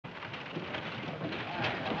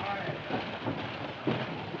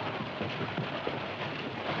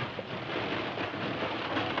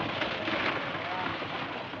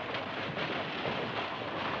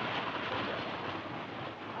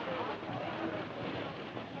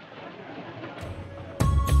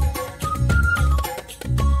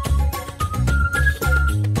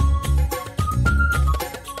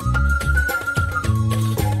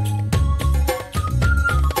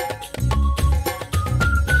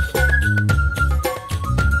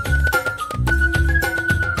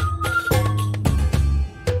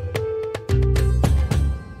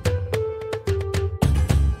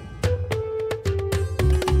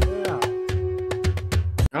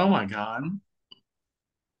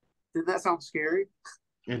Did that sound scary?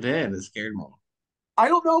 It did. It scared me. I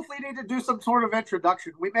don't know if we need to do some sort of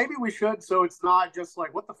introduction. Maybe we should, so it's not just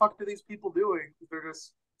like, what the fuck are these people doing? They're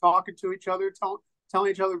just talking to each other,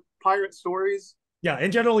 telling each other pirate stories. Yeah,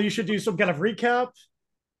 in general, you should do some kind of recap,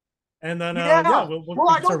 and then yeah, Yeah. we Well, can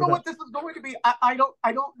I don't start know with that. what this is going to be.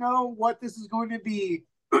 I don't know what this is going to be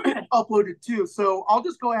uploaded to. So I'll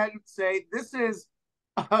just go ahead and say this is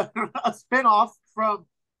a spinoff from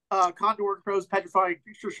Condor and Crow's Petrifying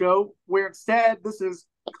Picture Show, where instead this is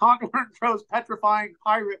Condor and Crow's Petrifying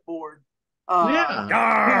Pirate Board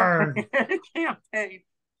Yeah. campaign.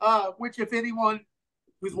 Which, if anyone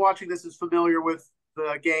who's watching this is familiar with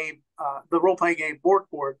the game, the role playing game Bork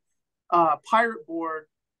Board, Pirate Board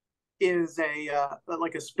is a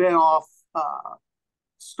like a spin-off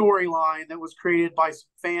storyline that was created by some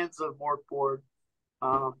fans of Morkborg.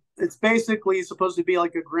 It's basically supposed to be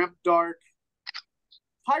like a grim, dark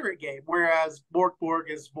pirate game, whereas Morkborg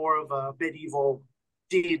is more of a medieval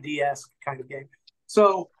D&D-esque kind of game.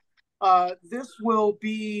 So this will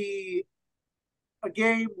be a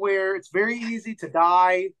game where it's very easy to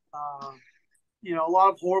die. A lot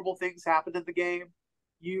of horrible things happen in the game.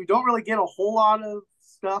 You don't really get a whole lot of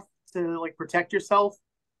stuff to like protect yourself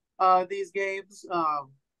these games.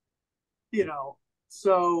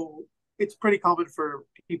 So it's pretty common for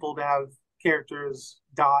people to have characters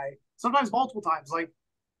die, sometimes multiple times, like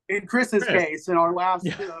in Chris's case in our last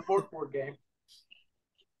board game.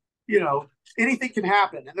 Anything can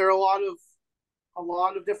happen, and there are a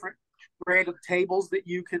lot of different random tables that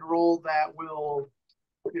you can roll that will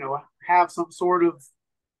have some sort of,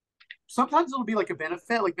 sometimes it'll be like a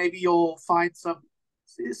benefit, like maybe you'll find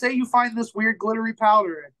say you find this weird glittery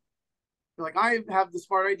powder and you're like, I have the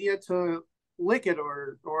smart idea to lick it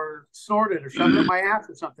or snort it or shove it in my ass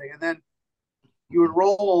or something, and then you would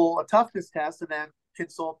roll a toughness test and then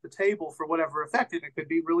consult the table for whatever effect, and it could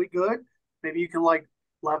be really good. Maybe you can like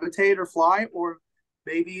levitate or fly, or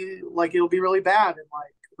maybe like it'll be really bad, and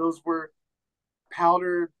like those were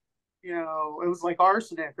powdered, it was like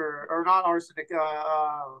arsenic or not arsenic.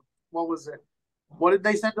 What was it? What did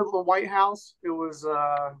they send to the White House? It was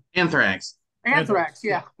Anthrax. Anthrax,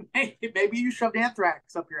 yeah. Maybe you shoved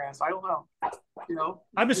anthrax up your ass. I don't know.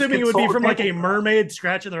 I'm assuming it would be from like a mermaid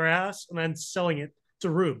scratching their ass and then selling it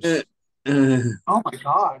to rubes. Oh my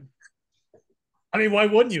god. I mean, why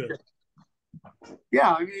wouldn't you?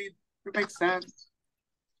 Yeah, I mean, it makes sense.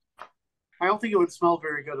 I don't think it would smell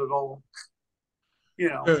very good at all.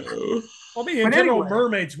 Well, I mean, in general,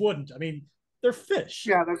 mermaids wouldn't. I mean, they're fish.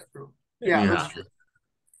 Yeah, that's true. Yeah, that's true.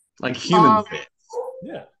 Like human fish.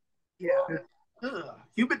 Yeah. Yeah.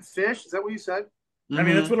 Human fish? Is that what you said? I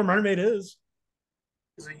mean, that's what a mermaid is.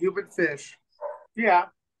 Is a human fish. Yeah.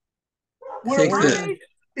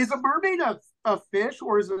 Is a mermaid a fish,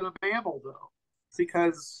 or is it a mammal, though?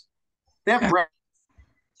 Because they have breath.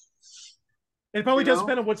 It probably does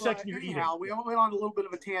depend on what section you're eating. We went on a little bit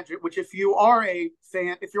of a tangent, which if you are a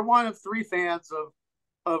fan, if you're one of 3 fans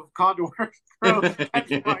of Condor Crow,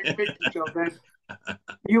 then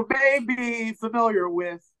you may be familiar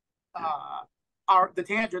with the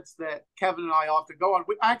tangents that Kevin and I often go on.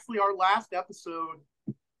 Actually, our last episode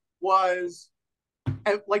was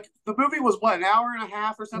like the movie was what, an hour and a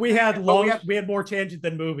half or something. We had more tangent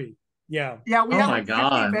than movie. Yeah. Yeah, we had like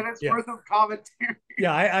 15 minutes worth of commentary.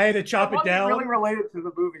 Yeah, I had to chop it down. Really related to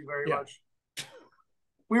the movie very much.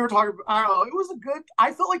 We were talking. I don't know. It was a good.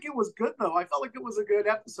 I felt like it was good though. I felt like it was a good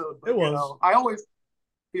episode. But, it was. I always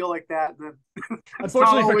feel like that. And then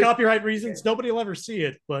unfortunately, for copyright reasons, nobody will ever see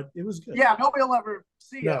it. But it was good. Yeah, nobody will ever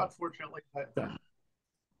see it. Unfortunately, but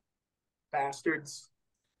bastards.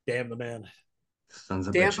 Damn the man. Sons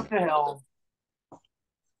of damn them to hell.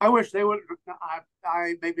 I wish they would.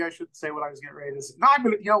 Maybe I shouldn't say what I was getting ready to say. No, I'm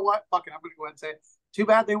gonna. You know what? Fuck it. I'm gonna go ahead and say it. Too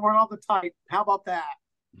bad they weren't on the tight. How about that?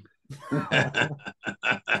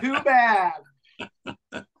 Too bad.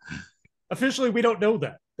 Officially, we don't know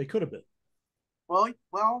that. They could have been. Well,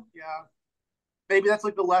 yeah. Maybe that's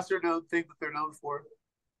like the lesser known thing that they're known for.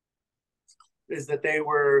 Is that they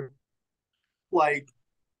were like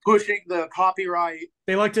pushing the copyright.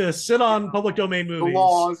 They like to sit on public domain movies. The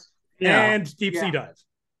laws. And deep sea dives.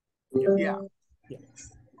 Yeah.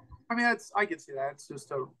 I mean, I can see that. It's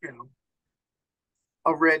just a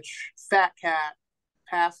rich fat cat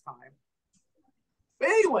pastime. But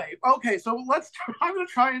anyway, okay, so I'm gonna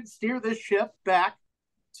try and steer this ship back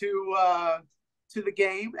to the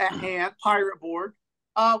game at hand, Pirate Board.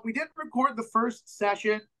 We didn't record the first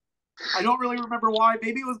session. I don't really remember why.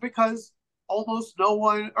 Maybe it was because almost no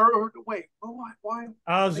one or wait, why?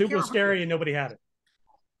 Zoom was scary and nobody had it.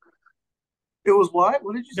 It was what?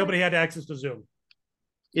 What did you say? Nobody had access to Zoom.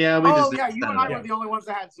 Yeah, we Oh just yeah, you and I were the only ones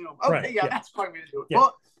that had Zoom. Okay, right, yeah, that's fine way to do it. Yeah.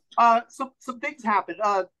 Well, some things happened.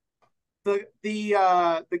 The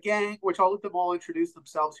gang, which I'll let them all introduce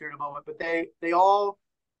themselves here in a moment, but they all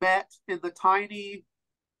met in the tiny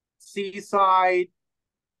seaside,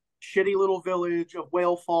 shitty little village of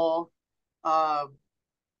Whale Fall.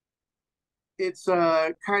 It's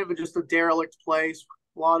kind of just a derelict place,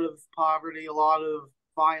 a lot of poverty, a lot of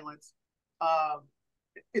violence. Um,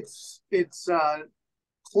 it's the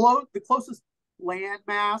closest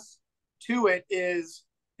landmass to it is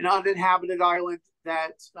an uninhabited island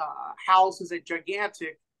that houses a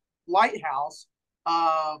gigantic lighthouse.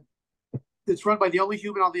 It's run by the only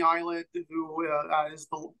human on the island, who is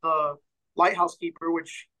the lighthouse keeper,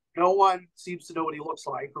 which no one seems to know what he looks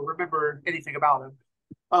like or remember anything about him.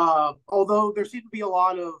 Although there seems to be a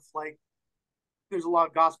lot of there's a lot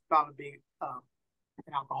of gossip about him being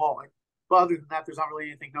an alcoholic. But other than that, there's not really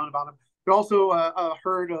anything known about him. There's also a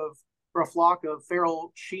herd of, or a flock of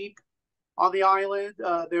feral sheep on the island.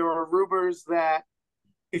 There are rumors that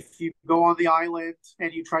if you go on the island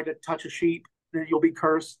and you try to touch a sheep, then you'll be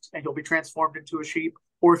cursed and you'll be transformed into a sheep.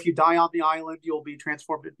 Or if you die on the island, you'll be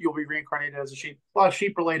reincarnated as a sheep. A lot of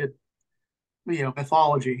sheep-related,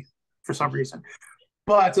 mythology for some reason.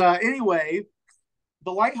 But anyway,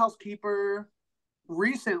 the lighthouse keeper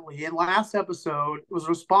recently, in last episode, was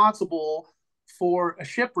responsible for a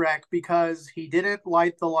shipwreck because he didn't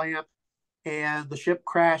light the lamp and the ship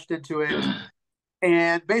crashed into it.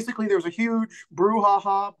 And basically there's a huge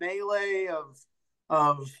brouhaha melee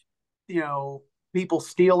of people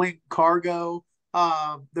stealing cargo.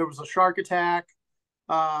 There was a shark attack.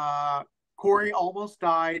 Corey almost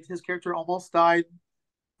died. His character almost died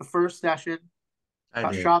the first session.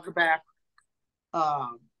 Got shot in the back.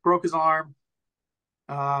 Broke his arm.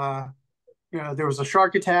 There was a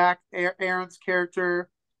shark attack. Aaron's character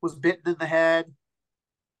was bitten in the head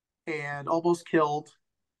and almost killed.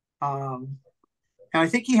 And I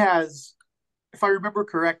think he has, if I remember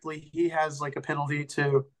correctly, he has like a penalty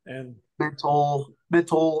to mental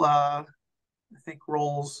I think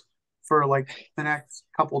rolls for like the next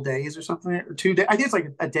couple days or something, or 2 days. I think it's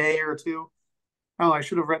like a day or two. Oh, I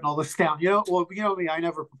should have written all this down. Well, me, I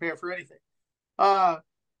never prepare for anything. But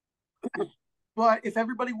if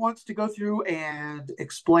everybody wants to go through and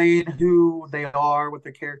explain who they are, what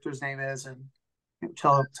their character's name is, and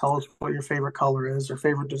tell us what your favorite color is or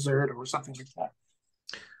favorite dessert or something like that.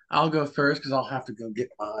 I'll go first because I'll have to go get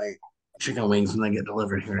my chicken wings when they get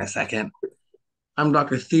delivered here in a second. I'm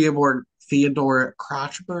Dr. Theodore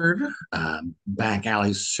Krauchburn, back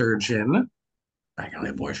alley surgeon, back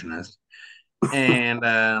alley abortionist. And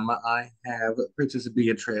I have Princess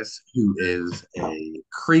Beatrice, who is a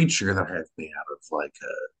creature that has me out of like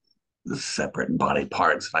separate body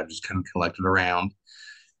parts that I've just kind of collected around,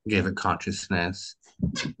 gave it consciousness.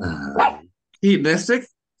 Hedonistic,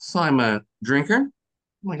 so I'm a drinker,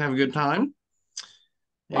 like have a good time.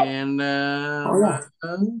 And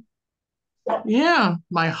yeah,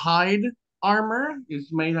 my hide armor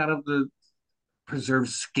is made out of the preserved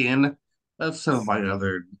skin of some of my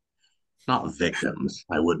other, not victims,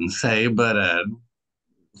 I wouldn't say, but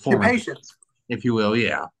your patients, if you will.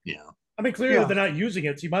 Yeah. I mean, clearly they're not using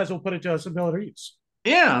it, so you might as well put it to some other use.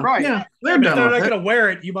 Yeah, right. Yeah, they're done. If they're not going to wear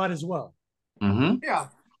it, you might as well. Mm-hmm. Yeah.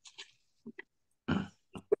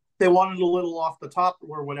 They wanted a little off the top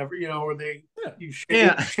or whatever, or you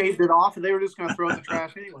shaved it off, and they were just going to throw it in the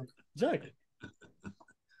trash anyway. Exactly.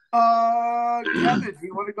 Kevin, do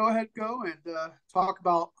you want to go ahead and talk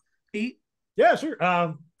about Pete? Yeah, sure.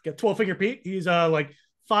 Got 12-finger Pete. He's like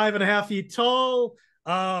 5.5 feet tall,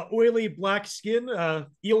 oily black skin,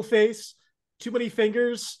 eel face, too many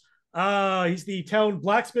fingers. He's the town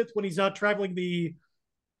blacksmith when he's not traveling the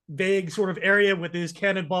vague sort of area with his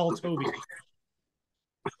cannonball Toby,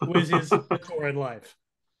 who is his mentor in life.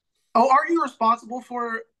 Oh, aren't you responsible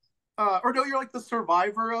for or no, you're like the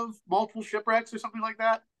survivor of multiple shipwrecks or something like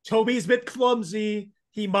that? Toby's a bit clumsy.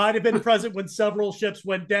 He might have been present when several ships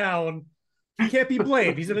went down. He can't be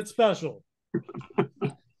blamed. He's in it special.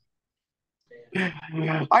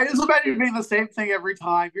 I just imagine being the same thing every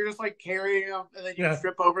time. You're just like carrying them, and then you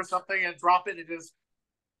trip over something and drop it, and it just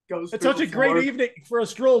goes. It's such a great evening for a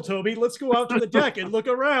stroll, Toby. Let's go out to the deck and look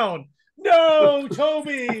around. No,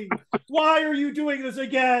 Toby, why are you doing this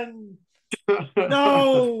again?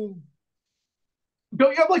 No.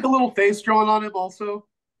 Don't you have like a little face drawn on him also?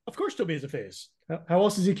 Of course Toby has a face. How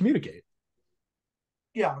else does he communicate?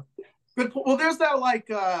 Yeah. Good. Well, there's that like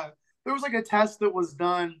there was like a test that was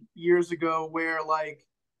done years ago where like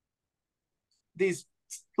these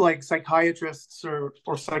like psychiatrists or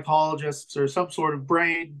psychologists or some sort of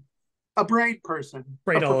brain person,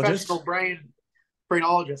 brainologist, a professional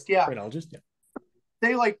Phrenologist, yeah. Phrenologist, yeah.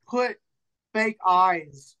 They like put fake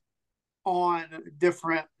eyes on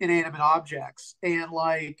different inanimate objects, and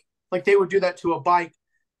like they would do that to a bike,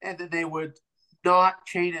 and then they would not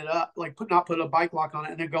chain it up, like not put a bike lock on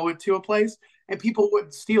it, and then go into a place, and people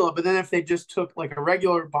wouldn't steal it. But then if they just took like a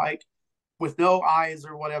regular bike with no eyes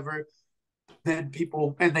or whatever, then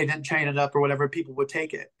people, and they didn't chain it up or whatever, people would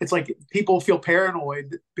take it. It's like people feel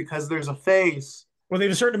paranoid because there's a face. Well, they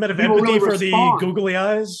have a certain amount of People empathy really for respond. the googly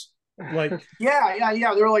eyes. Like, yeah.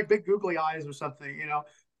 They're like big googly eyes or something, you know.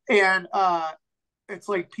 And it's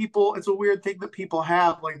like people. It's a weird thing that people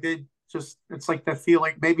have. Like they just, it's like that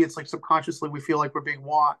feeling. Maybe it's like subconsciously we feel like we're being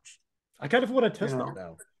watched. I kind of want to test You know? that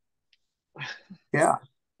now. Yeah,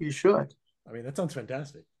 you should. I mean, that sounds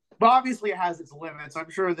fantastic. But obviously, it has its limits. I'm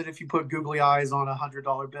sure that if you put googly eyes on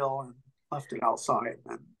 $100 bill and left it outside,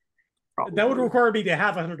 then probably That would require me to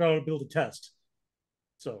have $100 bill to test.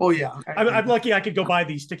 So, oh yeah, I'm lucky I could go buy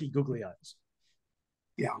these sticky googly eyes.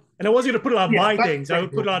 Yeah, and I wasn't going to put it on my things. I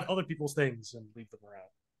would cool. put it on other people's things and leave them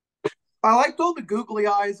around. I liked all the googly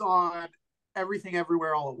eyes on Everything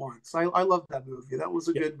Everywhere All at Once. I love that movie. That was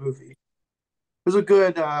a good movie. It was a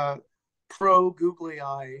good pro googly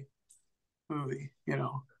eye movie. You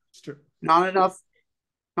know, it's true. Not enough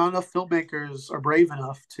filmmakers are brave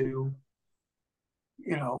enough to,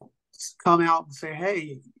 you know, come out and say,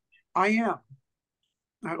 "Hey, I am."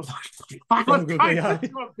 I was trying to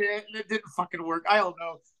do a bit and it didn't fucking work. I don't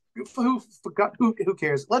know. Who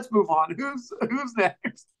cares? Let's move on. Who's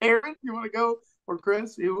next? Aaron, you want to go? Or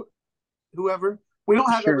Chris? Whoever. We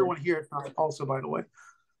don't have everyone here tonight, also, by the way.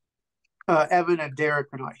 Evan and Derek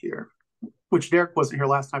are not here. Which Derek wasn't here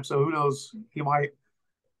last time, so who knows? He might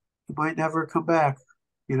never come back.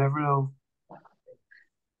 You never know.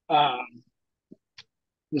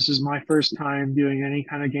 This is my first time doing any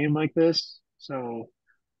kind of game like this, so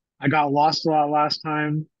I got lost a lot last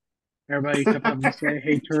time. Everybody kept on to say,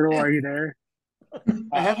 "Hey, Turtle, are you there?"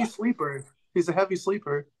 A heavy sleeper. He's a heavy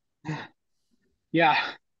sleeper. Yeah.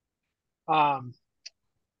 I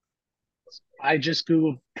just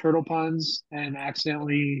Googled turtle puns and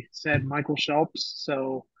accidentally said Michael Sheltz,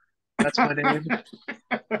 so that's my name.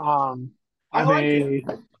 I'm a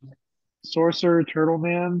sorcerer turtle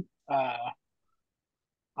man.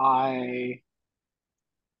 I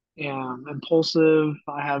am impulsive.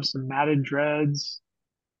 I have some matted dreads.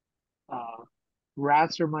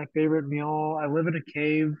 Rats are my favorite meal. I live in a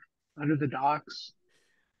cave under the docks.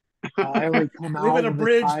 I only come out live in a when the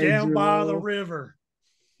bridge tides down are by low. the river.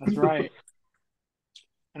 That's right.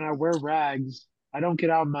 And I wear rags. I don't get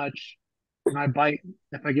out much, and I bite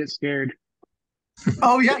if I get scared.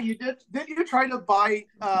 Oh yeah, you did. Did you try to bite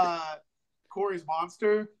Corey's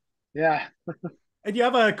monster? Yeah. And you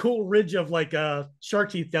have a cool ridge of like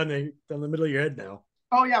shark teeth down the middle of your head now.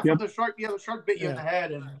 Oh yeah, from the shark. Yeah, the shark bit you in the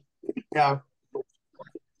head, and yeah.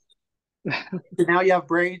 And now you have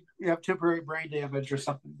temporary brain damage or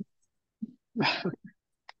something.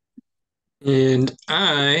 And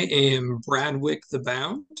I am Bradwick the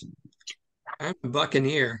Bound. I'm a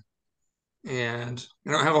buccaneer. And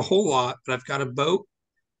I don't have a whole lot, but I've got a boat.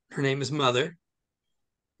 Her name is Mother.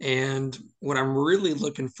 And what I'm really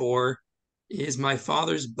looking for is my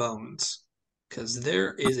father's bones, because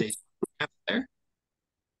there is a map there.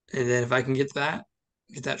 And then if I can get that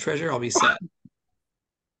treasure, I'll be set.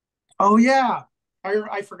 Oh yeah,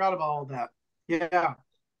 I forgot about all that. Yeah,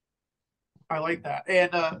 I like that.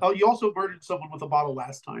 And you also murdered someone with a bottle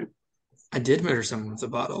last time. I did murder someone with a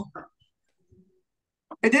bottle.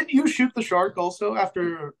 And didn't you shoot the shark also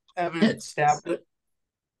after Evan stabbed it?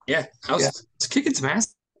 Yeah, I was kicking some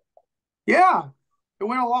ass. Yeah, it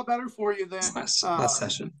went a lot better for you than last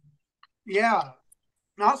session. Yeah,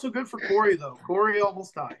 not so good for Corey though. Corey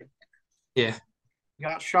almost died. Yeah, he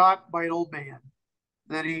got shot by an old man.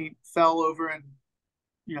 Then he fell over and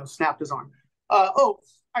snapped his arm.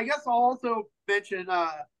 I guess I'll also mention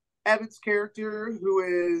Evan's character,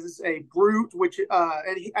 who is a brute, which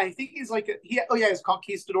I think he's like his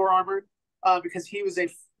conquistador armor, because he has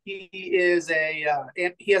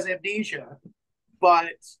amnesia,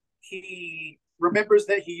 but he remembers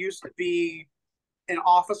that he used to be an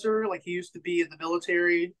officer, like he used to be in the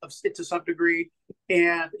military to some degree,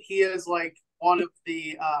 and he is like one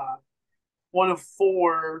of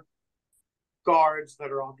 4 guards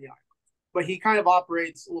that are on the island, but he kind of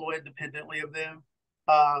operates a little independently of them.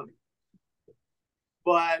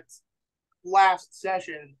 But last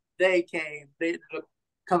session they ended up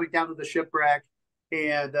coming down to the shipwreck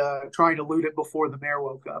and trying to loot it before the mayor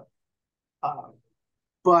woke up.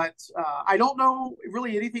 But I don't know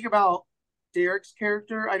really anything about Derek's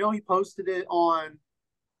character. I know he posted it on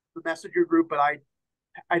the messenger group, but I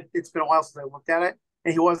it's been a while since I looked at it,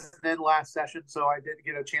 and he wasn't in last session, so I didn't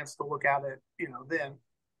get a chance to look at it, then.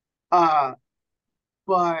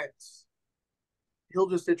 But he'll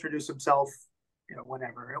just introduce himself,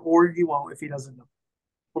 whenever, or he won't if he doesn't know.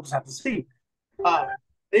 We'll just have to see.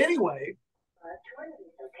 Anyway,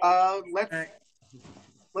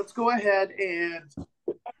 let's go ahead and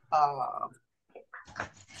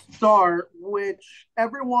start. Which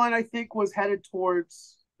everyone I think was headed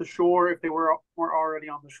towards the shore if they were already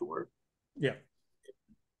on the shore. Yeah.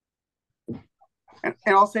 And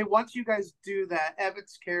I'll say once you guys do that,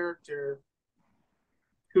 Evan's character,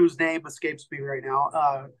 whose name escapes me right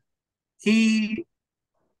now, he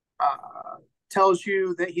tells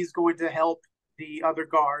you that he's going to help the other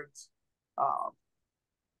guards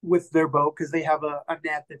with their boat because they have a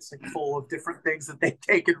net that's like full of different things that they've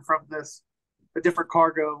taken from a different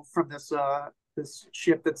cargo from this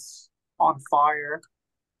ship that's on fire.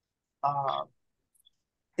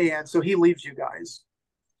 And so he leaves you guys.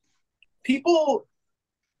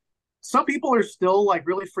 Some people are still like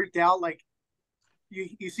really freaked out. Like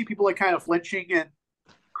you see people like kind of flinching and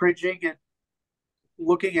cringing and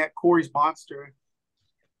looking at Corey's monster.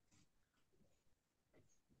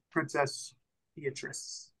 Princess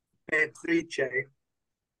Beatrice. Beatrice.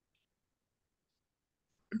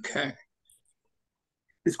 Okay.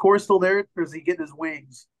 Is Corey still there, or is he getting his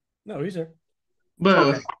wings? No, he's there.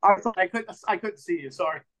 Both. Okay. I couldn't see you.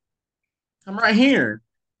 Sorry. I'm right here.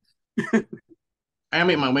 I am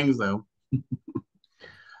eating my wings though.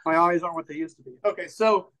 My eyes aren't what they used to be. Okay,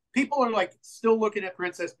 so people are like still looking at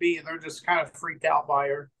Princess B, and they're just kind of freaked out by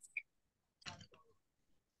her.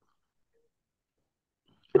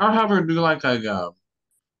 I'll have her do like some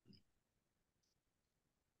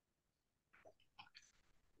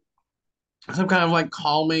kind of like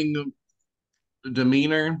calming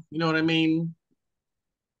demeanor. You know what I mean?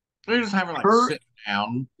 We just have her like sit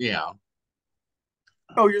down. Yeah.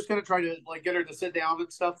 Oh, you're just gonna try to like get her to sit down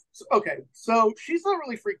and stuff. Okay, so she's not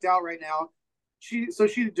really freaked out right now. She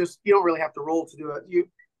just, you don't really have to roll to do it.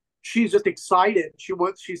 She's just excited. She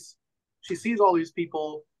sees all these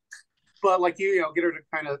people, but like get her to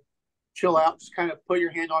kind of chill out. Just kind of put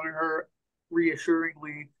your hand on her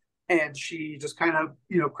reassuringly, and she just kind of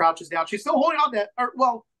crouches down. She's still holding on to,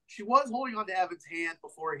 she was holding on to Evan's hand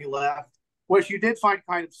before he left, which you did find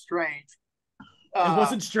kind of strange. It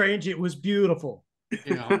wasn't strange. It was beautiful.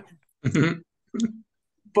 Yeah.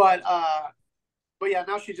 But yeah,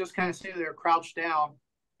 now she's just kind of sitting there crouched down,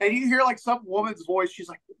 and you hear like some woman's voice. She's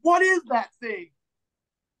like, "What is that thing?"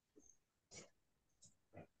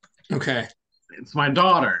 Okay. It's my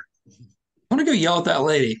daughter. I want to go yell at that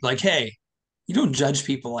lady. Like, hey, you don't judge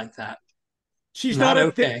people like that. She's not a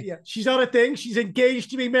thing. Yeah, she's not a thing. She's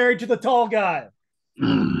engaged to be married to the tall guy.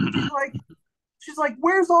 She's like,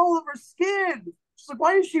 where's all of her skin? She's like,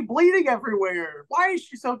 why is she bleeding everywhere? Why is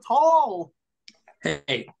she so tall?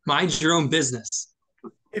 Hey, mind your own business.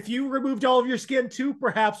 If you removed all of your skin too,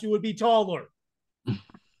 perhaps you would be taller.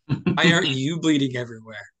 Why aren't you bleeding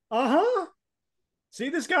everywhere? Uh-huh. See,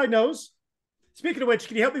 this guy knows. Speaking of which,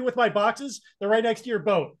 can you help me with my boxes? They're right next to your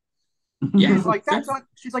boat. Yeah. She's like,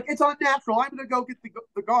 it's unnatural. I'm gonna go get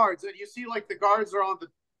the guards. And you see like the guards are on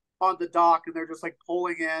the dock, and they're just like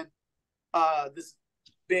pulling in this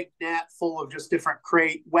big net full of just different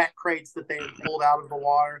wet crates that they had pulled out of the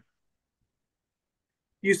water.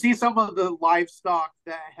 You see some of the livestock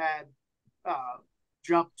that had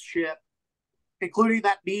jumped ship, including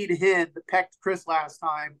that mean hen that pecked Chris last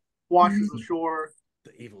time, washes ashore.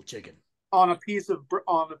 The evil chicken. On a piece of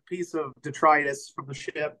detritus from the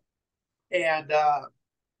ship, and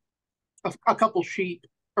a couple sheep,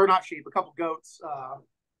 or not sheep, a couple goats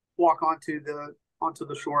walk onto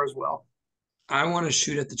the shore as well. I want to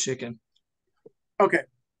shoot at the chicken. Okay.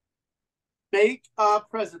 Make a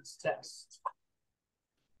presence test.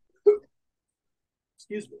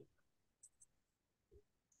 Excuse me.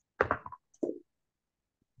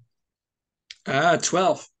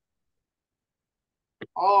 12.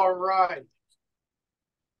 All right.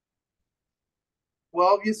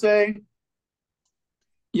 12, you say?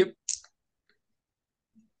 Yep.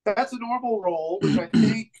 That's a normal roll, which I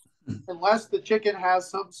think, unless the chicken has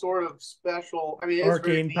some sort of special,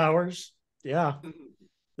 arcane powers. Yeah.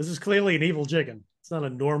 This is clearly an evil chicken. It's not a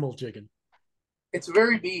normal chicken. It's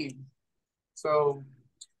very mean. So,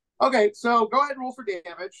 okay, so go ahead and roll for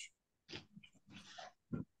damage.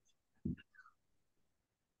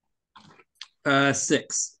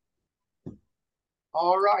 6.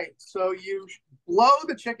 All right, so you blow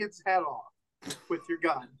the chicken's head off with your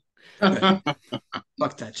gun.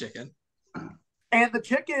 Fuck that chicken. And the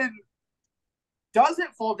chicken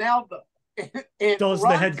doesn't fall down, though. It does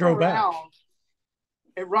the head grow back?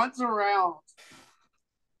 It runs around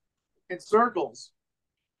in circles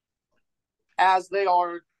as they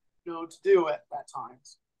are known to do at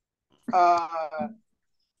times.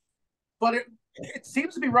 But it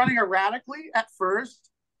seems to be running erratically at first,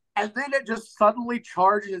 and then it just suddenly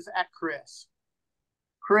charges at Chris.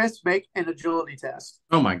 Chris, make an agility test.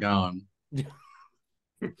 Oh my god.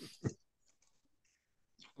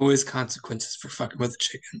 Always consequences for fucking with a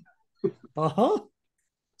chicken.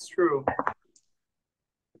 It's true.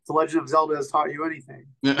 If the Legend of Zelda has taught you anything.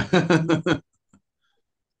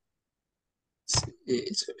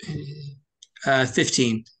 It's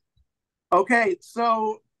 15. Okay,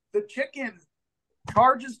 so the chicken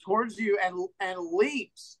charges towards you and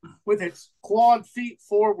leaps with its clawed feet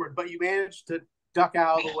forward, but you manage to duck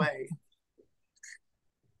out of the way.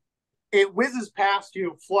 It whizzes past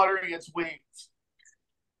you, fluttering its wings,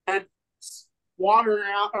 and wandering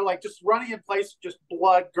out, or like just running in place, just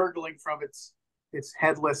blood gurgling from its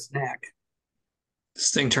headless neck.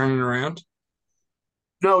 This thing turning around?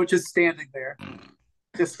 No, just standing there,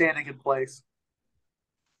 just standing in place.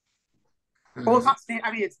 Well, it's not standing.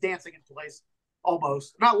 I mean, it's dancing in place,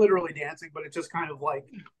 almost. Not literally dancing, but it's just kind of like,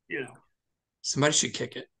 Somebody should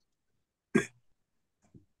kick it.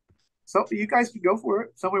 So you guys can go for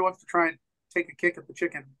it. Somebody wants to try and take a kick at the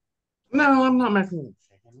chicken. No, I'm not messing with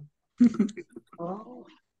the chicken. Oh,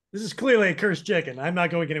 this is clearly a cursed chicken. I'm not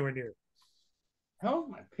going anywhere near it. Oh,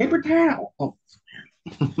 my paper towel. Oh.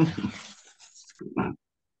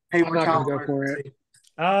 Paper I'm not towel. gonna go for it.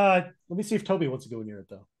 Let me see if Toby wants to go near it,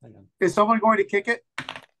 though. Hang on. Is someone going to kick it? All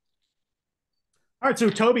right, so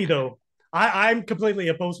Toby, though, I'm completely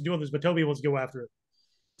opposed to doing this, but Toby wants to go after it.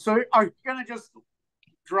 So are you going to just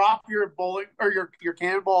drop your bowling or your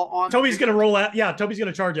cannonball on? Toby's going to roll at. Yeah, Toby's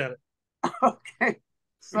going to charge at it. Okay.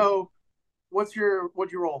 So what'd you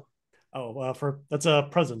roll? Oh, that's a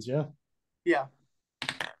presence, yeah. Yeah.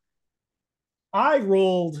 I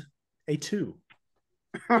rolled a 2.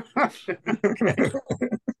 Okay.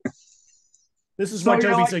 This is So why you're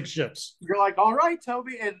Toby like- sinks ships. You're like, all right,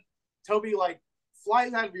 Toby, and Toby like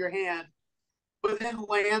flies out of your hand, but then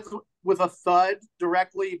lands with a thud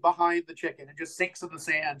directly behind the chicken and just sinks in the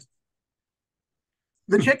sand.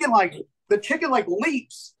 The chicken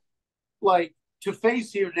leaps like to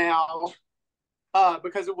face you now,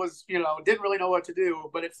 because it was didn't really know what to do,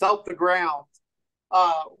 but it felt the ground.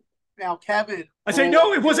 Now Kevin, I say,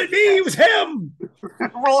 no, it wasn't me, it was him.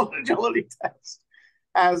 roll an agility test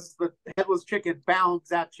as the headless chicken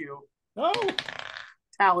bounds at you, Oh,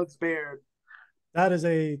 talons bared. that is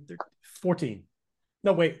a 14.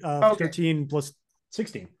 No, wait, Okay. 13 plus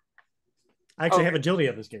 16. I actually have agility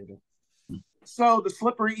of this character. So the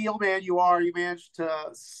slippery eel man you managed to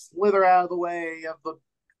slither out of the way of the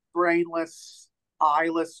brainless,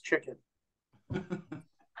 eyeless chicken. Does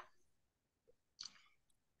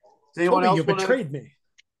anyone Toby, else you want betrayed me.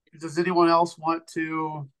 Does anyone else want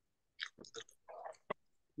to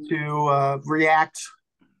react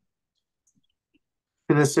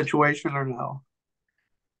to this situation or no?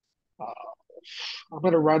 I'm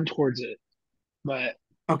gonna run towards it, but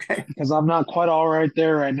Okay. because I'm not quite all right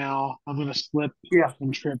there right now, I'm gonna slip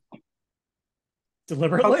and trip.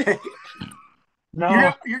 Deliberately? Okay.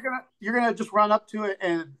 No, You're gonna just run up to it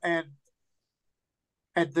and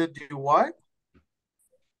then do what?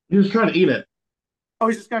 You're just trying to eat it. Oh,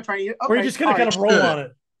 he's just gonna try to eat it. Okay. Or you're just going to kind of roll on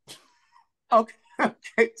it. Okay.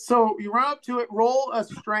 Okay. So you run up to it, roll a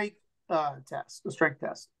strength test. A strength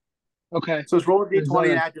test. okay, So it's roll a Is d20 that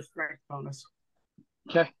and a- add your strength bonus.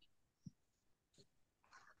 okay.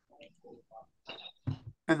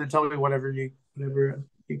 And then tell me whatever you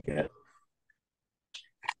get.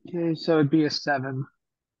 Okay, so it'd be a 7.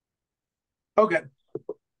 Okay.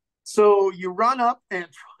 So you run up and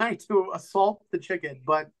try to assault the chicken,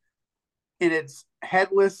 but in its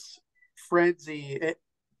headless frenzy, it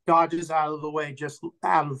dodges out of the way just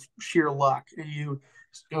out of sheer luck, and you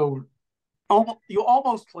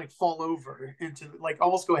almost like fall over into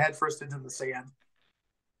almost go head first into the sand,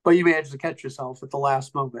 but you manage to catch yourself at the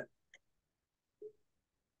last moment.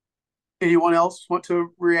 Anyone else want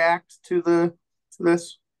to react to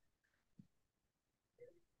this?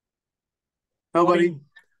 Nobody.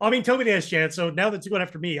 I mean, Toby has a chance. So now that it's going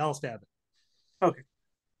after me, I'll stab it. Okay.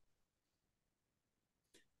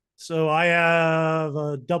 So I have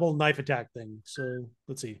a double knife attack thing. So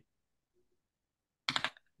let's see.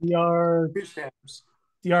 Two stabs.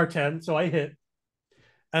 DR 10. So I hit.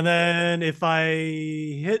 And then if I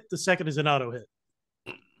hit, the second is an auto hit.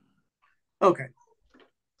 Okay.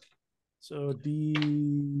 So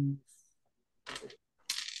D.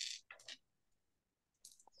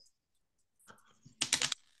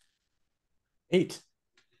 Eight.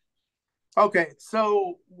 Okay,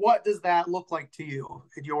 so what does that look like to you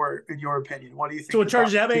in your opinion? What do you think? So it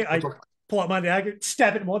charges at me. I pull out my dagger,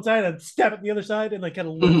 stab it on one side, and stab it on the other side, and like kind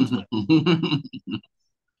of lift.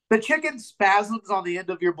 The chicken spasms on the end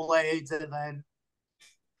of your blades, and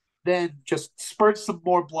then just spurts some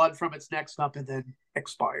more blood from its neck stump, and then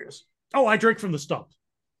expires. Oh, I drink from the stump.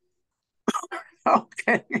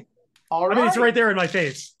 Okay, all right. I mean, it's right there in my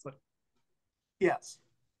face. But... Yes.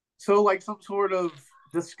 So, like some sort of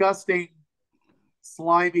disgusting,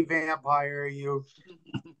 slimy vampire, you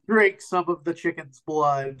drink some of the chicken's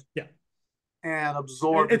blood. Yeah. And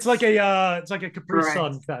absorb. It's like a Capri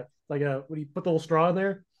Sun cut. Like when you put the little straw in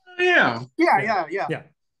there. Yeah.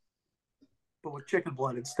 But with chicken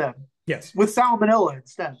blood instead. Yes. With salmonella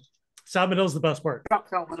instead. Salmonella's the best part.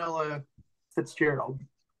 Salmonella Fitzgerald.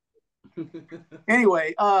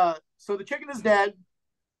 Anyway, so the chicken is dead.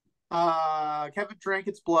 Kevin drank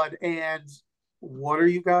its blood, and what are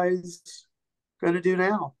you guys gonna do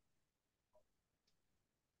now?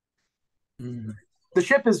 The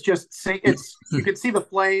ship is just you can see the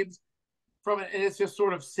flames from it, and it's just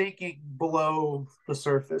sort of sinking below the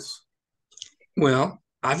surface. Well,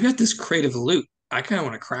 I've got this crate of loot. I kind of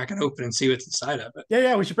want to crack it open and see what's inside of it.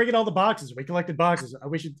 Yeah, we should bring in all the boxes. We collected boxes.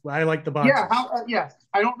 I like the boxes. Yeah,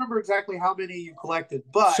 I don't remember exactly how many you collected,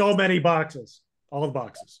 but so many boxes. All the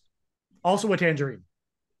boxes. Also a tangerine.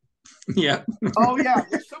 Yeah. Oh yeah,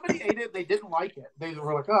 somebody ate it. They didn't like it. They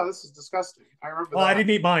were like, "Oh, this is disgusting." I remember. Oh, I didn't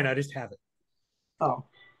eat mine. I just have it. Oh,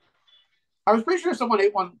 I was pretty sure someone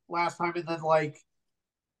ate one last time, and then like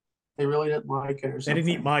they really didn't like it or something. They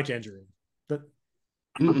didn't eat my tangerine.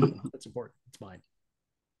 That's important. It's mine.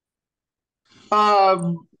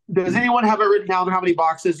 Does anyone have it written down how many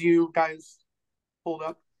boxes you guys pulled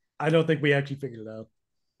up? I don't think we actually figured it out.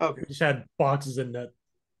 Okay. We just had boxes in that.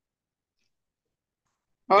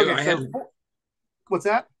 Okay, what's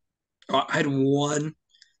that? I had one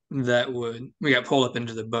that we got pulled up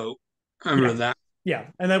into the boat. I remember that. Yeah,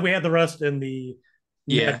 and then we had the rest in the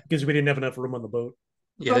because we didn't have enough room on the boat.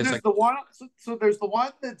 Yeah, so there's the one. So there's the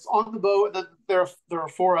one that's on the boat, and then there are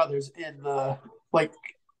 4 others in the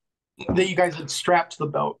that you guys had strapped to the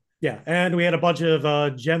boat. Yeah, and we had a bunch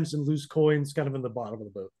of gems and loose coins kind of in the bottom of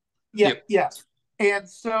the boat. Yeah, yep. Yes. And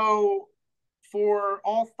so for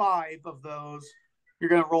all 5 of those, you're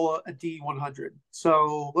going to roll a D100.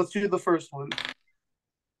 So let's do the first one.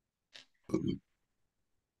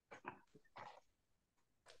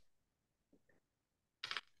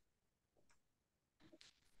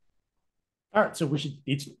 All right, so we should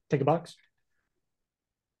each take a box.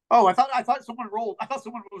 Oh, I thought someone rolled. I thought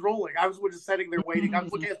someone was rolling. I was just sitting there waiting. I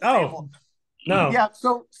was looking at the table. No. Yeah.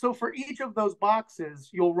 So for each of those boxes,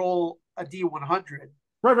 you'll roll a D100.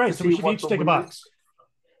 Right. So we should each take a box.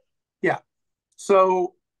 Yeah.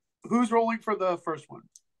 So who's rolling for the first one?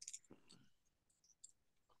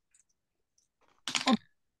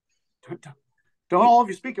 Don't all of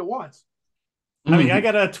you speak at once. I mean, I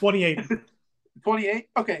got a 28. 28?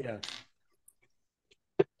 Okay. Yeah.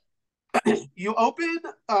 You open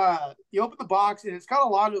the box, and it's got a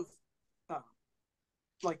lot of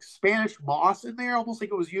like Spanish moss in there, almost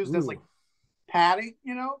like it was used as like padding,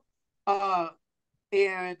 and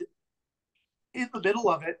in the middle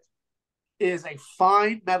of it is a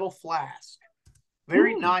fine metal flask.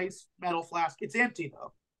 Very nice metal flask. It's empty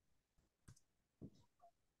though,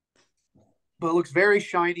 but it looks very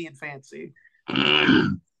shiny and fancy.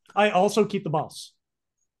 I also keep the moss.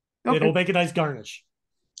 Okay. It'll make a nice garnish.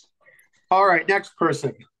 All right, next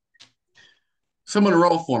person. Someone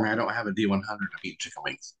roll for me. I don't have a D100 to eat chicken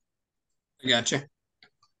wings. I gotcha.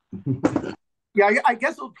 Yeah, I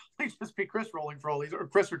guess it'll probably just be Chris rolling for all these, or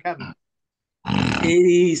Chris or Kevin.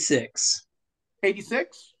 86.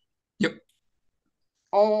 86? Yep.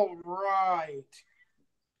 All right.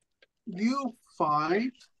 You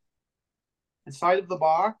find inside of the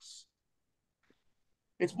box,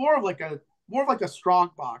 it's more of like a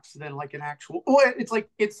strong box than like an actual. Well, it's like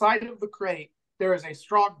inside of the crate there is a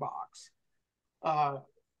strong box, but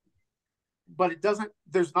it doesn't.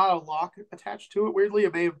 There's not a lock attached to it. Weirdly,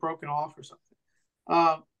 it may have broken off or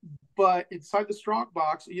something. But inside the strong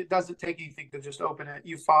box, it doesn't take anything to just open it.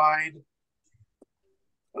 You find,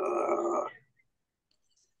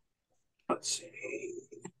 let's see,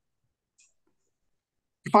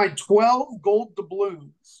 you find 12 gold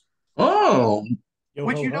doubloons. Oh.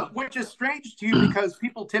 Which is strange to you because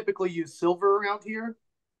people typically use silver around here.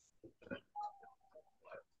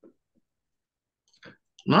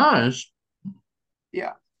 Nice.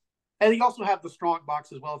 Yeah. And you also have the strong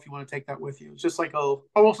box as well if you want to take that with you. It's just like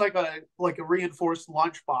almost like a reinforced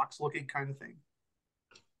lunch box looking kind of thing.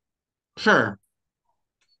 Sure.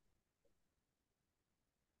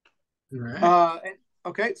 All right.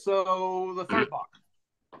 Okay, so the third box.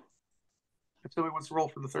 If somebody wants to roll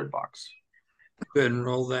for the third box. Go ahead and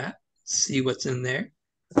roll that. See what's in there.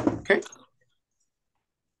 Okay.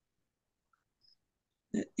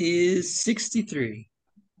 It is 63.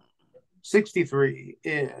 63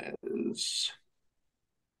 is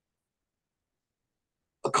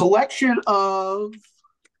a collection of,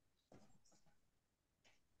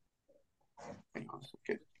 hang on a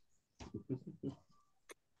second,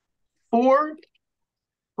 4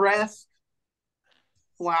 pressed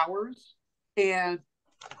flowers and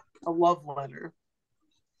a love letter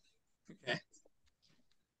Okay.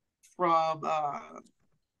 from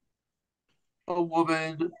a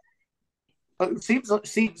woman. It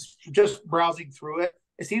seems just browsing through it.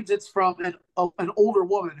 It seems it's from an older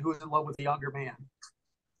woman who is in love with a younger man,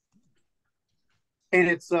 and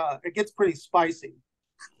it gets pretty spicy.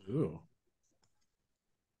 Ooh.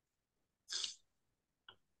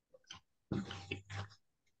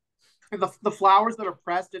 And the flowers that are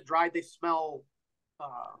pressed and dried, they smell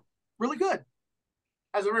really good.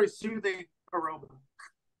 Has a very soothing aroma.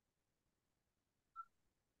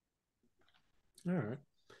 All right.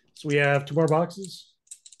 So we have 2 more boxes.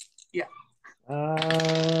 Yeah.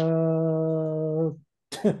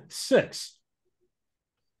 6.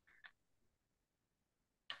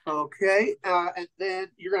 Okay, and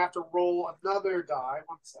then you're gonna have to roll another die.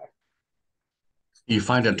 One sec. You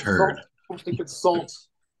find a turd. I have to consult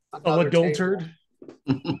Oh, a gold table. turd.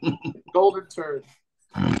 Golden turd.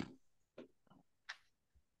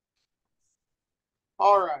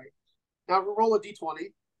 All right. Now roll a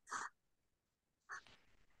d20.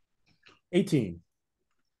 18.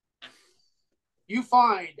 You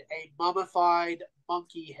find a mummified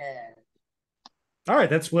monkey head. All right,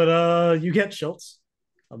 that's what you get, Sheltz.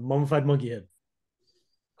 A mummified monkey head.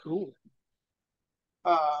 Cool.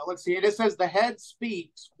 Let's see. And it says the head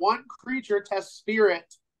speaks. One creature tests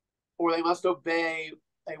spirit, or they must obey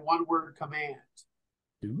a one-word command.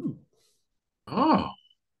 Ooh. Oh.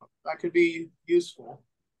 That could be useful.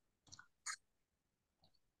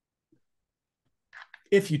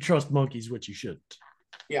 If you trust monkeys, which you shouldn't.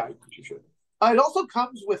 Yeah, you should. It also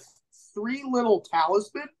comes with 3 little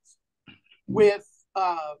talismans with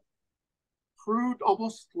crude,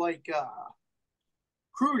 almost like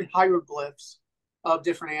crude hieroglyphs of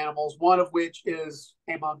different animals. One of which is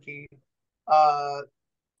a monkey.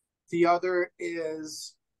 The other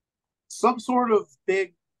is some sort of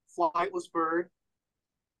big flightless bird,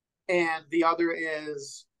 and the other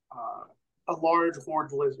is a large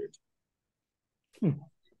horned lizard.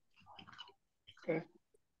 Okay.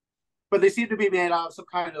 But they seem to be made out of some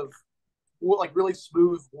kind of like really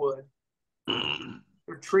smooth wood.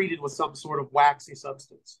 They're treated with some sort of waxy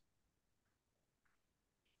substance.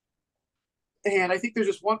 And I think there's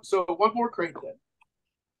just one more crate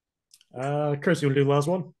then. Chris, you want to do the last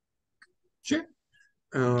one? Sure.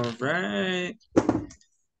 All right.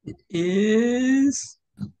 It is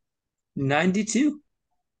 92.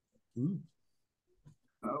 Ooh.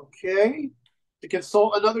 Okay. To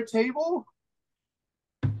consult another table,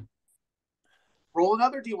 roll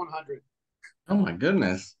another D100. Oh my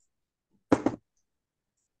goodness.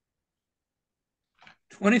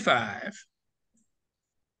 25.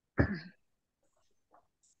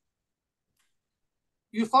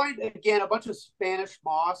 You find again a bunch of Spanish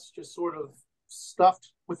moss just sort of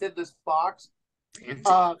stuffed within this box.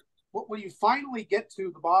 When you finally get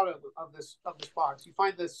to the bottom of this box, you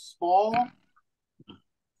find this small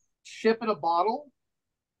ship in a bottle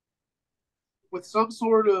with some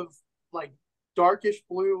sort of like darkish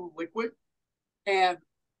blue liquid, and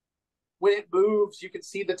when it moves, you can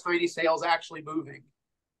see the tiny sails actually moving.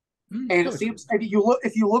 And it seems, and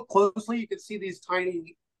if you look closely, you can see these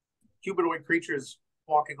tiny humanoid creatures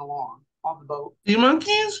walking along on the boat. The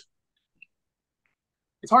monkeys?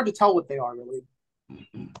 It's hard to tell what they are, really.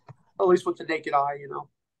 At least with the naked eye, you know.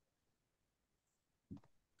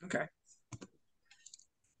 Okay.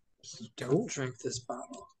 Don't drink this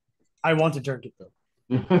bottle. I want to drink it, though.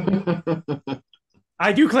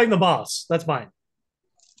 I do claim the boss. That's mine.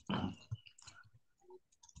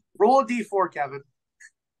 Roll a D4, Kevin.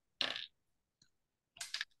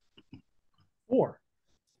 4.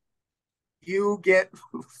 You get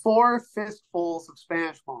 4 fistfuls of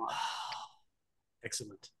Spanish moss.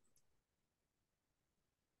 Excellent.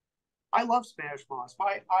 I love Spanish moss.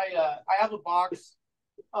 I have a box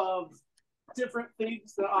of different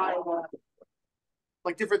things that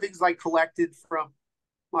like different things I collected from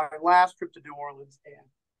my last trip to New Orleans,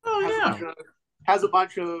 and has a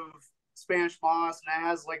bunch of Spanish moss, and it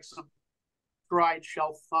has like some dried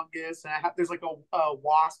shelf fungus, and there's like a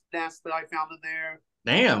wasp nest that I found in there.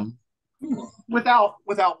 Damn. without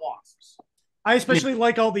wasps. I especially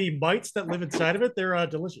like all the mites that live inside of it. They're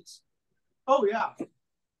delicious. Oh yeah.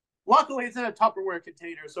 Luckily, it's in a Tupperware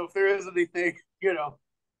container, so if there is anything, Well,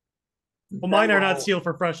 mine are not sealed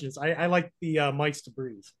for freshness. I like the mites to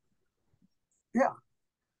breathe. Yeah,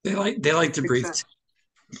 they like to breathe.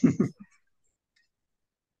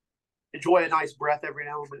 Enjoy a nice breath every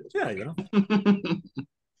now and then. Yeah,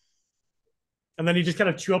 And then you just kind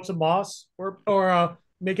of chew up some moss, or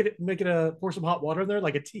make it pour some hot water in there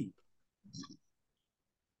like a tea.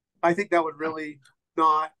 I think that would really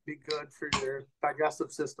not be good for your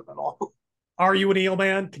digestive system at all. Are you an eel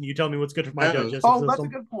man? Can you tell me what's good for my digestive system? That's a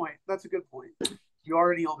good point. That's a good point. You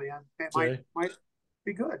are an eel man. It might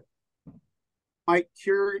be good. Might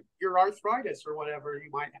cure your arthritis or whatever you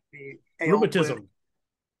might be. Rheumatism.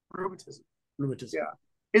 Yeah.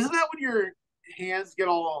 Isn't that when your hands get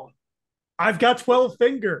all... I've got 12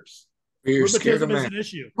 fingers. You're rheumatism is an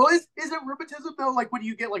issue. Well, is it rheumatism though? Like when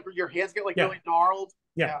you get your hands get really gnarled?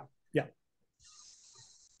 Yeah.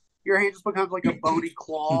 Your hand just becomes like a bony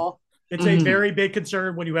claw. It's a very big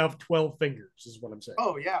concern when you have 12 fingers, is what I'm saying.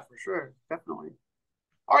 Oh, yeah, for sure. Definitely.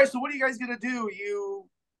 All right, so what are you guys going to do? You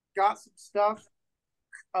got some stuff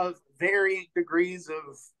of varying degrees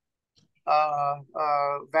of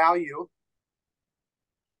value,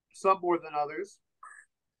 some more than others.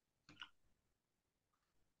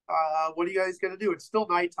 What are you guys going to do? It's still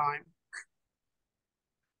nighttime.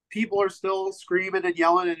 People are still screaming and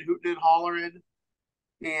yelling and hooting and hollering.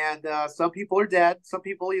 And some people are dead. Some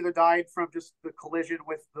people either died from just the collision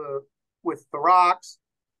with the rocks,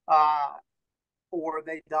 or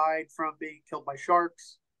they died from being killed by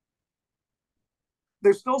sharks.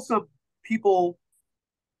 There's still some people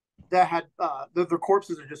that had their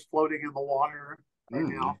corpses are just floating in the water right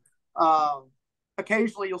now.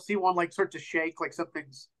 Occasionally, you'll see one start to shake, like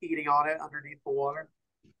something's eating on it underneath the water.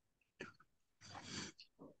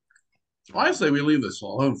 Well, I say we leave this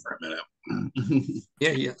alone for a minute.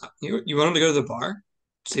 Yeah. You want him to go to the bar?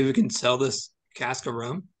 See if we can sell this cask of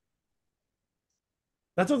rum?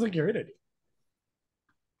 That sounds like a great idea.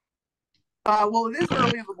 Well, it is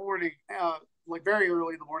early in the morning, very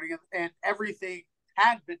early in the morning, and everything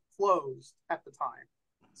had been closed at the time.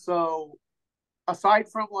 So aside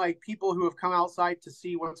from people who have come outside to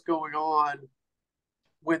see what's going on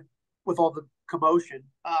with all the commotion,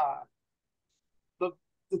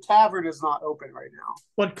 the tavern is not open right now.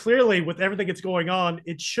 But clearly, with everything that's going on,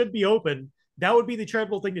 it should be open. That would be the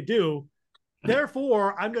charitable thing to do.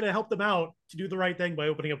 Therefore, I'm going to help them out to do the right thing by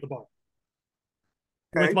opening up the bar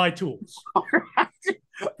with my tools. All right.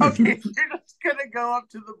 Okay, you're just going to go up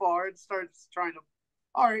to the bar and start trying to...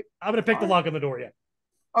 All right. I'm going to pick the lock on the door, yeah.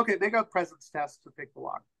 Okay, make a presence test to pick the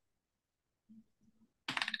lock.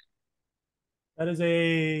 That is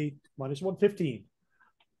a -115.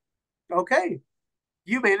 Okay.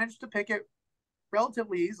 You managed to pick it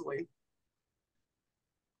relatively easily.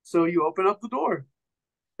 So you open up the door.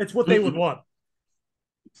 It's what they would want.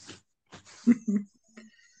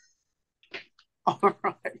 All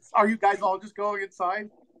right. Are you guys all just going inside?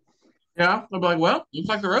 Yeah. I'll be like, well, looks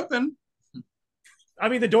like they're open. I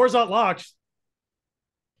mean, the door's not locked.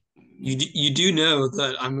 You do know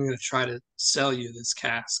that I'm going to try to sell you this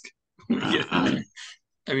cask. I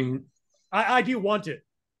mean... I do want it.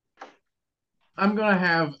 I'm gonna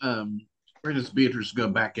have Princess Beatrice go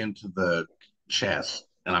back into the chest,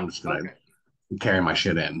 and I'm just gonna carry my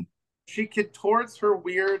shit in. She contorts her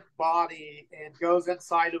weird body and goes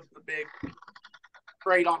inside of the big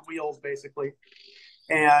crate on wheels, basically,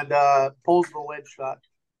 and pulls the lid shut.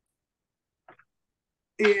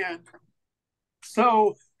 And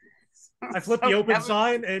so I flip the open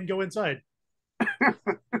sign and go inside.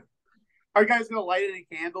 Are you guys gonna light any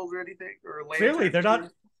candles or anything? Or clearly, they're not.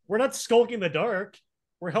 We're not skulking in the dark.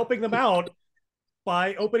 We're helping them out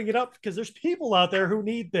by opening it up because there's people out there who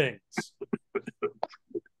need things.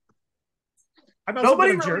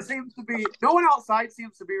 Nobody really seems to be. No one outside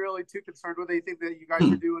seems to be really too concerned with anything that you guys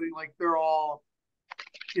are doing. Like they're all,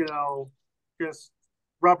 just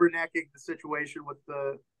rubbernecking the situation with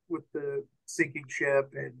the sinking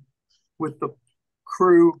ship and with the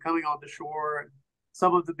crew coming on the shore and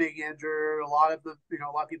some of them being injured. A lot of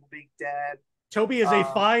people being dead. Toby is a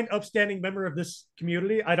fine, upstanding member of this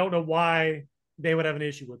community. I don't know why they would have an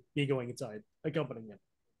issue with me going inside, accompanying him.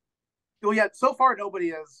 Well, yeah, so far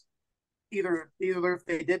nobody has either if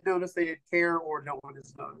they did notice, they didn't care, or no one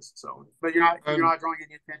has noticed. So, but you're not drawing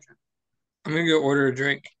any attention. I'm gonna go order a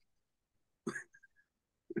drink.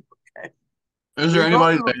 Okay. Is there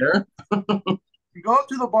anybody there? You go up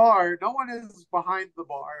to the bar. No one is behind the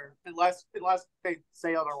bar unless they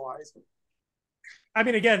say otherwise. I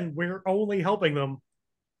mean, again, we're only helping them.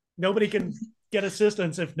 Nobody can get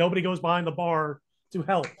assistance if nobody goes behind the bar to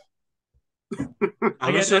help. I'm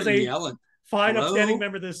gonna start yelling. Fine, Hello? upstanding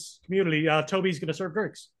member of this community, Toby's going to serve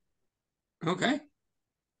drinks. Okay.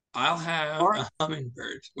 I'll have a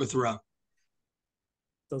hummingbird with rum.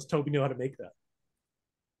 Does Toby know how to make that?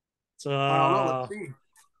 So, I don't know. Let's see.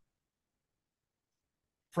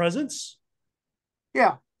 Presents?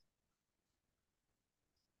 Yeah.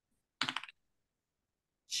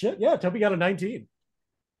 Shit, yeah, Toby got a 19.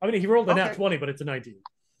 I mean, he rolled a nat 20, but it's a 19.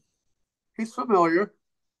 He's familiar.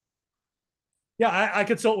 Yeah, I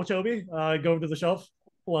consult with Toby, go to the shelf,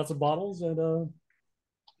 pull out some bottles, and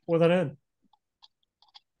pour that in.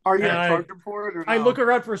 Are you charging for it or no? I look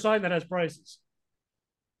around for a sign that has prices.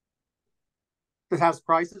 It has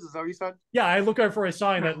prices, is that what you said? Yeah, I look out for a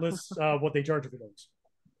sign that lists what they charge for those.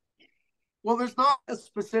 Well, there's not a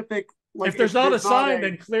specific. Like, if there's not a sign,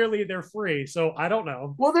 then clearly they're free. So I don't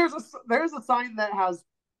know. Well, there's a sign that has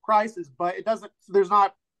prices, but it doesn't. There's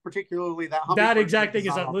not particularly that. That exact thing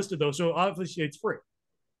is not listed though, so obviously it's free.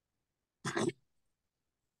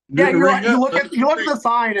 Yeah, you look at the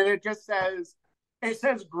sign and it just says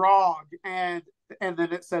grog and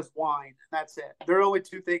then it says wine. That's it. There are only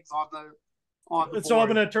two things on the board. So I'm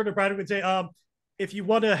going to turn to Bradwick and say, if you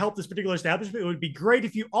want to help this particular establishment, it would be great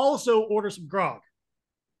if you also order some grog.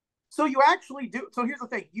 So you actually do. So here's the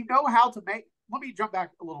thing. You know how to make. Let me jump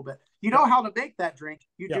back a little bit. You know how to make that drink.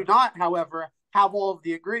 You do not, however, have all of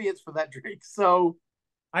the ingredients for that drink. So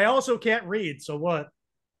I also can't read. So what?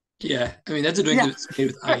 Yeah, I mean, that's a drink that's made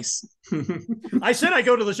with ice. I said I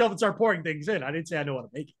go to the shelf and start pouring things in. I didn't say I know how to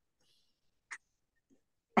make it.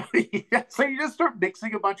 Yeah, so you just start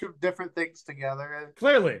mixing a bunch of different things together.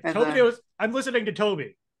 Clearly, Toby knows. I'm listening to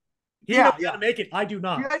Toby. He knows how to make it. I do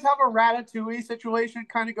not. You guys have a Ratatouille situation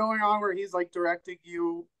kind of going on where he's like directing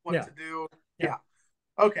you what to do. Yeah.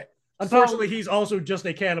 Okay. Unfortunately, he's also just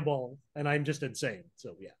a cannibal, and I'm just insane.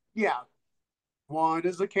 So yeah. Yeah. One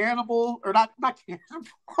is a cannibal, or not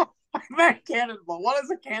cannibal. I meant cannonball. One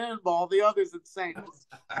is a cannonball. The other's insane. That's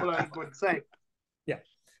what I would say. Yeah.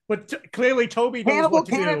 But clearly, Toby knows what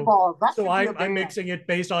to do. So I'm mixing it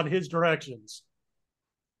based on his directions.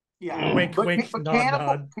 Yeah. Wink, wink,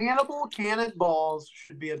 nod. Cannibal Cannonballs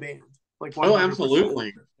should be a band. Like 100%. Oh,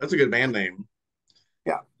 absolutely. That's a good band name.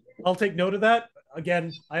 Yeah. I'll take note of that.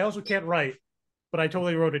 Again, I also can't write, but I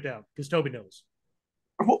totally wrote it down because Toby knows.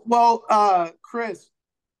 Well, Chris,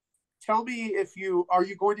 tell me are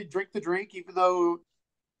you going to drink the drink even though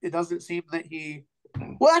it doesn't seem that he.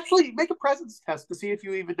 Well, actually, make a presence test to see if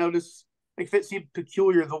you even notice if it seemed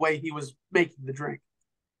peculiar the way he was making the drink.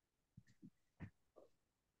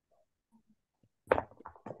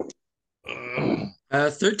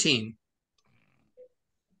 13.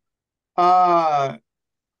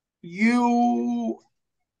 You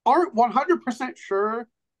aren't 100% sure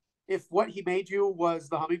if what he made you was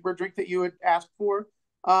the hummingbird drink that you had asked for.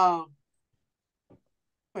 But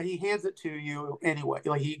he hands it to you anyway.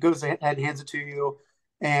 Like, he goes ahead and hands it to you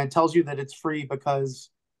and tells you that it's free because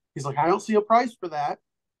he's like, I don't see a price for that.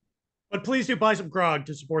 But please do buy some grog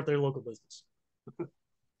to support their local business.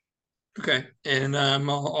 Okay. And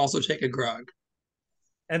I'll also take a grog.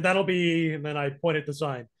 And that'll be, and then I point at the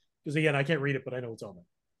sign. Because again, I can't read it, but I know it's on there.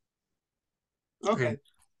 Okay.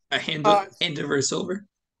 I hand over a silver.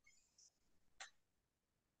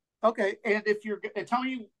 Okay. And tell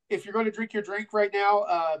me if you're going to drink your drink right now,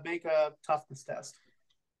 make a toughness test.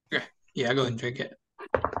 Okay. Yeah, I'll go ahead and drink it.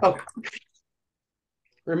 Okay.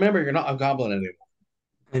 Remember, you're not a goblin anymore.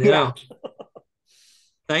 I know.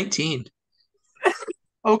 19.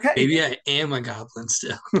 Okay. Maybe I am a goblin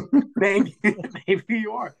still. maybe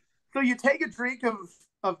you are. So you take a drink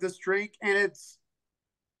of this drink, and it's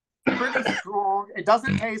pretty strong. It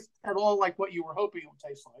doesn't taste at all like what you were hoping it would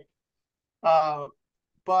taste like.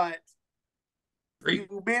 But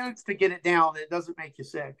you manage to get it down. It doesn't make you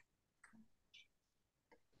sick.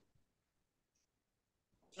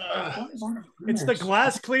 It's the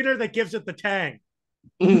glass cleaner that gives it the tang.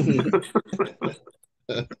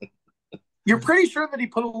 You're pretty sure that he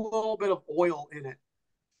put a little bit of oil in it.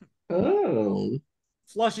 Oh.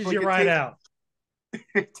 Flushes you right out.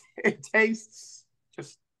 It tastes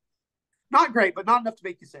just not great, but not enough to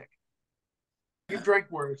make you sick. You've drank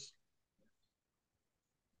worse.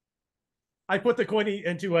 I put the coin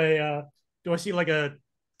into a, do I see like a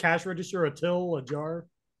cash register, a till, a jar?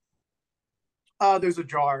 There's a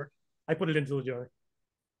jar. I put it into the jar.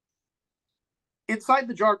 Inside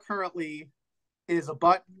the jar currently is a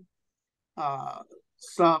button,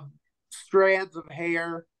 some strands of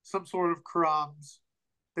hair, some sort of crumbs.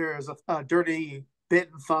 There's a dirty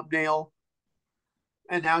bitten thumbnail.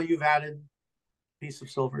 And now you've added a piece of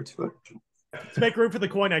silver to it. To make room for the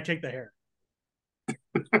coin, I take the hair.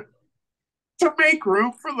 To make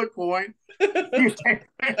room for the coin, you take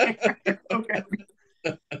the hair. Okay.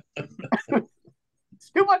 It's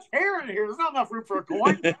too much hair in here. There's not enough room for a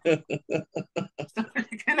coin.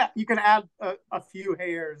 You can add a few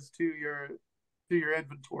hairs to your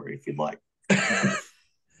inventory if you'd like.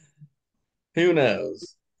 Who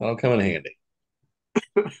knows? That'll come in handy.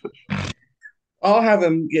 I'll have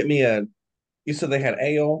them get me a. You said they had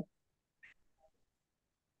ale.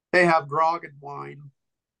 They have grog and wine.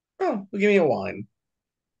 Oh, well, give me a wine.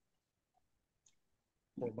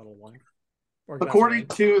 Or a bottle of wine. According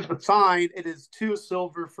to the sign, it is 2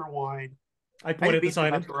 silver for wine. I pointed at the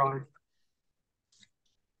sign. I'm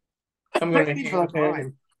going to hand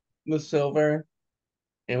him the silver,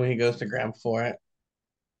 and when he goes to grab for it,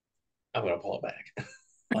 I'm going to pull it back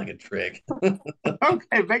like a trick.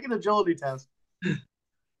 Okay, make an agility test.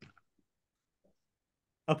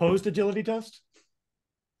 Opposed agility test?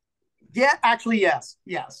 Yeah, actually, yes.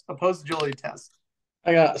 Yes, opposed agility test.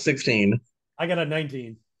 I got 16. I got a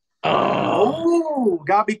 19. Oh,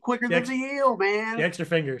 gotta be quicker than the eel, man. The extra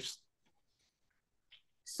fingers.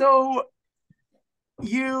 So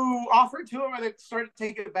you offer it to him and then start to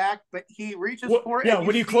take it back, but he reaches for it. Yeah,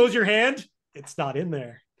 when you close your hand, it's not in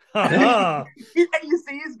there. And you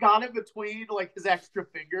see he's got it between like his extra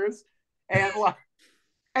fingers, and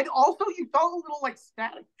also you felt a little like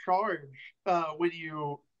static charge when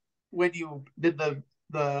you did the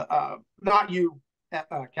not you,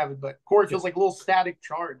 Kevin, but Corey feels like a little static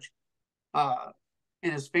charge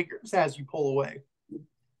in his fingers as you pull away.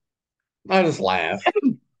 I just laugh.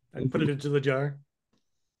 And put it into the jar.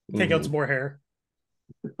 Take out some more hair.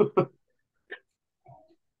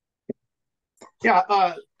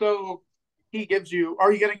 Yeah. So he gives you.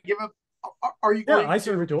 Are you going to give him? Are you? Yeah, I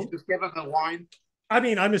serve it to him. Just give him the wine. I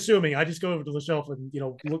mean, I'm assuming. I just go over to the shelf and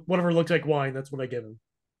whatever looks like wine, that's what I give him.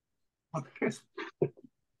 Okay.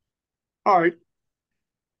 All right.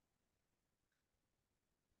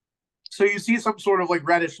 So you see some sort of like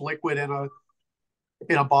reddish liquid in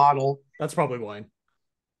a bottle. That's probably wine.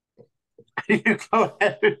 You go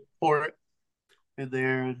ahead and pour it in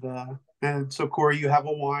there, and so Corey, you have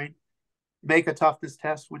a wine. Make a toughness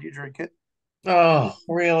test when you drink it. Oh,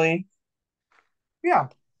 really? Yeah.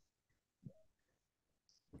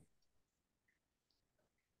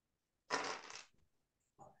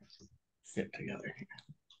 Get together here.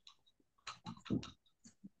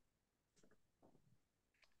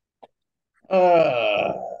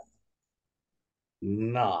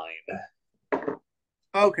 9.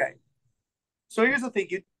 Okay. So here's the thing: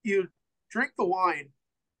 you drink the wine,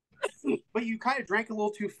 but you kind of drank a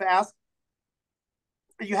little too fast.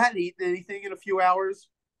 You hadn't eaten anything in a few hours,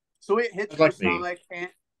 so it hits your stomach, and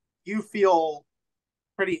you feel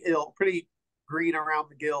pretty ill, pretty green around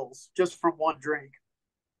the gills just from one drink.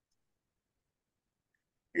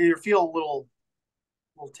 And you're feeling a little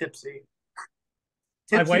tipsy.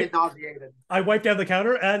 Tipsy and nauseated. I wiped down the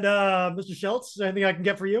counter, and Mr. Sheltz, anything I can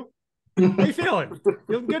get for you? How you feeling?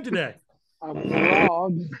 Feeling good today? I'm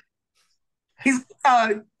wrong. He's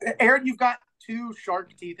Aaron, you've got 2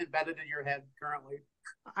 shark teeth embedded in your head currently.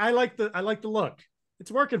 I like the look.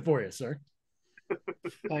 It's working for you, sir.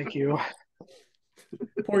 Thank you.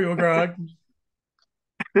 Pour you a grog.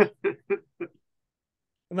 And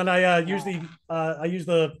then I use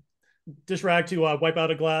the dish rag to wipe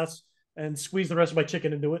out a glass and squeeze the rest of my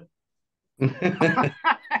chicken into it.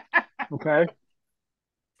 Okay.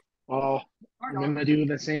 Well, I'm going to do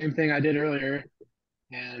the same thing I did earlier.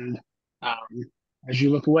 And as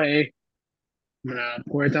you look away, I'm going to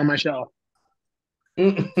pour it down my shelf. So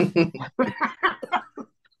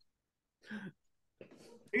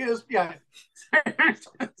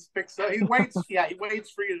he waits. Yeah, he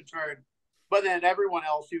waits for you to turn. But then everyone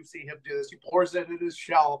else, you see him do this. He pours it in his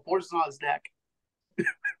shell, pours it on his neck.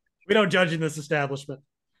 We don't judge in this establishment.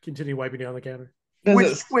 Continue wiping down the counter.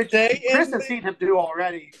 Which Chris has seen him do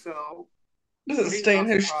already. So does it stay in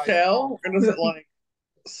his shell, or does it like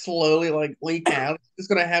slowly like leak out? It's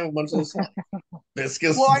gonna have a bunch of this, like,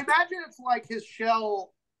 viscous. Well, I imagine it's like his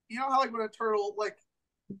shell. You know how like when a turtle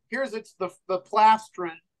it's the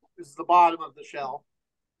plastron is the bottom of the shell,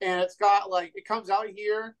 and it's got like it comes out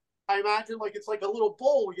here. I imagine like it's like a little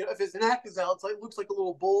bowl. If his neck is out, it looks like a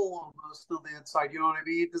little bowl almost on the inside. You know what I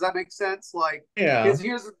mean? Does that make sense? Like, yeah.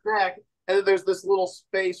 Here's his neck, and then there's this little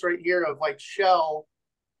space right here of like shell,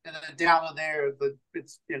 and then down in there,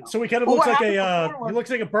 it's. So he kind of looks like he looks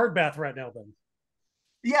like a bird bath right now. Then.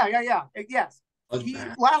 Yeah. Yes.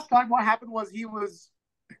 Last time what happened was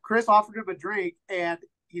Chris offered him a drink and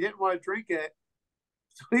he didn't want to drink it,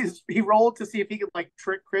 so he rolled to see if he could like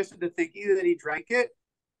trick Chris into thinking that he drank it.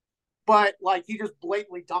 but like he just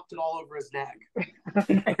blatantly dumped it all over his neck.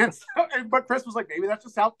 But Chris was like, maybe that's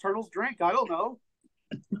just how turtles drink. I don't know.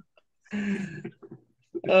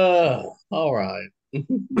 All right.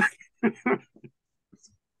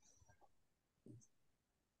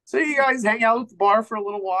 So you guys hang out at the bar for a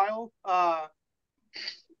little while.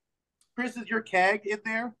 Chris, is your keg in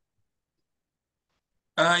there?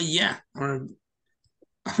 Yeah. I'm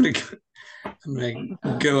gonna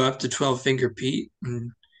go up to 12 Finger Pete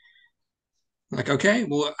and like, okay,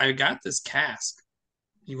 well, I got this cask.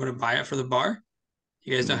 You want to buy it for the bar?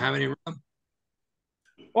 You guys don't have any rum?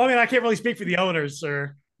 Well, I mean, I can't really speak for the owners,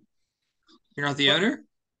 sir. You're not the owner?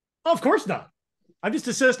 Oh, of course not. I'm just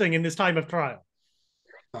assisting in this time of trial.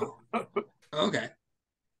 Oh, okay.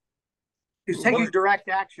 He's taking direct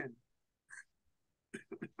action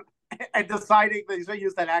and deciding that he's going to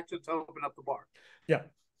use that action to open up the bar. Yeah.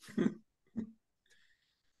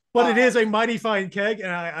 But it is a mighty fine keg,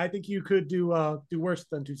 and I think you could do worse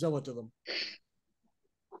than to sell it to them.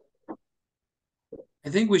 I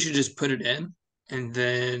think we should just put it in, and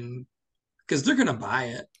then because they're gonna buy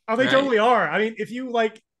it. Oh, they right? totally are. I mean, if you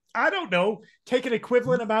like, I don't know, take an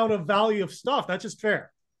equivalent amount of value of stuff, that's just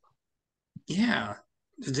fair. Yeah,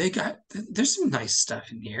 there's some nice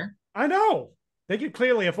stuff in here. I know. They could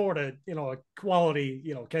clearly afford a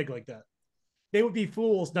quality, keg like that. They would be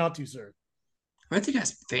fools not to, sir. I think it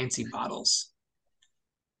has fancy bottles.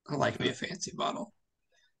 I like me a fancy bottle.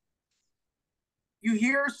 You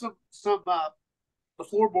hear some the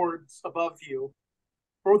floorboards above you,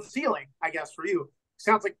 or the ceiling, I guess for you.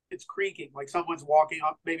 Sounds like it's creaking, like someone's walking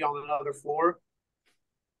up, maybe on another floor.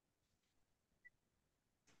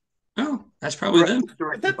 Oh, that's probably them.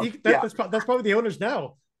 That's probably the owners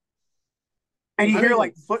now. And you hear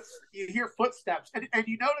like footsteps, and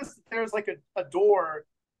you notice that there's like a door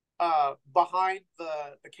behind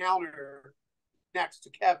the counter next to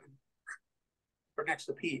Kevin, or next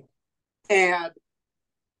to Pete, and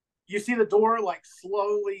you see the door like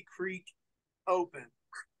slowly creak open,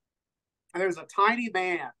 and there's a tiny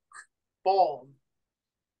man, bald,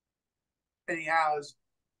 and he has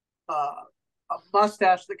a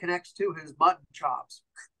mustache that connects to his mutton chops,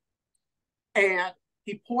 and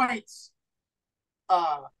he points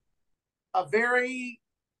a very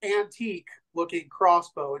antique looking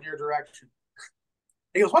crossbow in your direction.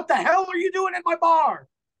 He goes, "What the hell are you doing in my bar?"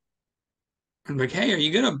 I'm like, hey, are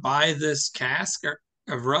you gonna buy this cask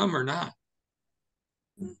of rum or not?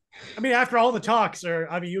 I mean, after all the talk, sir,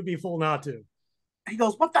 I mean, you'd be a fool not to. He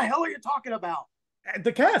goes, "What the hell are you talking about?"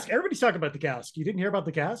 The cask. Everybody's talking about the cask. You didn't hear about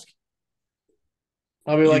the cask?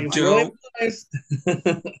 I'll be like, really nice.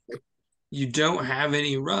 You don't have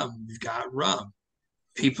any rum. You've got rum.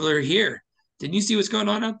 People are here. Didn't you see what's going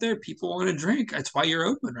on out there? People want to drink. That's why you're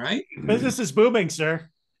open, right? Business is booming, sir.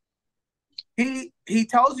 He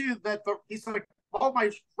tells you that he's like, "Oh,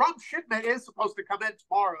 my rum shipment is supposed to come in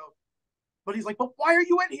tomorrow," but he's like, "But why are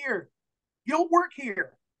you in here? You don't work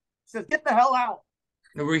here." He says, "Get the hell out."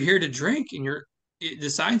 And we're here to drink, and the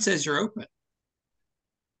sign says you're open.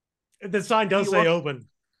 The sign does say open,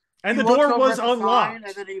 and the door was unlocked.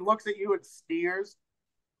 And then he looks at you and sneers,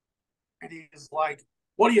 and he's like,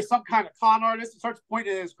 "What are you, some kind of con artist?" And starts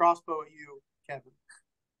pointing his crossbow at you, Kevin.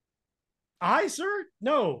 I, sir?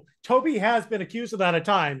 No. Toby has been accused of that at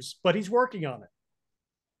times, but he's working on it.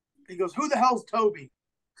 He goes, "Who the hell's Toby?"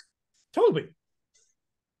 Toby.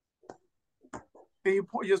 And you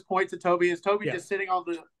just point to Toby. Is Toby just sitting on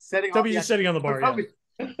the Toby's just sitting on the bar. Toby,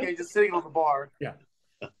 he's just sitting on the bar. Yeah.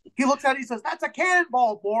 He looks at it. He says, "That's a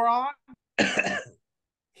cannonball, moron."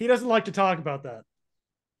 He doesn't like to talk about that.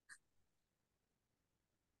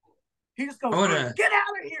 He just goes, "Get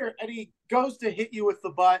out of here!" And he goes to hit you with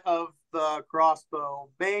the butt of the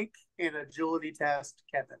crossbow. Make an agility test,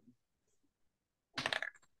 Kevin.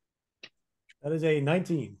 That is a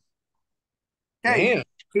 19. Okay. Damn.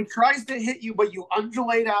 He tries to hit you, but you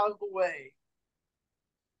undulate out of the way.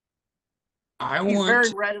 He's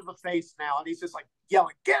very red in the face now, and he's just like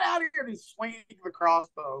yelling, "Get out of here!" And he's swinging the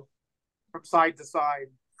crossbow from side to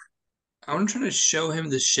side. I want to try to show him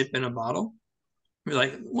the ship in a bottle. Be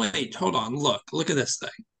like, wait, hold on, look at this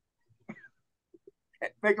thing.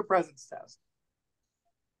 Okay, make a presence test.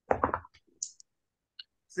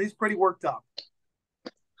 So he's pretty worked up.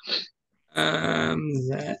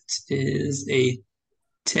 That is a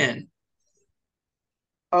 10.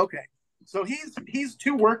 Okay, so he's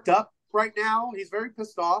too worked up right now. He's very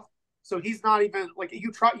pissed off. So he's not even like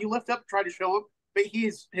you lift up, try to show him, but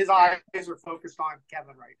his eyes are focused on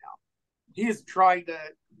Kevin right now. He is trying to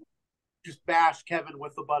just bash Kevin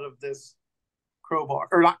with the butt of this crossbow.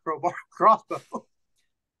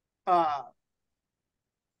 Well,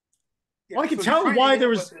 I can tell why there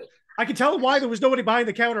was I can tell why there was nobody behind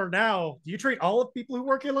the counter now. Do you treat all of people who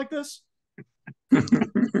work here like this?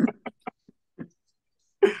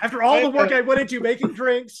 After all the work I went into making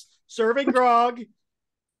drinks, serving grog,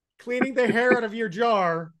 cleaning the hair out of your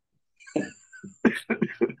jar,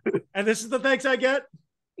 and this is the thanks I get?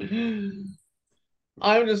 I'm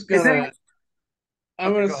just gonna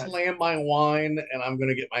I'm gonna slam my wine and I'm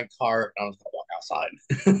gonna get my car and I'm just gonna walk outside.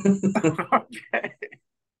 Okay.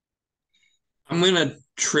 I'm gonna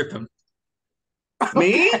trip him.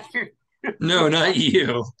 Me? Okay. No, not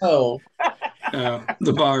you. Oh.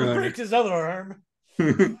 The bar owner. Breaks his other arm.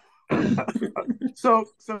 So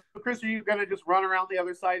Chris, are you gonna just run around the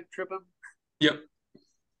other side and trip him? Yep.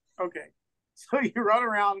 Okay. So you run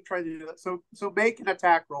around and try to do that. So make an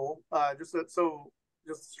attack roll. Just a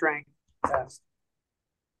strength test.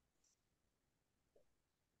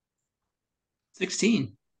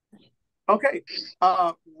 16. Okay.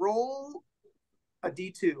 Roll a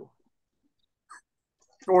D2.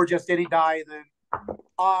 Or just any die, then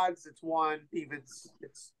odds it's 1, evens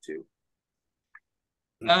it's 2.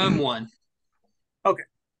 1. Okay.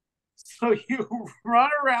 So you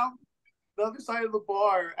run around the other side of the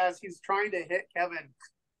bar as he's trying to hit Kevin,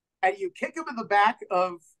 and you kick him in the back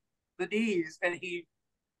of the knees, and he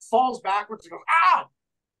falls backwards and goes, "Ah!"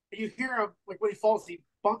 And you hear him, like when he falls, he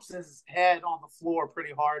bumps his head on the floor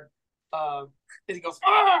pretty hard. And he goes,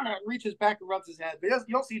 "Ah!" Reaches back and rubs his head. But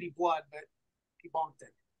you don't see any blood, but he bonked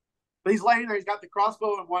it. But he's laying there. He's got the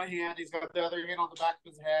crossbow in one hand. He's got the other hand on the back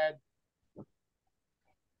of his head.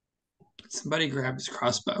 Somebody grab his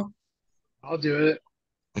crossbow. I'll do it.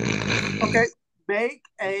 Okay, make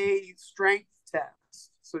a strength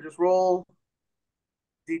test. So just roll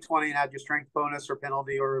D20 and add your strength bonus or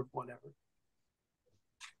penalty or whatever.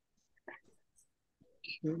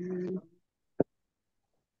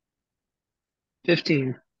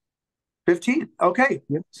 15. 15. Okay.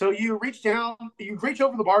 Yep. So you reach down, you reach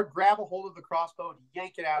over the bar, grab a hold of the crossbow, and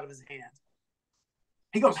yank it out of his hand.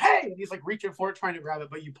 He goes, "Hey!" And he's like reaching for it, trying to grab it,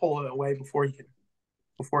 but you pull it away before he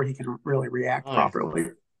can really react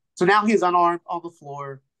properly. So now he's unarmed on the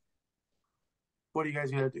floor. What are you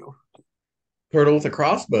guys gonna do? Turtle with a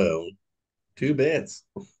crossbow. 2 bits.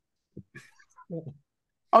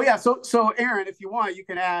 Oh yeah, so Aaron, if you want, you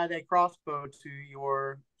can add a crossbow to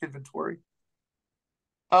your inventory.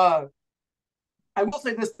 I will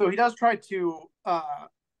say this though, he does try to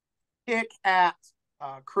kick at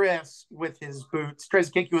Chris with his boots, tries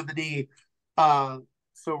to kick you in the knee.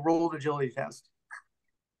 So roll an agility test.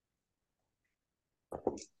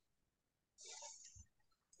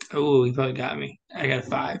 Oh, he probably got me. I got a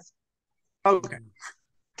 5. Okay.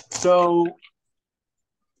 So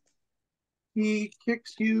he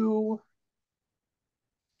kicks you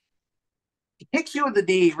in the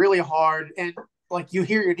knee really hard, and like you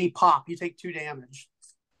hear your knee pop. You take 2 damage.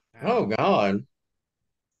 Oh God.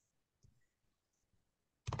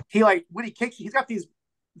 He like when he kicks you, he's got these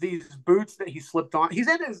boots that he slipped on. He's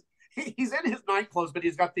in his night clothes, but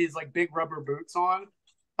he's got these like big rubber boots on,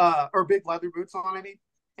 or big leather boots on. I mean,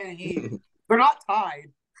 and they're not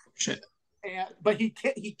tied. Shit. But he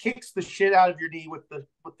kicks the shit out of your knee with the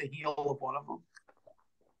heel of one of them.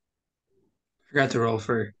 Forgot to roll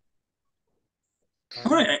for.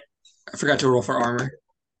 I forgot to roll for armor.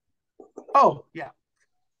 Oh yeah.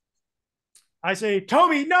 I say,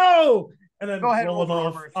 "Toby, no!" And then Go ahead, roll him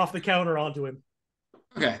roll for off the counter onto him.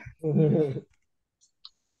 Okay.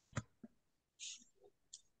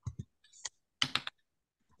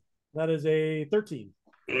 That is a 13.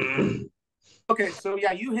 Okay, so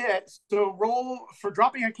yeah, you hit. So roll for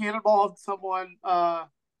dropping a cannonball on someone. I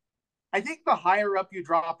think the higher up you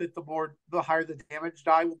drop it, the higher the damage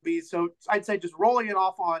die will be. So I'd say just rolling it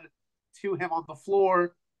off to him on the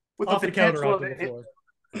floor with Off the the counter potential onto of the it. floor.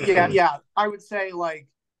 Yeah. I would say like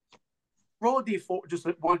roll a D4, just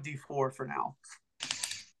 1 D4 for now.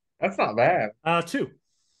 That's not bad. 2.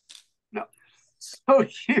 No. So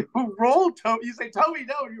you roll, you say, "Toby,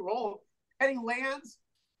 no," you roll, and he lands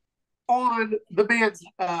on the man's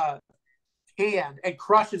hand and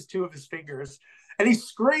crushes 2 of his fingers. And he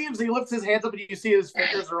screams, he lifts his hands up, and you see his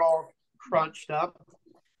fingers are all crunched up.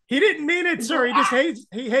 He didn't mean it, sir. He just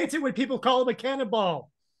hates it when people call him a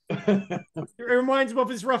cannonball. It reminds him of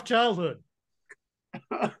his rough childhood.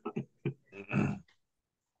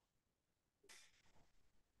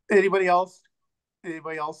 Anybody else? I'm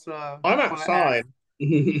outside.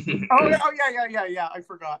 Oh yeah. I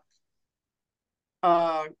forgot.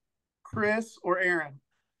 Chris or Aaron,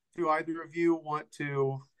 do either of you want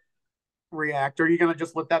to react, or are you going to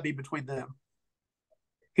just let that be between them?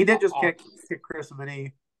 He did just kick Chris in the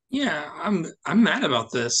knee. Yeah, I'm mad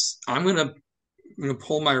about this. I'm gonna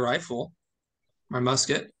pull my rifle, my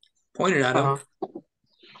musket, Pointed at him. Uh-huh.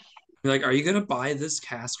 Be like, are you gonna buy this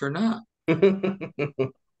cask or not? He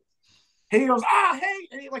goes, hey,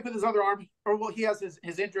 and he like with his other arm, or well, he has his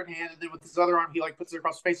injured hand, and then with his other arm, he like puts it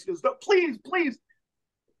across his face. He goes, no, please, please.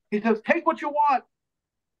 He says, take what you want.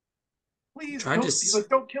 Please, Trying he to goes,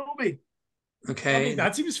 don't kill me. Okay. I mean,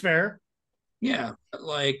 that seems fair. Yeah,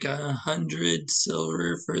 like 100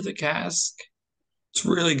 silver for the cask. It's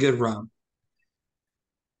really good rum.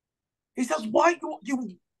 He says, why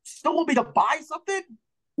you still want me to buy something?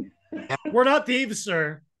 We're not thieves,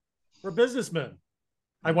 sir. We're businessmen.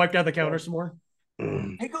 I wiped out the counter some more.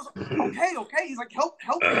 He goes, okay. He's like, help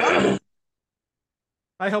me out.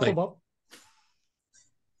 I help him up.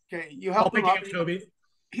 Okay, you help him up. Toby.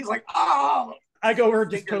 He's like, oh. I go over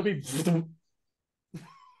to Toby.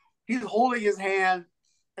 He's holding his hand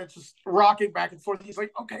and just rocking back and forth. He's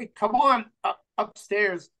like, okay, come on,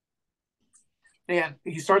 upstairs. And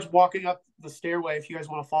he starts walking up the stairway if you guys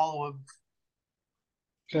want to follow him.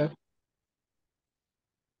 Okay.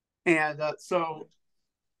 And so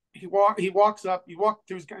he walks up. You walk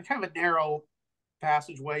through kind of a narrow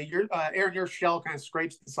passageway. Aaron, your shell kind of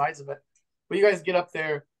scrapes the sides of it. But you guys get up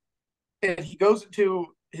there, and he goes into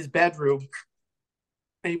his bedroom,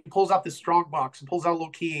 and he pulls out this strong box and pulls out a little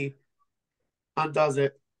key, undoes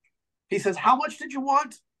it. He says, how much did you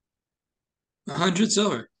want? 100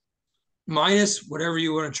 silver. Minus whatever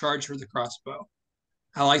you want to charge for the crossbow.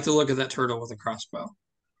 I like the look of that turtle with a crossbow.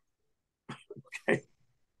 Okay.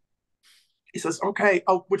 He says, okay.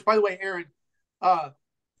 Oh, which, by the way, Aaron,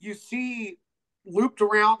 you see looped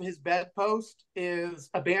around his bedpost is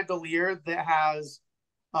a bandolier that has,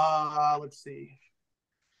 let's see.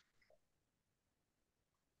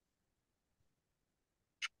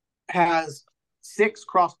 Has 6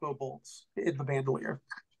 crossbow bolts in the bandolier.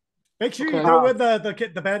 Make sure you throw in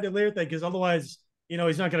the bandolier thing, because otherwise,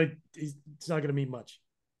 he's not gonna mean much.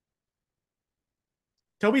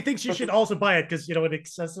 Toby thinks you should also buy it because it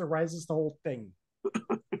accessorizes the whole thing.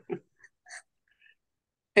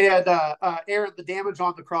 And Aaron, the damage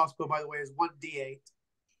on the crossbow, by the way, is 1d8.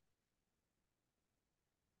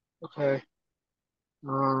 Okay.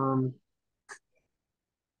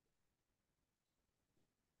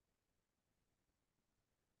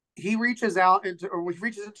 He reaches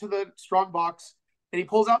into the strong box, and he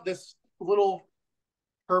pulls out this little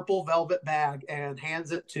purple velvet bag and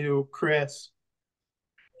hands it to Chris.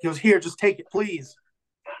 He goes, here, just take it, please.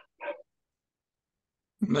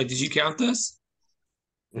 Like, did you count this?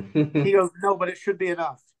 He goes, no, but it should be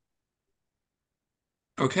enough.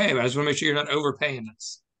 Okay, but I just want to make sure you're not overpaying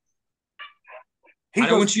us. I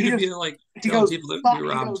don't want you to be like telling people that we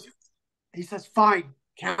robbed. He says, fine,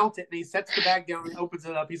 count it. And he sets the bag down and opens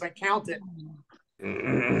it up. He's like, count it.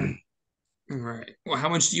 All right. Well, how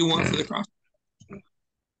much do you want for the cross?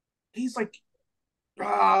 He's like,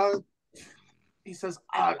 he says,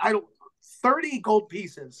 I don't, 30 gold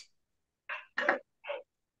pieces.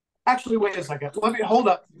 Actually, wait a second. Let me hold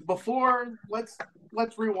up. Before, let's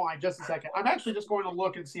rewind just a second. I'm actually just going to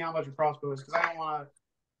look and see how much a crossbow is, because I don't want to.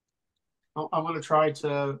 I'm going to try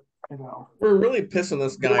to, We're really pissing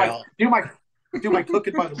this guy off. Do my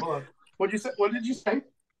cooking by the book. What did you say?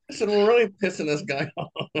 I said we're really pissing this guy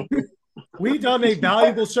off. We done a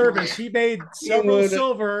valuable service. He made several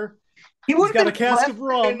silver. He's got a cask of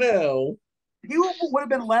rum. I know. He would have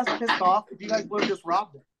been less pissed off if you guys would have just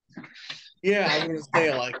robbed him. Yeah, I was going to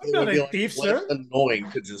say, like, it would be thief, less annoying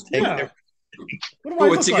to just take everything.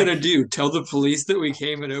 What's he gonna do? Tell the police that we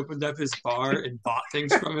came and opened up his bar and bought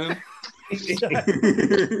things from him?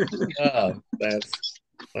 Oh, that's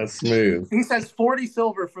smooth. He says 40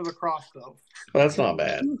 silver for the crossbow. Well, that's not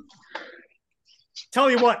bad.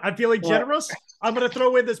 Tell you what, I'm feeling generous. I'm going to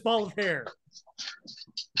throw in this ball of hair.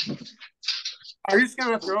 Are you just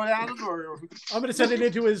going to throw it at him, or I'm going to send it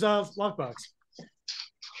into his lockbox?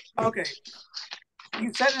 Okay.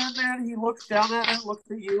 You set it in there, and he looks down at it,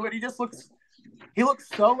 looks at you, and he looks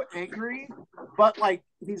so angry, but like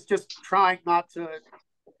he's just trying not to.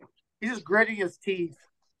 He's just gritting his teeth.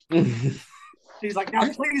 He's like,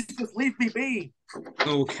 now please just leave me be.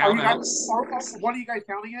 Oh, count out. What are you guys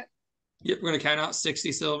counting it? Yep, we're gonna count out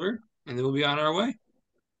 60 silver, and then we'll be on our way.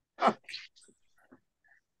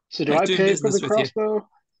 So do I pay for the crossbow?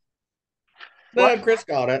 No, Chris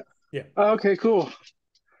got it. Yeah. Okay, cool.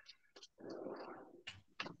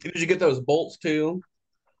 Did you get those bolts too?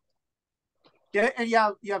 Yeah, and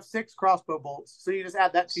you have 6 crossbow bolts, so you just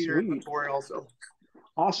add that to your inventory also.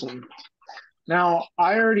 Awesome. Now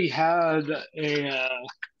I already had a.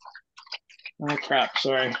 Oh crap!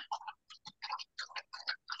 Sorry.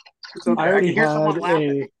 Okay. I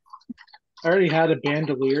already had a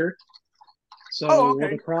bandolier. So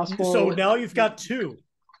with a crossbow. So now you've got 2.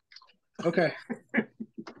 Okay.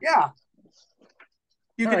 Yeah.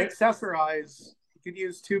 You All can right. accessorize. You can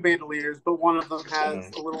use 2 bandoliers, but one of them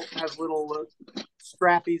has little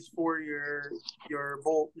strappies for your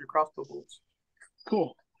crossbow bolts.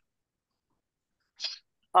 Cool.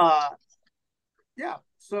 Yeah.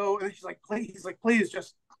 So and she's like, please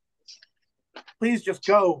just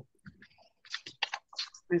go.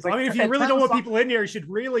 And he's like, I mean, if you and really turn don't the want sign- people in here, you should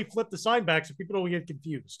really flip the sign back so people don't get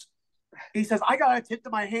confused. He says, I got a tip to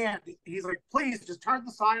my hand. He's like, please just turn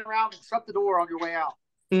the sign around and shut the door on your way out.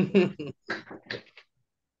 Okay.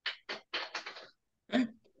 All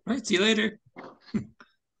right. See you later.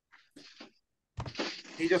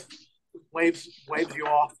 He just waves you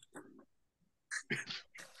off.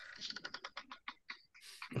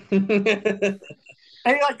 And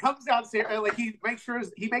he like comes downstairs and like he makes sure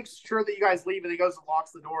that you guys leave, and he goes and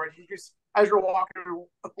locks the door, and you just, as you're walking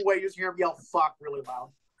away, you just hear him yell "fuck" really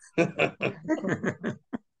loud.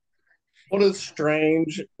 What a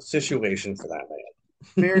strange situation for that man.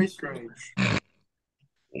 Very strange.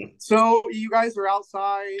 So you guys are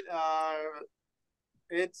outside.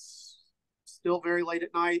 It's still very late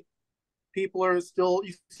at night. People are still,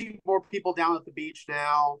 you see more people down at the beach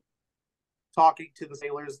now talking to the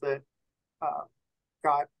sailors that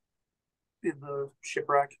got in the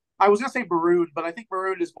shipwreck. I was gonna say marooned, but I think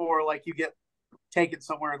marooned is more like you get taken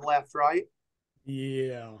somewhere and left, right?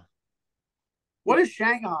 Yeah. What is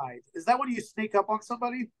Shanghai? Is that when you sneak up on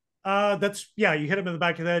somebody? That's you hit them in the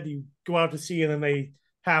back of the head, you go out to sea, and then they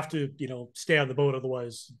have to, stay on the boat,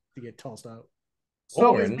 otherwise they get tossed out.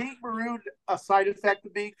 So is being marooned a side effect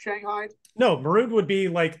of being Shanghai? No, marooned would be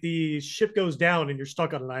like the ship goes down and you're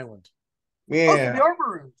stuck on an island. Yeah. Oh, so they are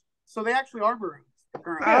marooned. So they actually are marooned.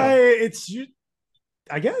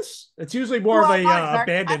 I guess it's usually more of a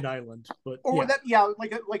abandoned island, but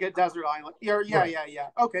like a desert island. Yeah.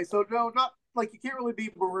 Okay, so no, not like you can't really be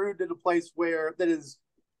marooned in a place where that has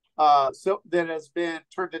been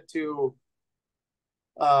turned into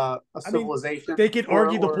a civilization. They could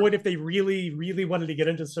argue the point if they really, really wanted to get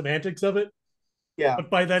into the semantics of it. Yeah, but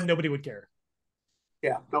by then nobody would care.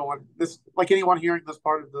 Yeah, no one. This like anyone hearing this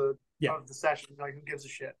part of the session, like who gives a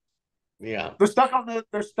shit? Yeah, they're stuck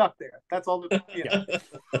there. That's all.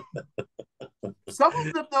 Some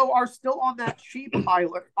of them though are still on that sheep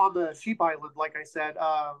island, like I said,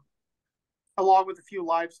 along with a few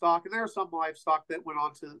livestock, and there are some livestock that went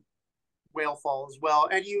on to Whalefall as well.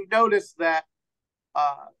 And you notice that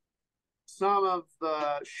some of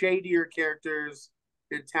the shadier characters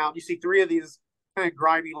in town, you see 3 of these kind of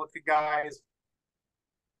grimy looking guys,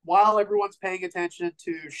 while everyone's paying attention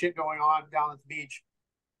to shit going on down at the beach,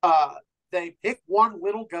 they pick one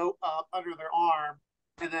little goat up under their arm,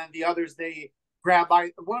 and then the others they grab by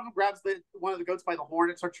one of them grabs one of the goats by the horn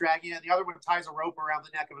and starts dragging it, and the other one ties a rope around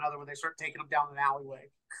the neck of another one. They start taking them down an alleyway.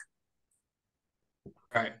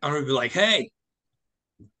 All right, I'm gonna be like, hey.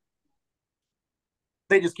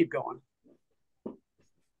 They just keep going.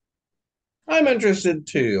 I'm interested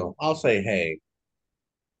too. I'll say hey.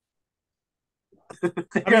 I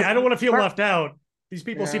mean, I don't want to feel left out. These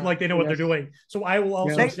people seem like they know what they're doing, so I will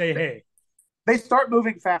also say hey. They start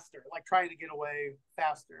moving faster, like trying to get away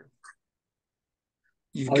faster.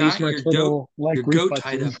 You've got your goat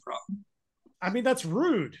tied up, bro. I mean, that's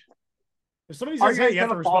rude. If somebody says hey, you have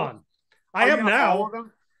to respond. I am now.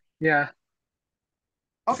 Yeah.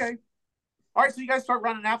 Okay. All right, so you guys start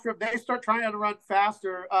running after them. They start trying to run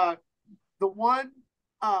faster. The one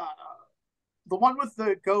with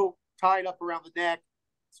the goat tied up around the neck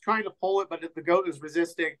is trying to pull it, but the goat is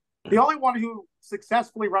resisting. The only one who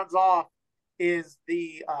successfully runs off is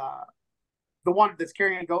the one that's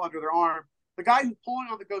carrying a goat under their arm. The guy who's pulling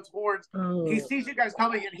on the goat's horns, he sees you guys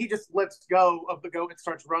coming, and he just lets go of the goat and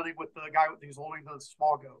starts running with the guy who's holding the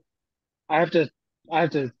small goat. I have to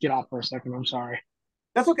get off for a second. I'm sorry.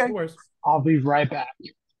 That's okay. I'll be right back.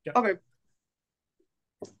 Yep. Okay.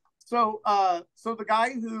 So the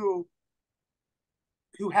guy who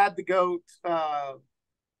had the goat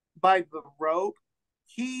by the rope,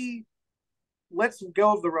 he lets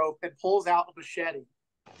go of the rope and pulls out a machete.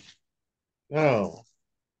 Oh.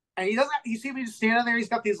 And he doesn't. You see him just standing there. He's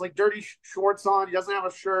got these like dirty shorts on. He doesn't have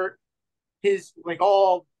a shirt. His like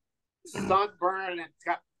all sunburned, and it's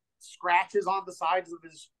got scratches on the sides of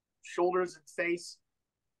his shoulders and face.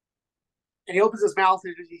 And he opens his mouth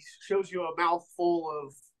and he shows you a mouth full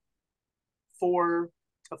of 4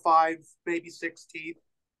 to 5, maybe 6 teeth.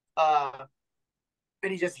 And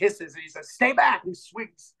he just hisses and he says, "Stay back!" And he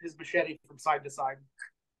swings his machete from side to side.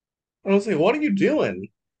 I was like, "What are you doing?"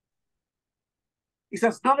 He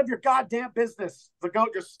says, "None of your goddamn business." The goat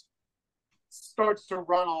just starts to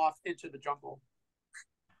run off into the jungle.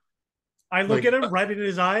 I look at him right in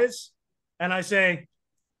his eyes and I say,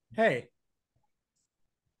 "Hey."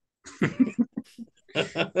 He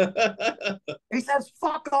says,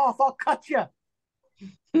 "Fuck off! I'll cut you."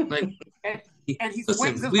 Like, And he listen,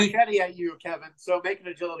 swings his machete at you, Kevin. So make an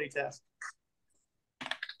agility test.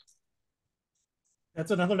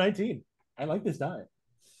 That's another 19. I like this die.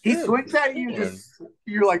 He swings at you,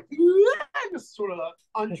 you're like, just sort of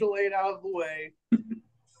undulate out of the way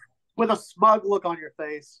with a smug look on your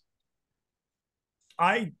face.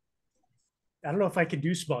 I don't know if I can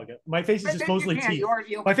do smug. My face is just mostly teeth.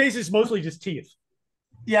 My face is mostly just teeth.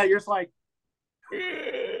 Yeah, you're just like,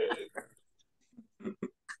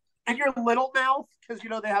 and your little mouth, because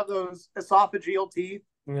they have those esophageal teeth.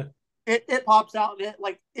 Yeah. It pops out, and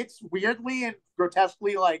it's weirdly and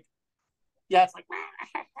grotesquely like, yeah, it's like,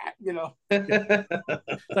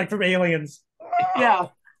 It's like from Aliens. Yeah.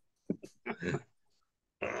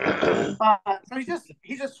 So he's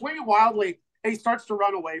just swinging wildly, and he starts to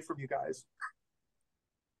run away from you guys.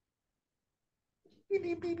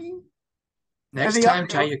 Next time,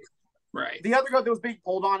 tie your right. The other goat that was being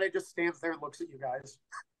pulled on, it just stands there and looks at you guys.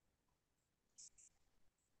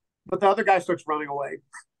 But the other guy starts running away.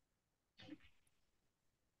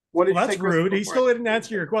 That's rude. He still didn't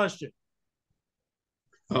answer your question.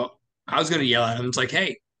 Oh, I was going to yell at him. It's like,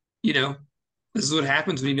 hey, this is what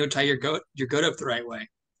happens when you don't tie your goat up the right way.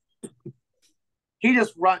 He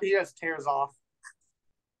just tears off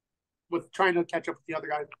with trying to catch up with the other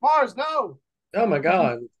guy. Mars, no! Oh my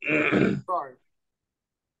god. Sorry.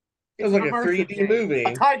 It was like a 3D movie.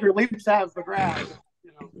 A tiger leaps out of the grass.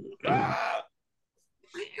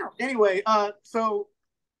 Anyway, so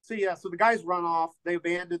the guys run off. They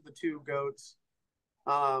abandoned the two goats.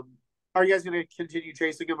 Are you guys going to continue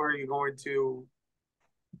chasing him, or are you going to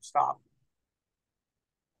stop?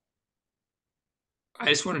 I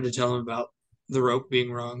just wanted to tell him about the rope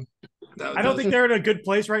being wrong. I don't think they're in a good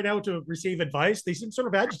place right now to receive advice. They seem sort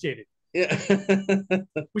of agitated. Yeah.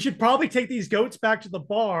 We should probably take these goats back to the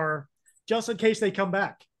bar just in case they come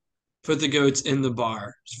back. Put the goats in the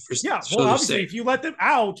bar. Obviously, if you let them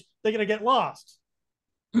out, they're going to get lost.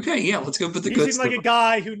 Okay, yeah, let's go put the goats. He seemed like a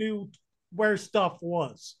guy who knew where stuff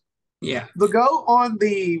was. Yeah. The goat on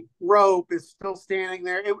the rope is still standing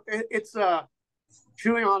there. It's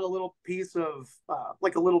chewing on a little piece of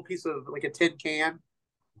like a tin can,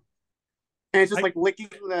 and it's just licking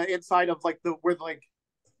the inside of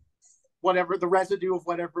whatever the residue of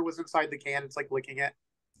whatever was inside the can. It's licking it.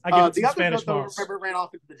 I give it some Spanish moss. Remember, ran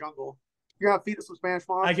off into the jungle. You're gonna feed it some Spanish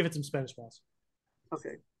moss. I give it some Spanish moss.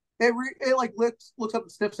 Okay. It looks up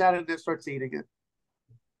and sniffs at it and then starts eating it.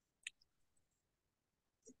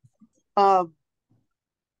 But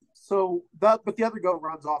the other goat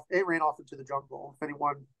runs off. It ran off into the jungle. Do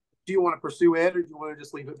you want to pursue it, or do you want to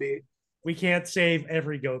just leave it be? We can't save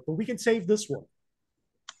every goat, but we can save this one.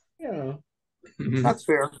 Yeah, that's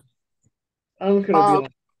fair. I'm gonna be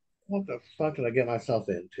like, what the fuck did I get myself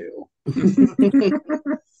into?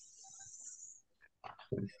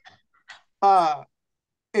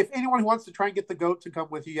 If anyone who wants to try and get the goat to come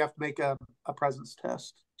with you, you have to make a presence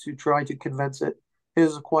test to try to convince it. It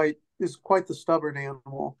is quite the stubborn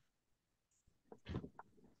animal.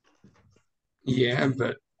 Yeah,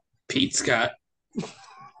 but Pete's got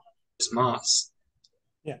his moss.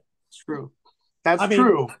 Yeah, it's true. That's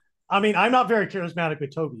true. I mean, I'm not very charismatic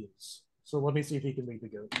with Toby is, so let me see if he can lead the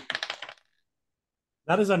goat.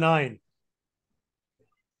 That is a 9.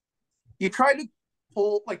 You try to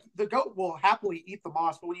pull, the goat will happily eat the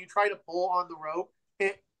moss, but when you try to pull on the rope,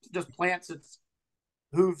 it just plants its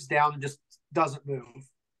hooves down and just doesn't move.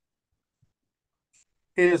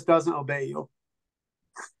 It just doesn't obey you.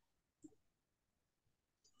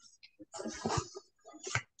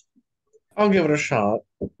 I'll give it a shot.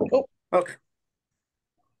 Oh. Okay.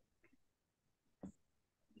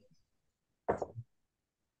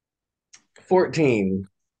 $14.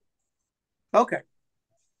 Okay.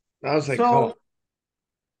 I was like,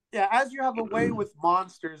 yeah, as you have a way with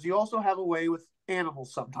monsters, you also have a way with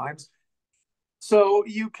animals sometimes. So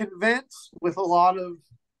you convince with a lot of,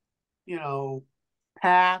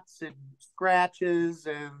 pats and scratches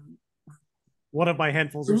and one of my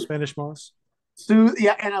handfuls of Spanish moss. So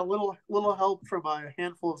yeah, and a little help from a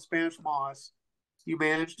handful of Spanish moss, you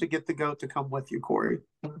managed to get the goat to come with you, Corey.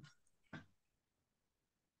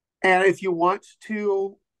 And if you want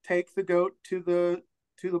to take the goat to the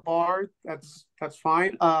bar, that's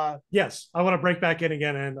fine. Yes, I want to break back in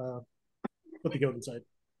again and put the goat inside.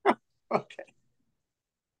 Okay.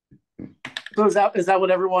 So is that what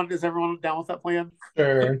everyone down with that plan?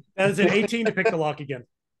 Sure. That is an 18 to pick the lock again.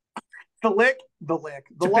 The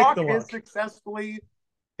lock is successfully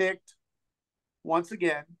picked once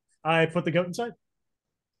again. I put the goat inside.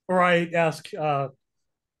 or I ask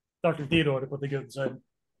Dr. Theodore to put the goods in,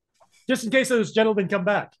 just in case those gentlemen come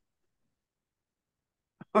back.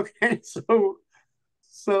 Okay,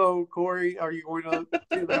 so Corey, are you going to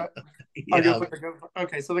do that? Yeah,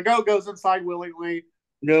 Okay, so the goat goes inside willingly.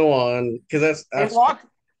 go on, because that's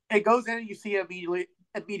It goes in, and you see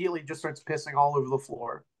immediately just starts pissing all over the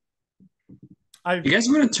floor. You guys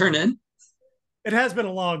want to turn in? It has been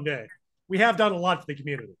a long day. We have done a lot for the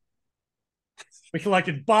community. We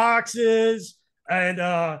collected boxes, and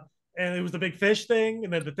it was the big fish thing,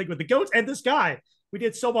 and then the thing with the goats, and this guy. We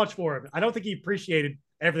did so much for him. I don't think he appreciated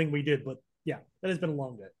everything we did, but yeah, that has been a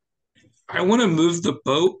long day. I want to move the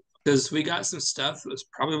boat because we got some stuff that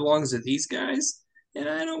probably belongs to these guys, and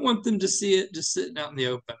I don't want them to see it just sitting out in the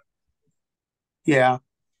open. Yeah,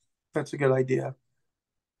 that's a good idea.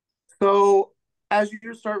 So as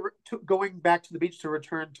you start going back to the beach to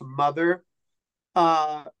return to Mother,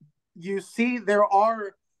 you see there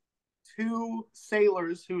are two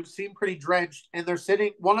sailors who seem pretty drenched, and they're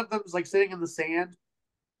sitting. One of them is like sitting in the sand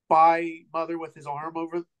by Mother with his arm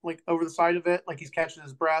over the side of it, like he's catching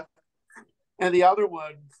his breath, and the other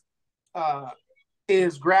one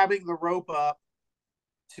is grabbing the rope up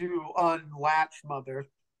to unlatch Mother,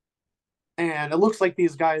 and it looks like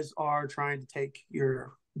these guys are trying to take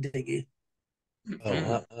your dinghy.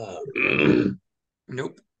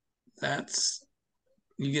 Nope,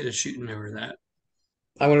 you get a shooting over that.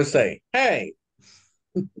 I want to say, hey.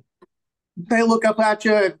 They look up at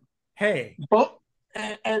you. And, hey.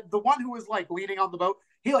 And the one who was like leaning on the boat,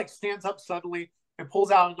 he like stands up suddenly and pulls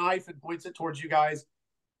out a knife and points it towards you guys.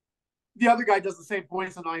 The other guy does the same,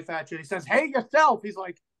 points a knife at you. He says, "Hey, yourself." He's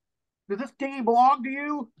like, "Does this dinghy belong to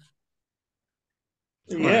you?"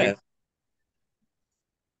 Yeah.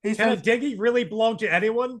 Can a dinghy really belong to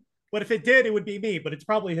anyone? But if it did, it would be me, but it's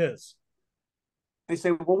probably his. They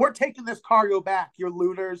say, "Well, we're taking this cargo back, you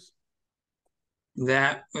looters."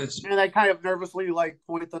 And they kind of nervously like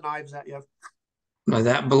point the knives at you. Now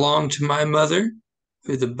that belonged to my mother,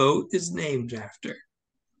 who the boat is named after.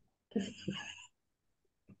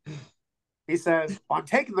 He says, "I'm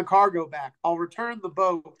taking the cargo back. I'll return the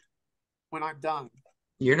boat when I'm done."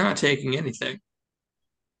 You're not taking anything.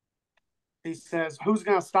 He says, "Who's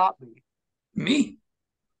going to stop me?" Me.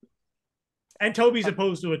 And Toby's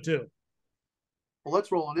opposed to it too. Well,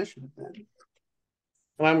 let's roll initiative then.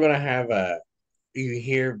 Well, I'm going to have you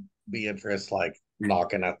hear Beatrice like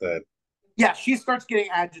knocking at the... Yeah, she starts getting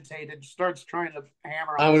agitated, starts trying to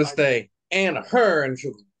hammer on I'm going to say, and her, and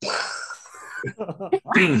she'll...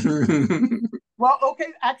 Well, okay,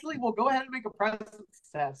 actually, we'll go ahead and make a presence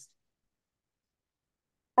test.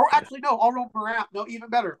 Or actually, no, I'll roll morale. No, even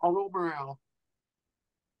better, I'll roll morale.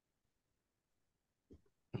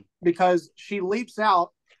 Because she leaps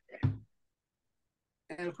out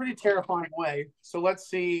in a pretty terrifying way. So let's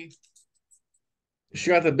see. She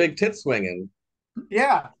got the big tit swinging.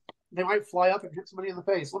 Yeah, they might fly up and hit somebody in the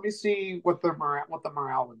face. Let me see what the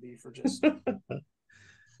morale would be for just a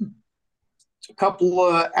couple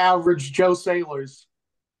of average Joe sailors.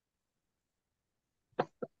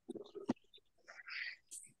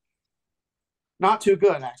 Not too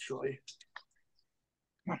good, actually.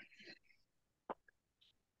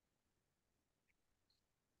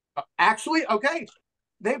 Actually, okay.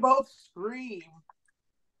 They both scream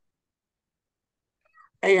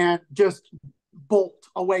and just bolt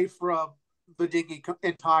away from the dinghy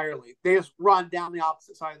entirely. They just run down the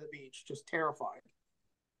opposite side of the beach, just terrified.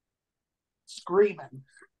 Screaming.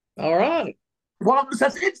 All right. One of them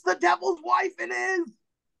says, "It's the devil's wife, it is!"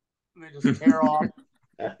 And they just tear off.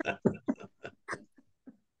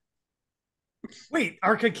 Wait,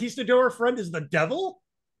 our conquistador friend is the devil?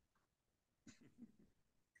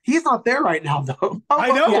 He's not there right now, though. Oh, I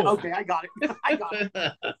know. Yeah, okay, I got it. I got it.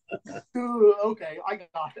 Okay, I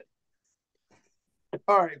got it.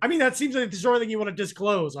 All right. I mean, that seems like the sort of thing you want to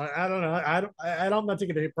disclose. I don't know. I'm not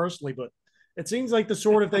taking it personally, but it seems like the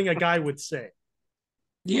sort of thing a guy would say.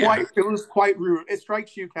 Yeah. It was quite rude. It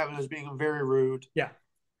strikes you, Kevin, as being very rude. Yeah.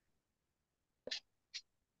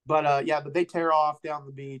 But but they tear off down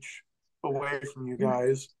the beach away from you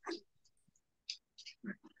guys.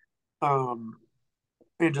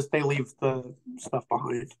 And just they leave the stuff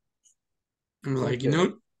behind. I'm like,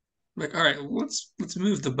 like, all right, let's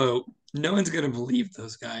move the boat. No one's gonna believe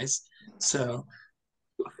those guys. So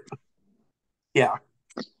yeah.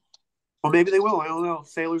 Well, maybe they will. I don't know.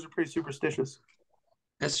 Sailors are pretty superstitious.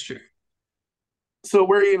 That's true. So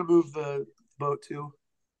where are you gonna move the boat to?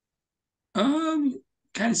 Kind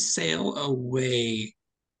of sail away,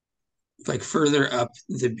 like further up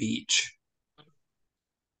the beach.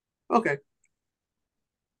 Okay.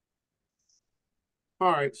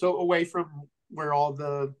 All right. So away from where all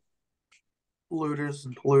the looters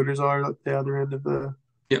and polluters are at the other end of the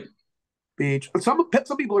Yep. beach. Some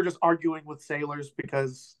people are just arguing with sailors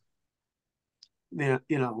because they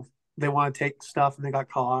want to take stuff and they got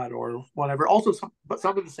caught or whatever. Also, some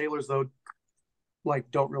of the sailors though, like,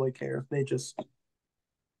 don't really care. They're just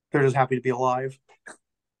happy to be alive.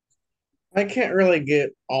 I can't really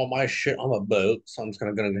get all my shit on the boat, so I'm just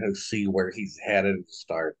gonna go see where he's headed and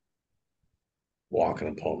start walking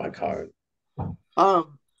and pulling my card.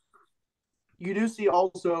 You do see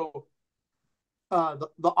also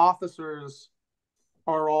the officers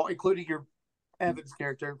are all, including your Evans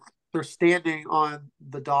character, they're standing on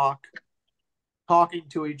the dock talking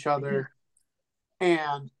to each other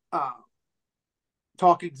and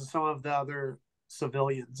talking to some of the other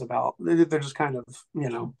civilians about, they're just kind of,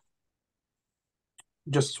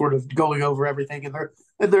 just sort of going over everything, and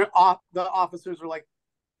the officers are like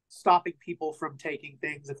stopping people from taking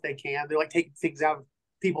things if they can. They're like taking things out of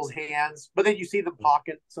people's hands, but then you see them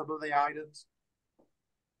pocket some of the items.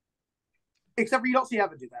 Except for you don't see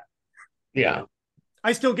Evan do that. Yeah.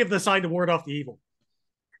 I still give the sign to ward off the evil.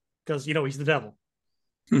 Because, he's the devil.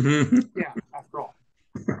 Yeah, after all.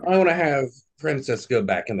 I want to have Princess go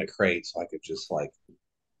back in the crate so I could just, like,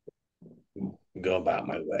 go about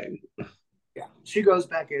my way. Yeah, she goes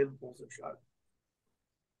back in and pulls it shut.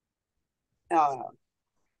 That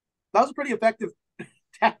was a pretty effective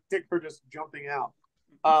tactic for just jumping out.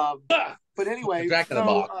 But anyway, Jack in the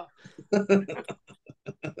box.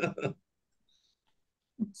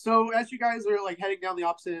 So as you guys are like heading down the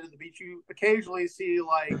opposite end of the beach, you occasionally see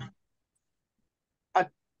like a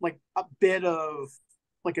bit of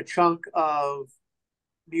like a chunk of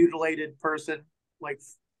mutilated person like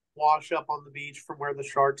wash up on the beach from where the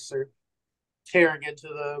sharks are tearing into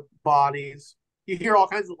the bodies. You hear all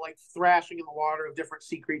kinds of like thrashing in the water of different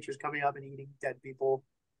sea creatures coming up and eating dead people.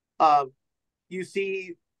 You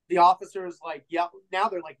see the officers like now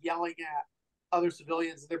they're like yelling at other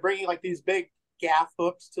civilians. They're bringing like these big gaff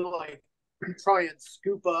hooks to like try and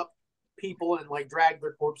scoop up people and like drag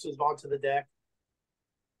their corpses onto the deck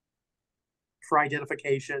for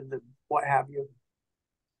identification and what have you.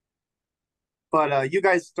 But you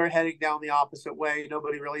guys start heading down the opposite way.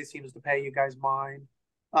 Nobody really seems to pay you guys mind.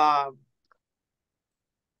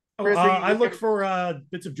 Chris, I look for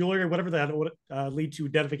bits of jewelry or whatever that would lead to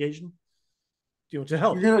identification. To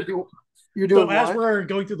help. You're doing so as we're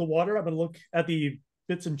going through the water, I'm going to look at the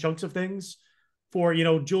bits and chunks of things for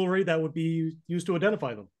jewelry that would be used to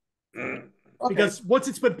identify them. Okay. Because once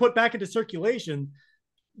it's been put back into circulation,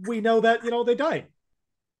 we know that they died.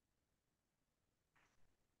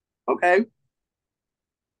 Okay.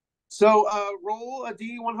 So roll a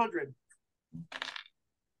D100.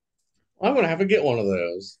 I'm gonna have to get one of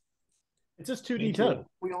those. It's just 2D10.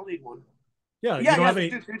 We all need one. Yeah, you don't have a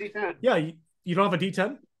 2D10. Yeah, you don't have a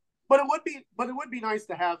D10. But it would be nice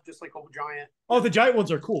to have just like a giant. Oh, the giant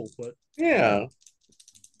ones are cool, but yeah.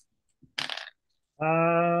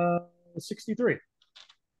 63.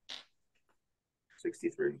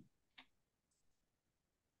 63.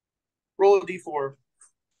 Roll a D4.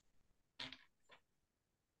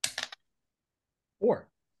 4.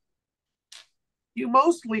 You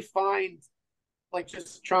mostly find like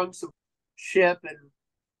just chunks of ship and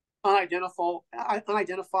unidentifiable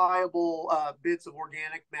bits of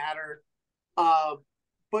organic matter.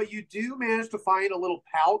 But you do manage to find a little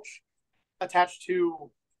pouch attached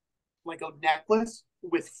to like a necklace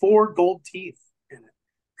with 4 gold teeth in it.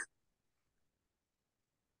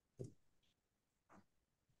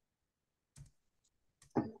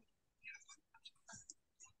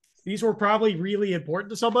 These were probably really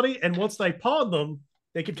important to somebody, and once they pawn them,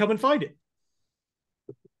 they could come and find it.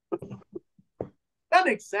 That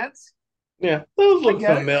makes sense. Yeah, those look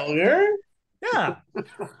familiar. Yeah.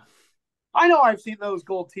 I know I've seen those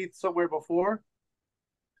gold teeth somewhere before.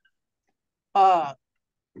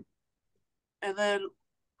 And then,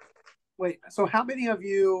 wait, so how many of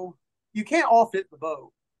you can't all fit in the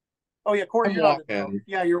boat? Oh, yeah, Corey, you're not in the boat.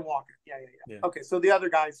 Yeah, you're walking. Yeah. Okay, so the other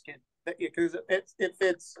guys can, because it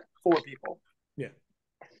fits 4 people. Yeah.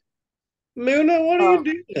 Luna, what are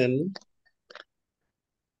you doing?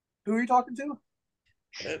 Who are you talking to?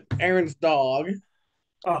 Aaron's dog.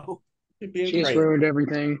 Oh. She just ruined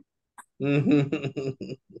everything. Was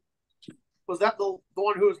that the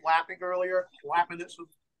one who was lapping earlier? Lapping at some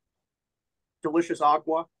delicious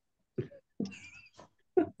aqua?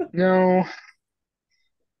 No.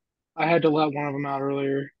 I had to let one of them out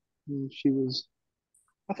earlier. And she was...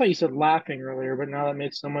 I thought you said laughing earlier, but now that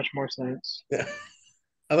makes so much more sense. I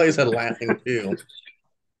thought you said laughing too.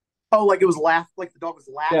 Oh, like it was like the dog was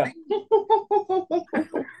laughing? Yeah.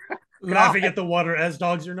 Laughing at the water as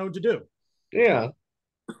dogs are known to do. Yeah.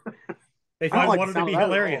 They I don't find like one the to sound be of that at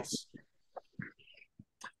all. hilarious.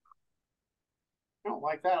 I don't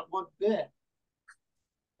like that one bit.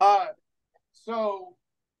 So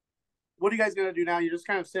what are you guys gonna do now? You're just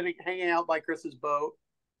kind of sitting, hanging out by Chris's boat.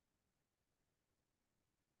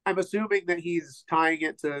 I'm assuming that he's tying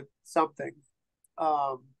it to something.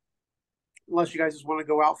 Um, unless you guys just want to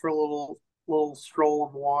go out for a little stroll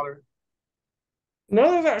on the water.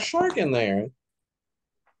 No, there's that shark in there.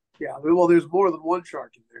 Yeah, well, there's more than one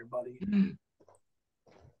shark in there, buddy.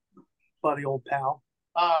 Buddy, old pal.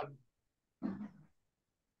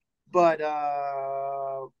 But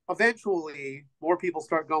eventually, more people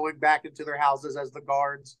start going back into their houses as the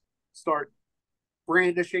guards start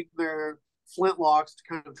brandishing their flintlocks to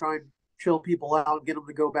kind of try and chill people out and get them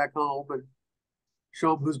to go back home and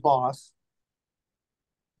show them who's boss.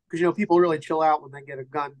 Because people really chill out when they get a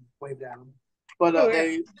gun waved at them. But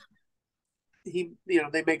they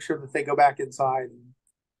make sure that they go back inside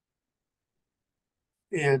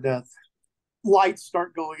and lights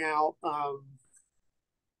start going out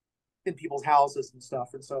in people's houses and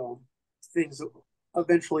stuff, and so things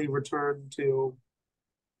eventually return to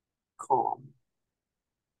calm.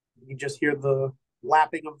 You just hear the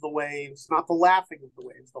lapping of the waves, not the laughing of the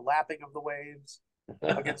waves, the lapping of the waves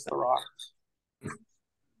against the rocks.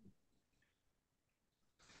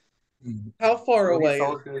 How far So away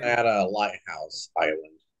it's is that lighthouse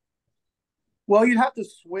island? Well, you'd have to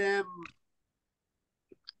swim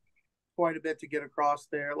quite a bit to get across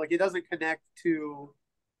there. Like, it doesn't connect to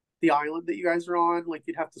the island that you guys are on. Like,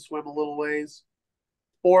 you'd have to swim a little ways,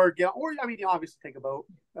 or you obviously take a boat.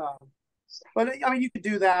 But I mean, you could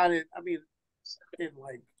do that. And I mean, in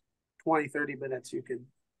like 20-30 minutes, you can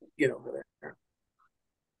get over there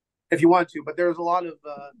if you want to. But there's a lot of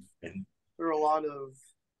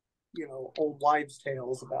old wives'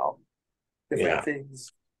 tales about different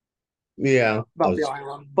things. Yeah, about the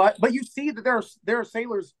island. But you see that there are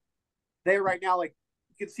sailors there right now. Like,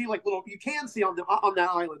 you can see you can see on that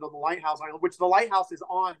island, on the lighthouse island, which the lighthouse is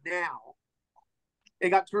on now. It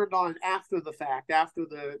got turned on after the fact, after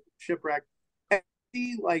the shipwreck. And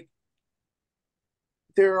see, like,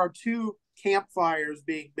 there are 2 campfires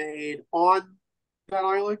being made on that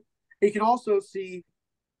island. You can also see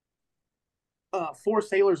 4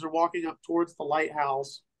 sailors are walking up towards the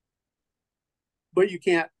lighthouse, but you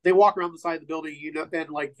can't. They walk around the side of the building, and that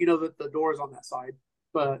the door is on that side,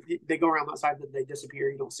 but they go around that side, then they disappear.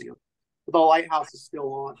 You don't see them. But the lighthouse is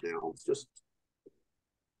still on now. It's just,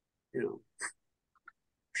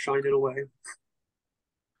 shining away.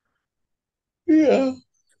 Yeah.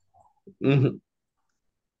 Mm-hmm.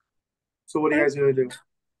 So what are you guys gonna do?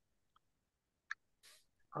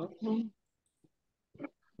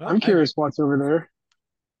 I'm curious what's over there.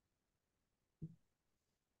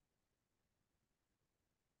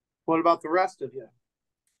 What about the rest of you?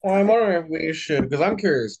 Well, I'm wondering if we should, because I'm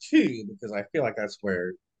curious too, because I feel like that's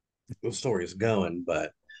where the story is going.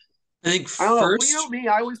 But I think I don't know. first, Well, me,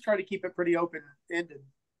 I always try to keep it pretty open ended.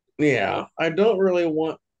 yeah, I don't really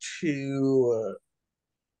want to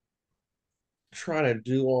try to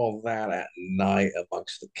do all that at night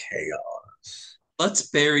amongst the chaos. let's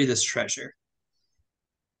bury this treasure.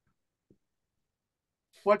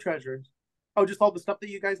 What treasures? Oh, just all the stuff that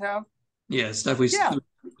you guys have? Yeah, stuff we. Yeah.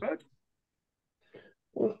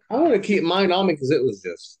 Well, I want to keep mine on me because it was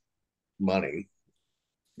just money.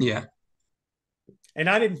 Yeah. And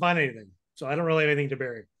I didn't find anything, so I don't really have anything to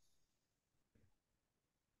bury.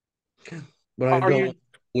 But I don't want to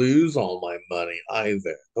lose all my money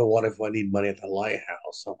either. But what if I need money at the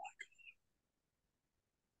lighthouse? Oh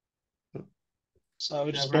my God.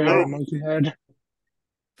 So just bury a monkey head.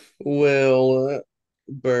 We'll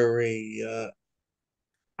bury.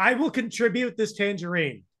 I will contribute this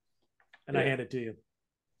tangerine, and I hand it to you.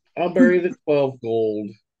 I'll bury the 12 gold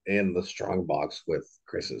in the strong box with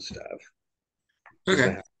Chris's stuff.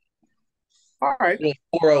 Okay. All right.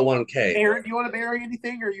 401k. Aaron, do you want to bury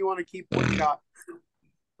anything, or you want to keep what you got?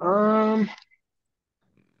 I'm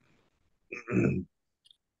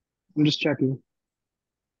just checking.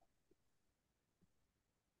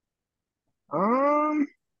 I'm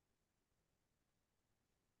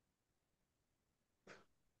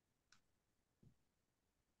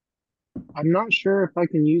not sure if I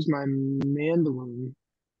can use my mandolin.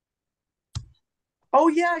 Oh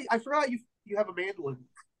yeah, I forgot you have a mandolin.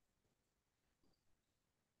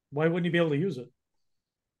 Why wouldn't you be able to use it?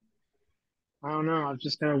 I don't know. I've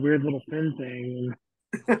just got a weird little fin thing.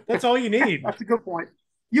 That's all you need. That's a good point.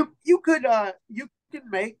 You can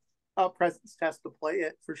make a presence test to play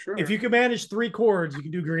it for sure. If you can manage 3 chords, you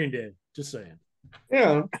can do Green Day. Just saying.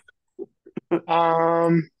 Yeah.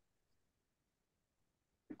 I'm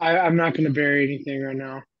not going to bury anything right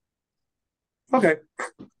now. Okay.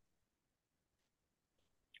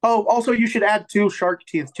 Oh, also you should add 2 shark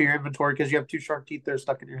teeth to your inventory because you have 2 shark teeth that are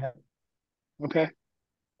stuck in your head. Okay.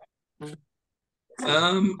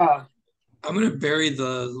 I'm Uh, gonna bury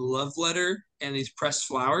the love letter and these pressed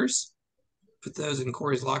flowers. Put those in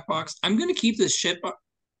Corey's lockbox. I'm gonna keep this ship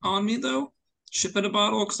on me though. Ship in a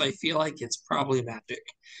bottle because I feel like it's probably magic.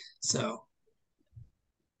 So,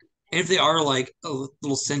 and if they are like a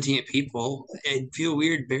little sentient people, it'd feel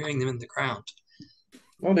weird burying them in the ground.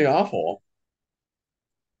 That'd be awful.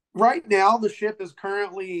 right now, the ship is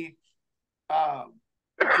currently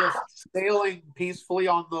just sailing peacefully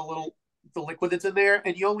on the liquid that's in there,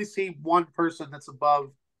 and you only see one person that's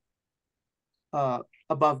above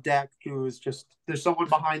deck who is just there's someone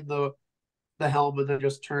behind the helm and they're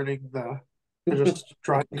just they're just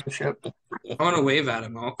driving the ship. I want to wave at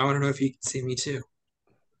him. I want to know if he can see me too.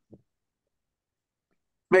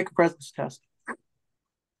 Make a presence test.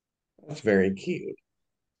 That's very cute.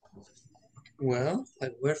 Well,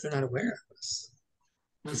 like, what if they're not aware of us?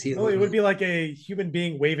 Is he Oh, it would be like a human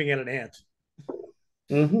being waving at an ant.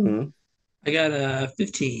 Mm-hmm. I got a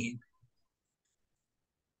 15.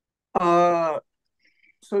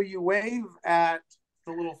 So you wave at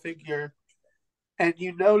the little figure, and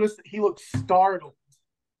you notice that he looks startled,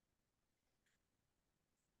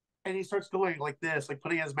 and he starts going like this, like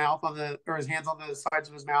putting his mouth on his hands on the sides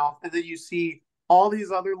of his mouth, and then you see all these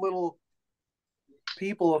other little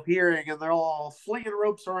people appearing, and they're all flinging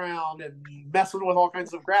ropes around and messing with all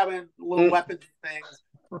kinds of grabbing little weapons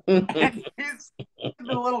and things. And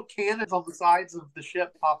the little cannons on the sides of the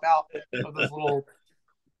ship pop out of this little,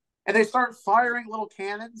 and they start firing little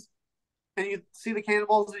cannons, and you see the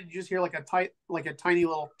cannonballs, and you just hear like a tiny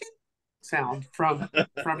little sound from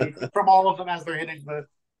all of them as they're hitting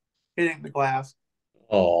the glass.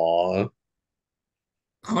 Aww.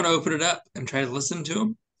 I want to open it up and try to listen to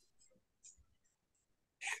him.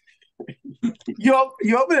 You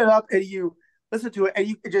open it up and you listen to it,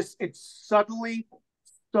 and it's suddenly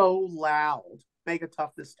so loud. Make a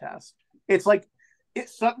toughness test. It's like it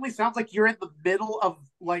suddenly sounds like you're in the middle of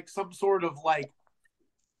like some sort of like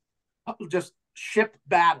just ship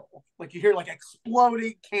battle. Like you hear like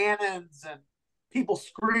exploding cannons and people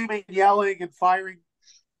screaming, yelling, and firing,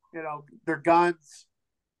 their guns.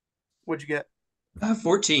 What'd you get?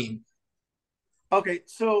 14. Okay,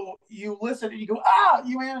 so you listen and you go,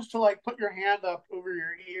 you manage to like put your hand up over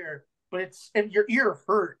your ear, and your ear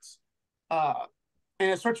hurts. And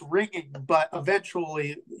it starts ringing, but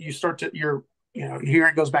eventually you start to your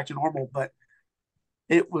hearing goes back to normal, but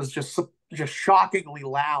it was just shockingly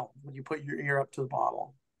loud when you put your ear up to the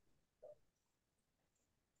bottle.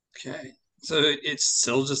 Okay. So it's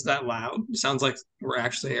still just that loud? It sounds like we're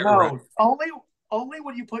actually No, only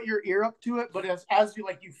when you put your ear up to it, but as you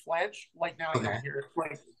you flinch, like now you don't hear it.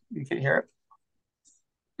 Like you can hear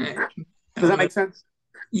it. Right. Does that make sense?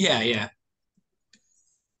 Yeah.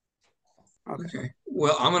 Okay.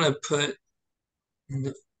 Well, I'm gonna put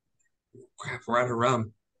crap, we're out of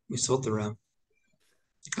rum. We sold the rum.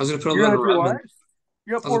 I was gonna put a little rum in.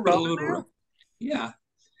 You have pour rum in there? Yeah.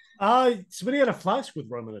 Somebody had a flask with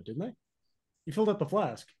rum in it, didn't they? You filled up the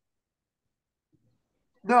flask.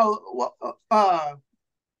 No,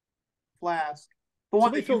 flask. The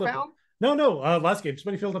one that you found? No. Last game,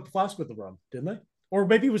 somebody filled up the flask with the rum, didn't they? Or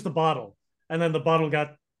maybe it was the bottle, and then the bottle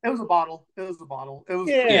got. It was a bottle.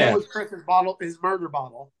 It was Chris's bottle, his murder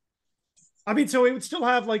bottle. I mean, so it would still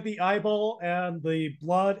have like the eyeball and the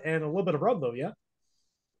blood and a little bit of rum, though. Yeah.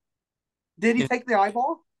 Did he take the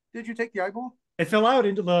eyeball? Did you take the eyeball? It fell out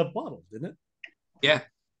into the bottle, didn't it? Yeah.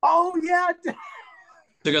 Oh yeah.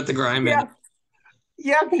 Took out the grime. Yeah.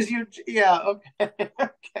 Yeah, because okay.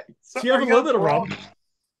 Okay. So you have a little bit of rum.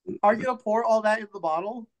 Are you gonna pour all that in the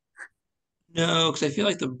bottle? No, because I feel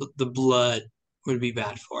like the blood would be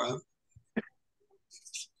bad for him.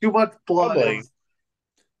 Too much blood is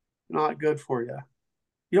not good for you.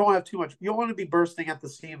 You don't want to have too much. You don't want to be bursting at the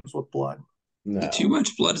seams with blood. No. Too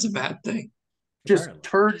much blood is a bad thing. Just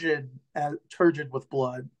turgid with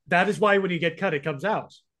blood. That is why when you get cut, it comes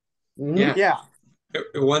out. Yeah. Yeah.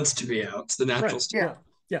 It wants to be out. It's the natural state.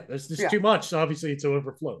 Yeah. There's just too much. So obviously, it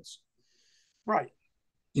overflows. Right.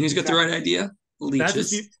 He's got the right idea.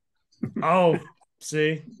 Leeches.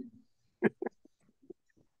 See.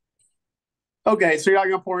 Okay, so you're not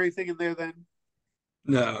gonna pour anything in there then?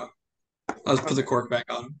 No. I'll just put the cork back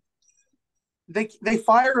on. They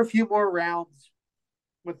fire a few more rounds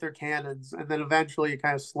with their cannons, and then eventually it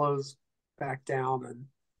kind of slows back down, and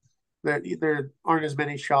there aren't as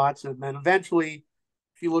many shots. And then eventually,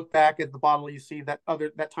 if you look back at the bottle, you see that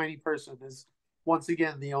tiny person is once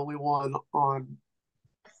again the only one on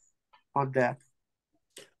deck.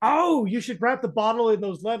 Oh, you should wrap the bottle in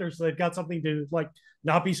those letters so they've got something to like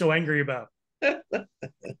not be so angry about.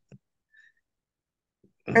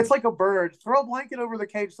 It's like a bird. Throw a blanket over the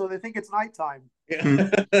cage so they think it's nighttime.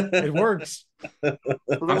 It works. So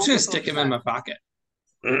I'm just gonna stick him in my pocket.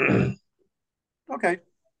 Okay.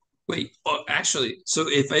 Wait, oh, actually, so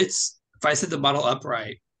if I set the bottle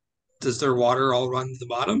upright, does their water all run to the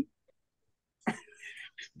bottom?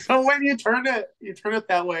 So when you turn it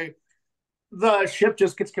that way, the ship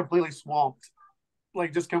just gets completely swamped.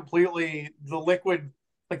 Like just completely the liquid,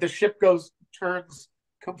 like the ship turns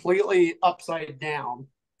completely upside down.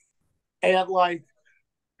 And like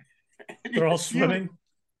they're all swimming.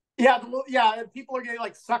 Yeah, and people are getting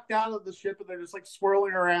like sucked out of the ship and they're just like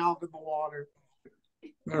swirling around in the water.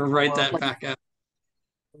 I'm gonna write that back up.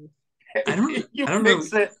 I don't know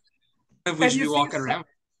if we should be walking around.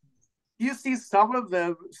 You see some of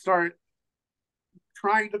them start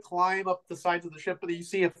trying to climb up the sides of the ship, but you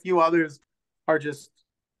see a few others are just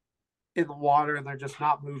in the water and they're just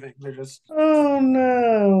not moving. They're just oh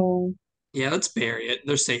no. Yeah, let's bury it.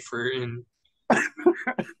 They're safer in.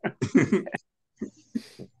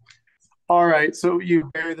 All right, so you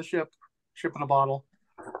bury the ship in a bottle.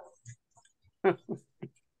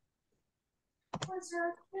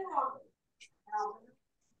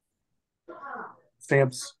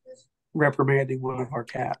 Sam's reprimanding one of our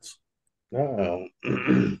cats. Oh.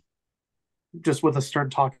 Just with a stern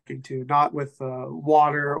talking to, not with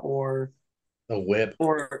water or a whip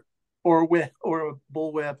or a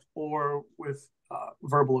bullwhip or with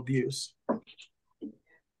verbal abuse.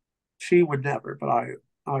 She would never, but I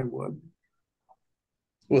would.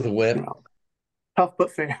 With a whip. You know, tough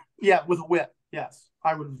but fair. Yeah, with a whip. Yes,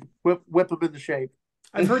 I would whip him into shape.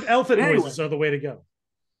 I've heard elephant noises are the way to go.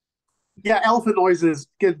 Yeah, elephant noises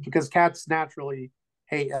good because cats naturally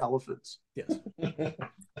hate elephants. Yes.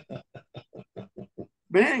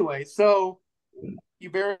 But anyway, so you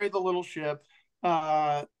bury the little ship.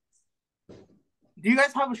 Do you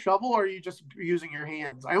guys have a shovel or are you just using your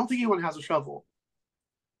hands? I don't think anyone has a shovel.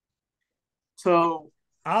 So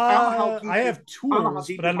I have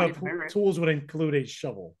tools, but I don't know if tools would include a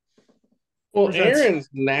shovel. Well, Aaron's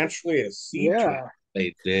naturally a sea trap.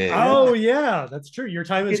 They did. Oh yeah, that's true. Your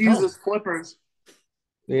time is come. He uses flippers.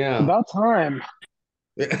 Yeah. About time.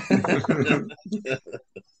 Do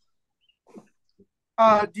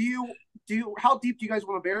you how deep do you guys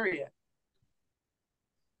want to bury it?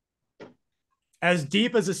 As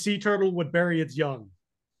deep as a sea turtle would bury its young.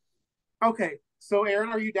 Okay, so Aaron,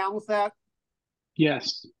 are you down with that?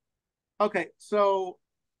 Yes. Okay, so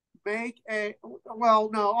I'll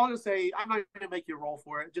just say I'm not going to make you roll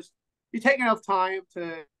for it. Just you take enough time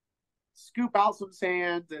to scoop out some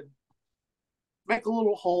sand and make a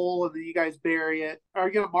little hole, and then you guys bury it. Are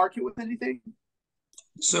you going to mark it with anything?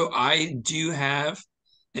 So I do have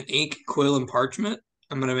an ink, quill, and parchment.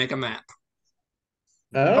 I'm going to make a map.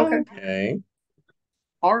 Okay.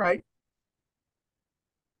 All right.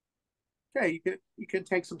 Okay, you can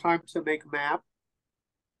take some time to make a map,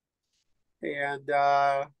 and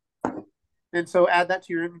so add that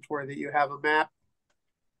to your inventory that you have a map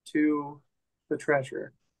to the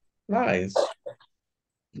treasure. Nice.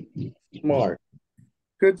 Smart.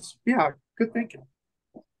 Good thinking.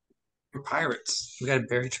 We're pirates. We got to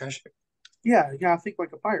bury treasure. Yeah, think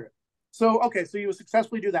like a pirate. So you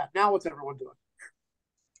successfully do that. Now what's everyone doing?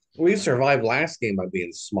 We survived last game by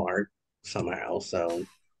being smart somehow, so.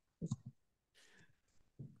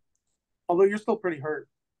 Although you're still pretty hurt.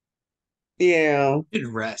 Yeah. Good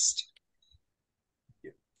rest.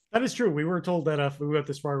 That is true. We were told that if we went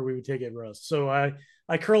this far, we would take a rest. So I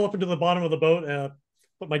curl up into the bottom of the boat,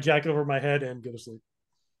 put my jacket over my head, and go to sleep.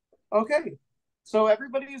 Okay. So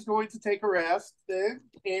everybody is going to take a rest then,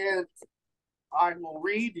 and I will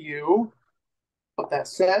read you what that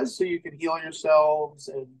says so you can heal yourselves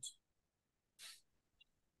and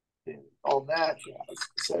all that jazz. It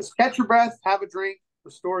says, catch your breath, have a drink,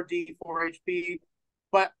 restore D4 HP.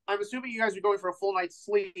 But I'm assuming you guys are going for a full night's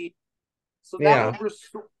sleep. So that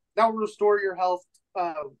will restore your health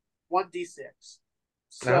 1d6.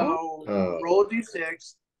 So roll a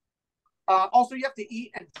d6. Also, you have to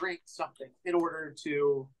eat and drink something in order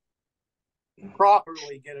to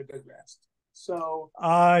properly get a good rest. So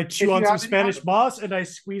I chew on some Spanish moss and I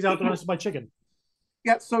squeeze out the rest of my chicken.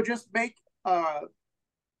 Yeah, so just make a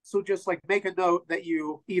note that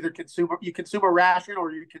you either consume a ration,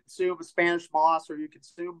 or you consume a Spanish moss, or you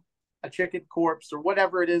consume a chicken corpse, or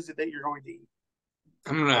whatever it is that you're going to eat.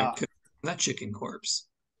 I'm gonna cook that chicken corpse.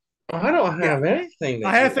 I don't have anything.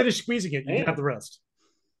 I have finished squeezing it. You can have the rest.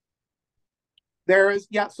 There is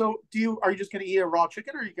So are you just going to eat a raw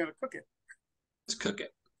chicken, or are you going to cook it? Let's cook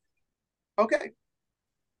it. Okay.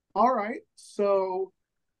 All right. So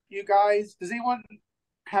you guys, does anyone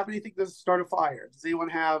have anything to start a fire? Does anyone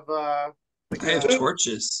have like I have a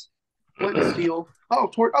torches. flint and steel?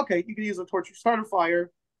 Oh, okay, you can use a torch to start a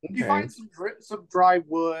fire. You Okay. find some dry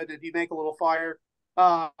wood and you make a little fire.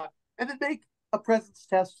 Uh, and then make a presence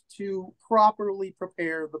test to properly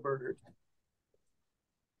prepare the bird.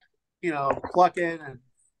 Pluck it and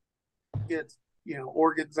get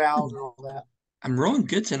organs out and all that. I'm rolling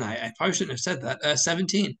good tonight. I probably shouldn't have said that.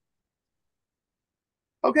 17.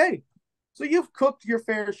 Okay, so you've cooked your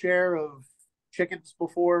fair share of chickens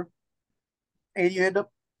before, and you end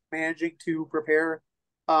up managing to prepare.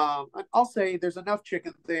 I'll say there's enough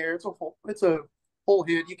chicken there. It's a whole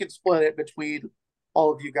hen. You can split it between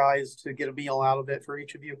all of you guys to get a meal out of it for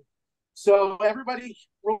each of you. So everybody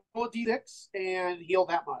roll a d6 and heal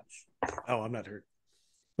that much. Oh, I'm not hurt.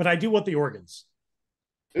 But I do want the organs.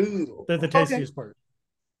 Ooh. They're the tastiest part.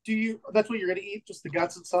 That's what you're gonna eat, just the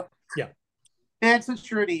guts and stuff? Yeah. And since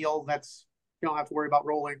you're an eel, you don't have to worry about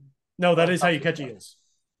rolling. No, that is how you catch eels.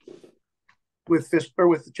 With fish or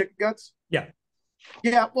with the chicken guts? Yeah.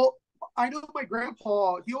 Yeah, well, I know my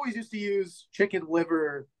grandpa, he always used to use chicken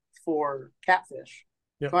liver for catfish.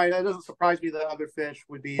 Yep. So that doesn't surprise me that other fish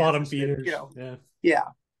would be bottom feeders. Yeah.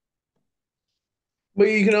 But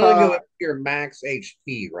you can only go up to your max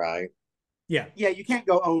HP, right? Yeah. Yeah, you can't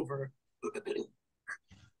go over.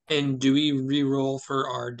 And do we re-roll for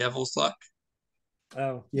our devil's luck?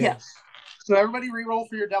 Oh, yeah. Yes. So everybody re-roll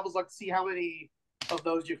for your devil's luck to see how many of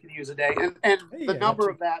those you can use a day. And the number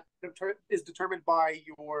of that is determined by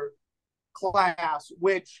your class,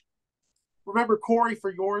 which, remember, Corey,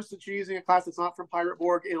 for yours, since you're using a class that's not from Pirate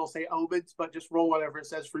Borg, it'll say omens, but just roll whatever it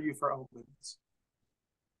says for you for omens.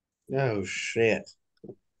 Oh, shit.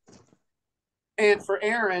 And for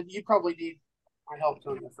Aaron, you probably need my help,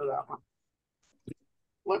 Tony, for that one.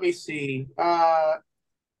 Let me see.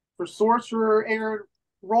 For Sorcerer, Aaron,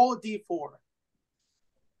 roll a d4.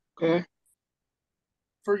 Okay.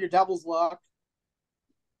 For your Devil's Luck.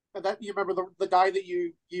 That you remember the die that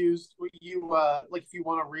you used. You like if you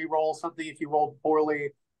want to re-roll something, if you rolled poorly,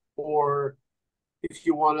 or if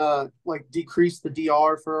you want to like decrease the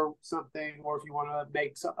DR for something, or if you want to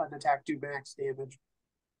make an attack do max damage.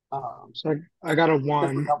 So I got a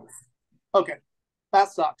 1. Okay,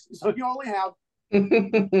 that sucks. So you only have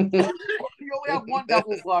one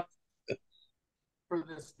Devil's Luck for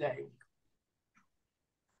this day.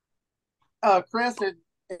 Chris and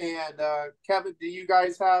Kevin, do you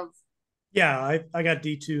guys have? Yeah, I got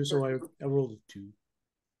D2, so I rolled a 2.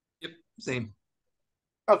 Yep, same.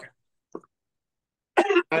 Okay.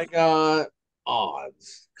 I got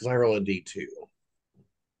odds because I roll a D2.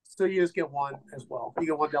 So you just get one as well. You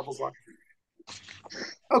get one Devil's Luck.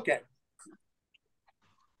 Okay.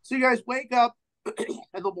 So you guys wake up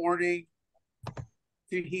in the morning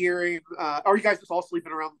to hearing. Are you guys just all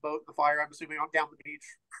sleeping around the boat and the fire? I'm assuming down the beach.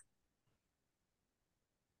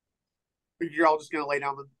 You're all just gonna lay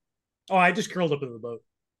down the. Oh, I just curled up in the boat.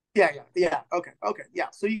 Yeah. Okay. Yeah.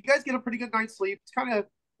 So you guys get a pretty good night's sleep.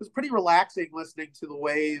 It's pretty relaxing listening to the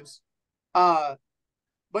waves.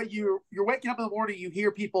 But you're waking up in the morning. You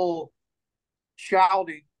hear people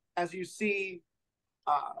shouting as you see,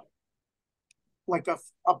 like a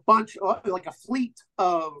bunch, like a fleet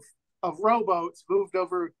of rowboats moved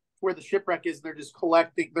over where the shipwreck is. And they're just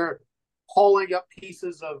collecting. They're hauling up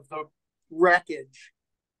pieces of the wreckage.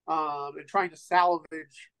 And trying to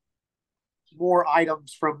salvage more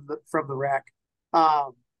items from the wreck.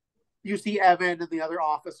 You see Evan and the other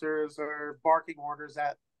officers are barking orders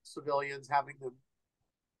at civilians, having them,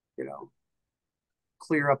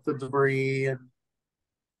 clear up the debris and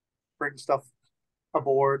bring stuff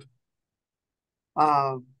aboard.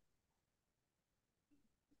 But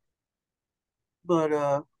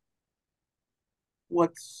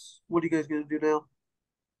what are you guys gonna do now?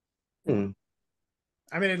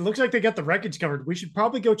 I mean, it looks like they got the wreckage covered. We should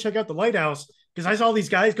probably go check out the lighthouse because I saw these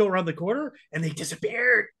guys go around the corner and they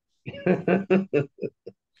disappeared.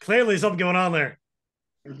 Clearly, something going on there.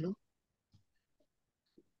 Mm-hmm.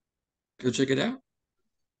 Go check it out.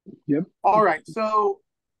 Yep. All right. So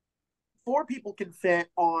 4 people can fit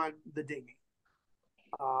on the dinghy.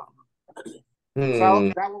 So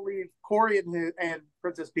that will leave Corey and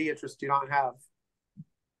Princess Beatrice do not have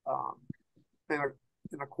an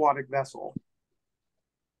aquatic vessel.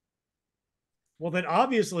 Well, then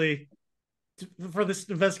obviously, for this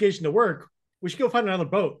investigation to work, we should go find another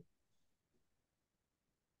boat.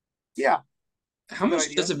 Yeah. How much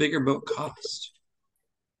does a bigger boat cost?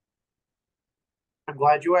 I'm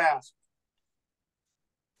glad you asked.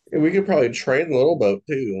 And we could probably trade the little boat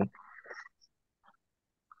too.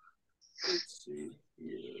 Let's see.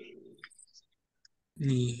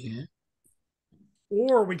 Yeah.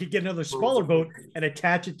 Or we could get another smaller boat and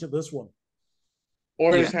attach it to this one.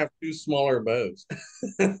 Or Yeah. just have two smaller boats.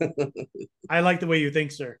 I like the way you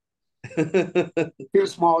think, sir. Two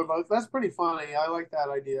smaller boats. That's pretty funny. I like that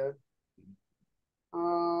idea.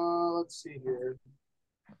 Let's see here.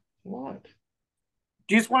 What?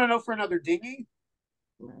 Do you just want to know for another dinghy?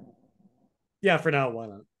 Yeah, for now, why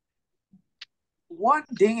not? One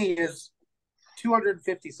dinghy is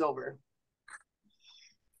 250 silver.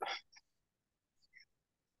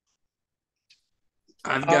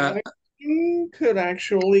 I've got I could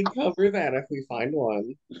actually cover that if we find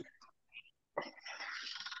one.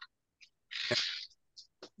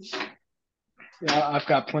 Yeah, I've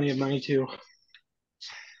got plenty of money too.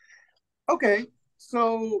 Okay,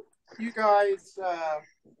 so you guys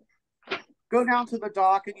go down to the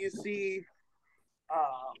dock and you see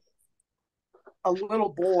a little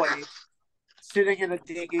boy sitting in a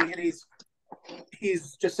dinghy, and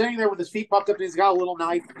he's just sitting there with his feet propped up, and he's got a little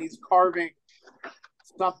knife, and he's carving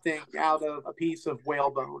something out of a piece of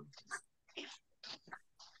whalebone.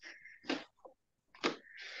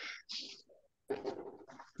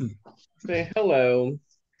 Say hello.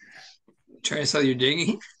 try to sell your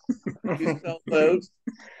dinghy. You sell boats?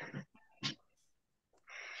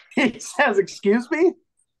 He says, "Excuse me?"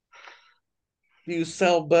 You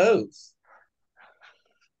sell boats?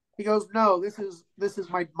 He goes, "No, this is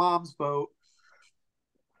my mom's boat.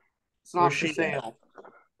 It's not Where's for she sale."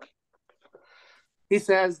 He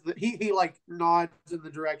says that he like nods in the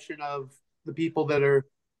direction of the people that are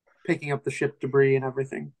picking up the ship debris and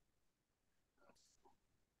everything.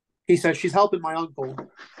 He says, "She's helping my uncle."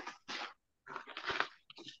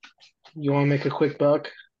 You want to make a quick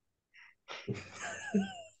buck?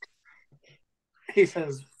 He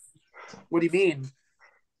says, "What do you mean?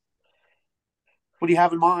 What do you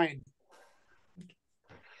have in mind?"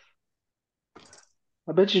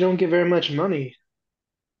 I bet you don't get very much money.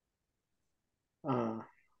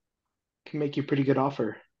 Can make you a pretty good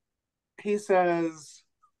offer. He says,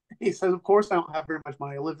 "Of course I don't have very much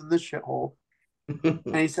money. I live in this shithole."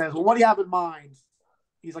 And he says, "Well, what do you have in mind?"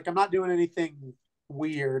 He's like, "I'm not doing anything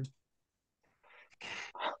weird."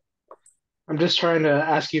 I'm just trying to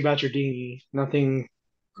ask you about your dinghy. Nothing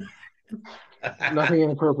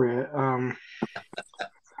inappropriate.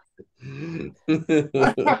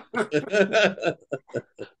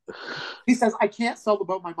 He says, "I can't sell the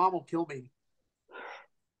boat. My mom will kill me."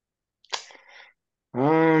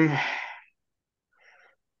 Um,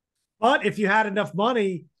 But if you had enough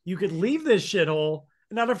money, you could leave this shithole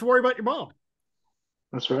and not have to worry about your mom.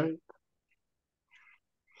 that's right.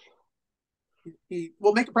 He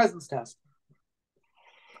will make a presence test.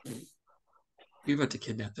 You're about to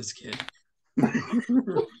kidnap this kid.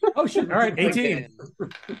 Oh, shit. All right, 18.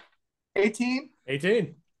 18.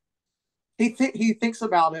 18. He thinks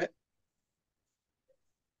about it,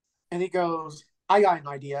 and he goes, "I got an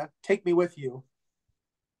idea. Take me with you."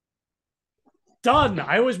 Done.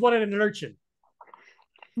 I always wanted an urchin.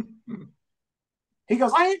 He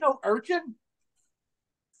goes, "I ain't no urchin."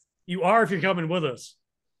 You are if you're coming with us.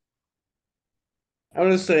 I'm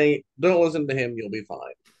gonna say, don't listen to him. You'll be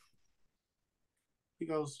fine. He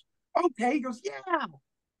goes, "Okay." He goes, "Yeah."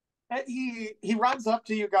 And he runs up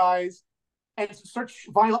to you guys and starts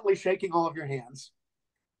violently shaking all of your hands.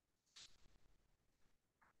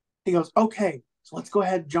 He goes, "Okay, so let's go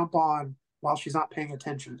ahead and jump on while she's not paying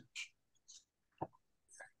attention."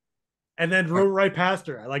 And then row right past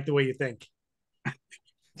her. I like the way you think.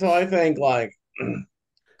 So I think like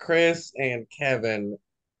Chris and Kevin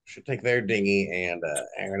should take their dinghy, and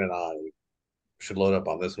Aaron and I should load up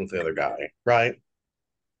on this one with the other guy, right?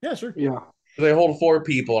 Yeah, sure. Yeah. They hold 4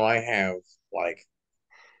 people, and I have like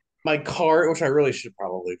my cart, which I really should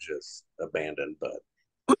probably just abandon, but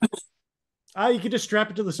You could just strap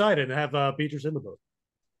it to the side and have Beatrice in the boat.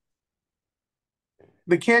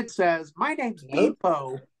 The kid says, "My name's Hello?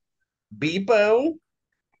 Beepo." Beepo,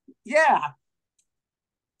 Yeah.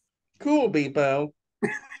 cool Beepo,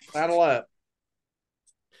 saddle up.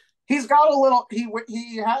 He's got a little,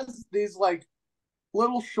 he has these like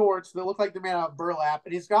little shorts that look like they're made out of burlap,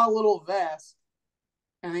 and he's got a little vest,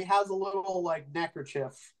 and he has a little like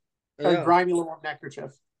neckerchief, a Yeah. grimy little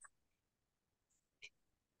neckerchief,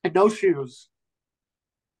 and no shoes.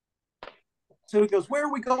 So he goes, "Where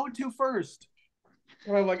are we going to first?"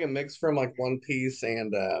 I have like a mix from like One Piece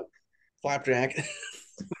and Flapjack.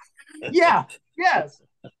 Yeah, yes,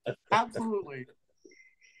 absolutely.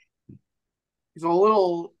 He's a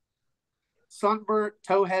little sunburnt,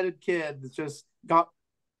 toe-headed kid that's just got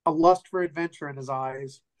a lust for adventure in his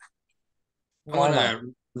eyes. I want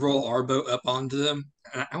to roll our boat up onto them.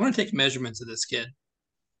 I want to take measurements of this kid.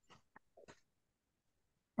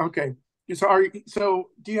 Okay. So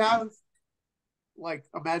do you have like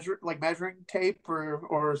a measuring tape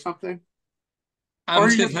or something? I'm Or are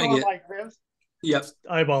just you gonna just kind going of get. like this? Yep.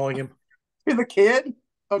 Eyeballing him. You're the kid?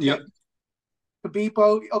 Okay. Yep. The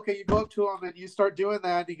Beepo, okay, you go up to him and you start doing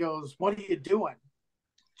that, and he goes, "What are you doing?"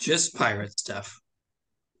 Just pirate stuff.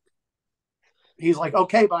 He's like,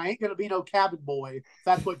 "Okay, but I ain't gonna be no cabin boy. If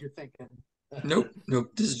that's what you're thinking." Nope.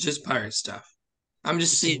 Nope. This is just pirate stuff. I'm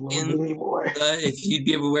just Just a seeing little bitty boy. if you'd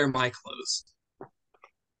be able to wear my clothes.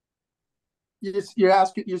 You're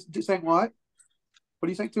asking, you're saying what? What do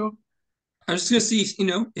you think to him? I'm just gonna see,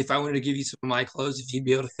 if I wanted to give you some of my clothes, if you'd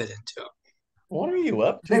be able to fit into them. What are you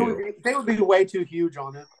up They would to? be way too huge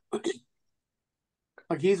on him.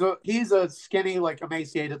 Like he's a skinny, like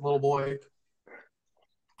emaciated little boy.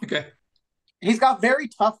 Okay. He's got very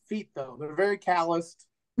tough feet though. They're very calloused.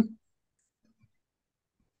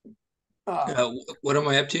 What am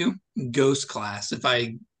I up to? Ghost class. If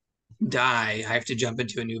I die, I have to jump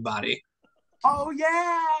into a new body. Oh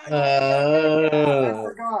yeah, I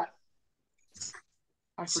forgot.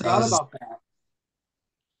 I So forgot about that.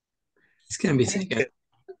 It's gonna be thinking.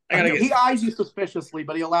 I gotta He get. eyes you suspiciously,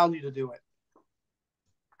 but he allows you to do it.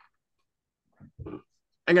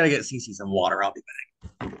 I gotta get Cece some water. I'll be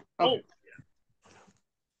back. Okay.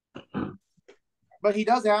 But he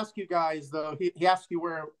does ask you guys though. He asks you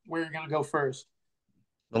where you're gonna go first.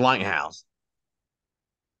 The lighthouse.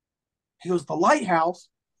 He goes, "The lighthouse."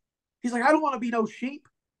 He's like, "I don't want to be no sheep."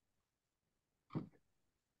 He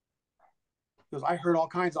goes, "I heard all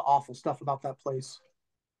kinds of awful stuff about that place,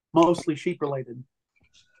 mostly sheep related."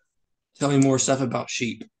 Tell me more stuff about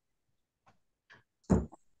sheep.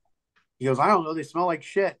 He goes, "I don't know. They smell like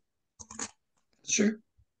shit." Sure.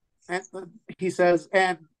 And he says,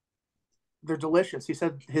 "And they're delicious." He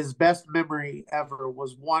said his best memory ever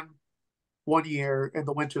was one year in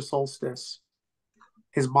the winter solstice.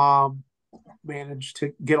 His mom managed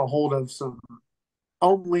to get a hold of some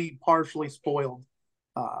only partially spoiled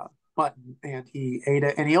mutton, and he ate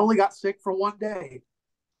it, and he only got sick for one day.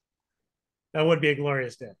 That would be a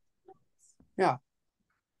glorious day. Yeah.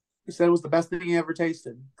 He said it was the best thing he ever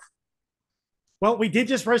tasted. Well, we did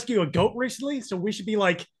just rescue a goat recently, so we should be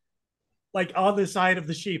like on the side of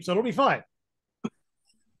the sheep, so it'll be fine.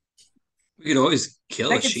 We could always kill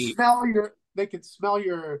They a could sheep. smell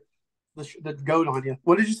the goat on you.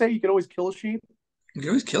 What did you say? You could always kill a sheep? We could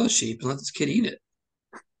always kill a sheep and let this kid eat it.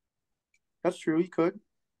 That's true. You could.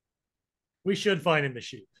 We should find him the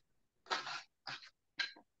sheep.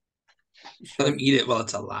 Let him eat it while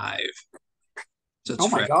it's alive. So it's Oh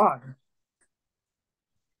my fresh. god.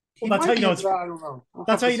 Well, that's how you know it's. I don't know.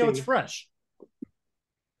 That's how you know it's fresh.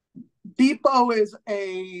 Depot is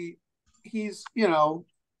he's an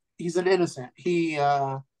innocent. He's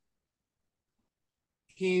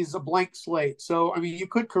a blank slate. So I mean, you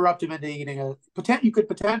could corrupt him into eating you could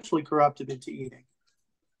potentially corrupt him into eating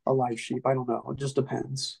a live sheep. I don't know. It just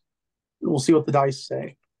depends. We'll see what the dice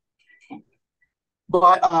say.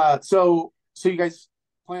 But so you guys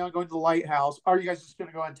plan on going to the lighthouse? Are you guys just going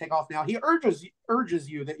to go ahead and take off now? He urges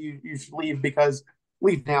you that you should leave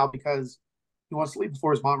now because he wants to leave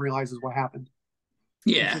before his mom realizes what happened.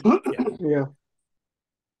 Yeah. Yeah.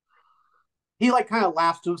 He like kind of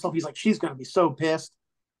laughs to himself. He's like, "She's going to be so pissed."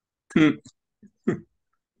 So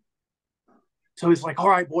he's like, "All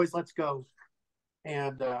right, boys, let's go."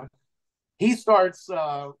 And he starts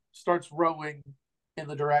rowing in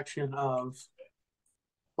the direction of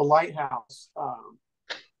the lighthouse.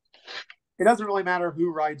 It doesn't really matter who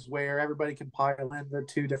rides where. Everybody can pile in the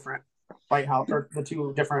two different lighthouse or the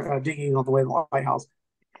two different dinghies on the way to the lighthouse.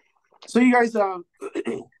 So you guys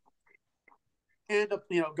end up,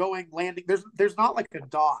 going landing. There's not like a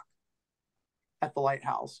dock at the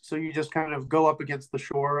lighthouse, so you just kind of go up against the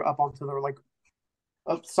shore, up onto the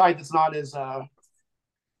side that's not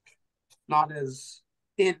as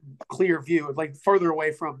in clear view, like further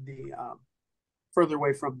away from the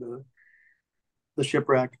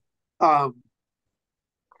shipwreck. So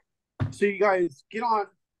you guys get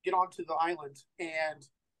onto the island, and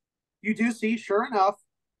you do see, sure enough,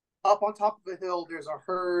 up on top of the hill, there's a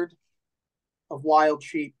herd of wild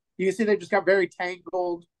sheep. You can see they've just got very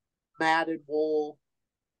tangled, matted wool.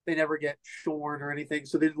 They never get shorn or anything,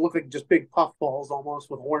 so they look like just big puffballs almost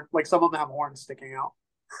with horn. Like some of them have horns sticking out,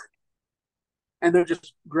 and they're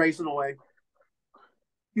just grazing away.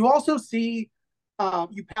 You also see,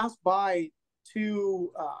 you pass by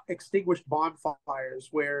two extinguished bonfires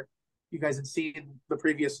where you guys had seen the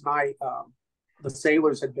previous night. The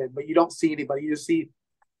sailors had been, but you don't see anybody. You just see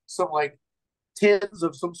some like tins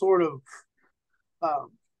of some sort of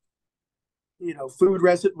food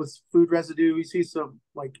residue. You see some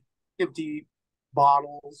like empty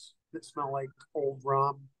bottles that smell like old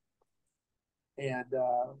rum, and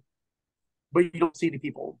but you don't see any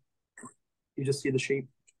people. You just see the sheep.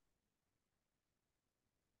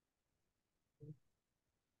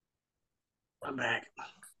 I'm back.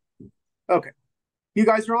 Okay, you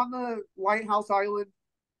guys are on the lighthouse island.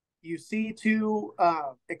 You see two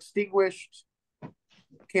extinguished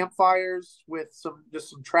campfires with some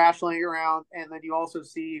trash laying around, and then you also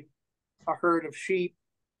see a herd of sheep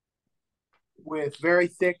with very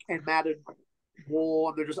thick and matted wool,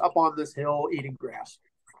 and they're just up on this hill eating grass.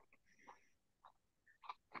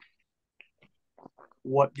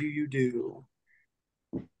 What do you do?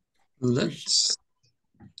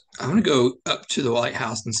 I'm gonna go up to the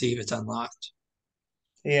lighthouse and see if it's unlocked.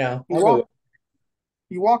 Yeah.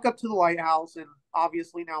 You walk up to the lighthouse, and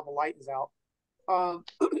obviously now the light is out.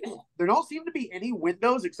 There don't seem to be any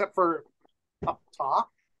windows except for up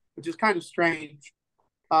top, which is kind of strange.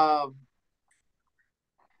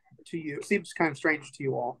 To you, it seems kind of strange to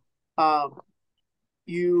you all.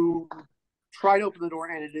 You try to open the door,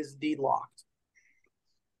 and it is indeed locked.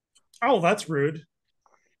 Oh, that's rude.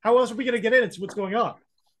 How else are we going to get in? It's what's going on.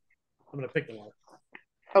 I'm going to pick the one.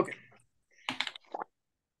 Okay.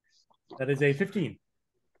 That is a 15.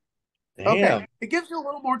 Damn. Okay. It gives you a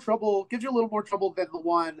little more trouble. Gives you a little more trouble than the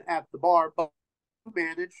one at the bar, but you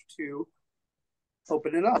manage to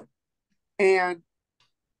open it up. And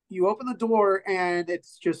you open the door, and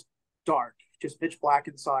it's just dark, just pitch black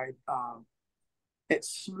inside. It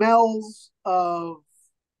smells of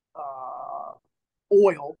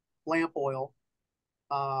oil, lamp oil.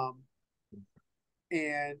 But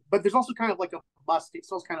there's also kind of like a musty, it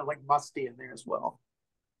smells kind of like musty in there as well.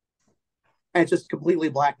 And it's just completely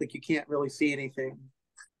black, like you can't really see anything.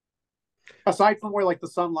 Aside from where like the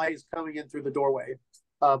sunlight is coming in through the doorway.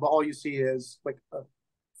 But all you see is like a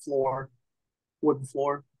floor, wooden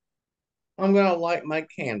floor. I'm gonna light my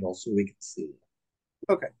candle so we can see.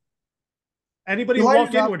 Okay. Anybody who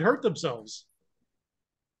walked in would hurt themselves.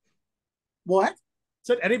 What?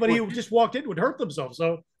 Said anybody who just walked in would hurt themselves.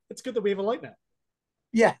 So it's good that we have a light now.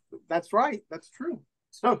 Yeah, that's right. That's true.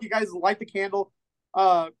 So you guys light the candle.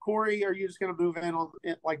 Corey, are you just going to move in on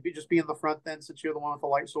it, like just be in the front then, since you're the one with the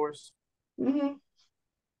light source? Mm-hmm.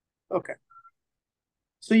 Okay.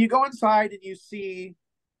 So you go inside and you see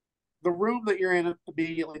the room that you're in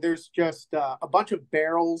immediately. There's just a bunch of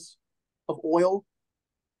barrels of oil.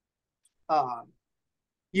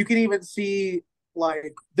 You can even see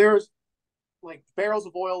like there's like barrels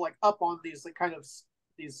of oil like up on these like kind of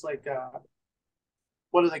these like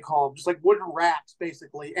what do they call them? Just like wooden racks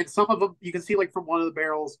basically. And some of them you can see like from one of the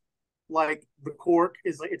barrels, like the cork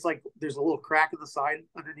is like it's like there's a little crack in the side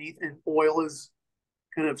underneath, and oil is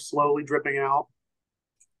kind of slowly dripping out.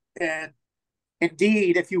 And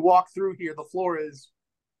indeed, if you walk through here, the floor is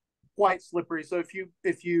quite slippery. So if you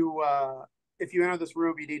enter this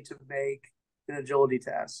room, you need to make an agility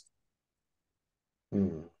test.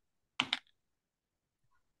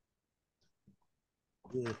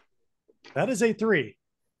 That is a 3.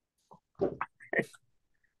 Okay.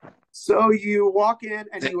 So you walk in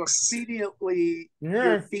and you immediately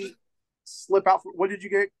your feet slip out. What did you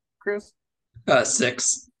get, Chris?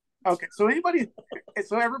 6. Okay, so everybody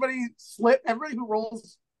who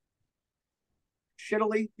rolls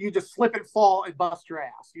shittily, you just slip and fall and bust your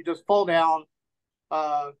ass. You just fall down.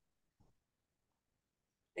 And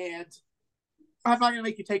I'm not going to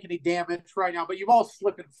make you take any damage right now, but you've all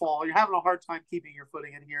slip and fall. You're having a hard time keeping your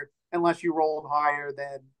footing in here unless you rolled higher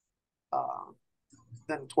than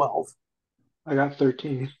 12. I got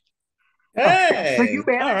 13. Hey! So you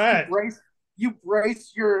manage all right. you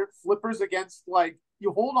brace your flippers against, like,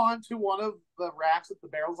 you hold on to one of the racks with the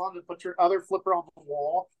barrels on to put your other flipper on the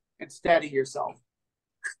wall and steady yourself.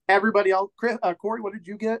 Everybody else, Corey, what did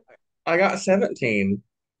you get? I got 17.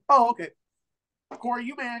 Oh, okay. Corey,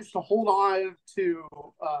 you managed to hold on to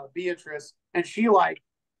Beatrice, and she's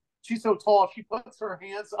so tall, she puts her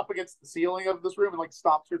hands up against the ceiling of this room and like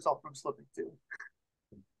stops herself from slipping too.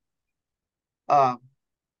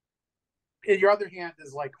 And your other hand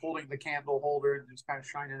is like holding the candle holder and just kind of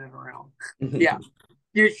shining it around. Yeah.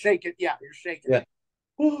 You're shaking. Yeah, you're shaking. Yeah.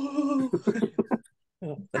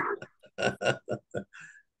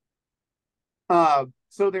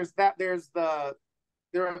 So there are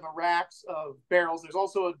the racks of barrels. There's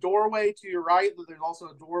also a doorway to your right, but there's also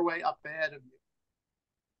a doorway up ahead of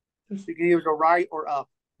you. So you can either go right or up,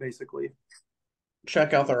 basically.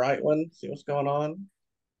 Check out the right one, see what's going on.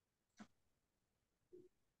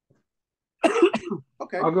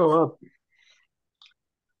 Okay. I'll go up.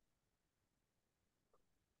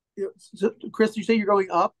 So, Chris, you say you're going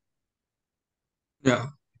up? No.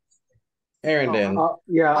 Aaron did.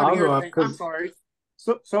 Yeah, I'll go up I'm because sorry.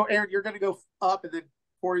 So Aaron, you're going to go up, and then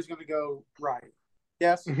Corey's going to go right.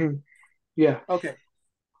 Yes. Mm-hmm. Yeah. Okay.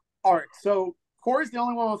 All right. So Corey's the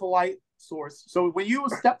only one with a light source. So when you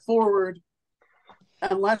step forward,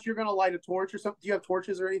 unless you're going to light a torch or something, do you have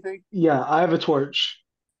torches or anything? Yeah, I have a torch.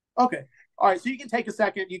 Okay. All right. So you can take a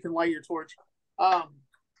second. You can light your torch.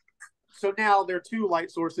 So now there are two light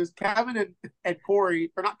sources. Kevin and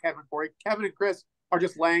Corey, or not Kevin and Corey, Kevin and Chris are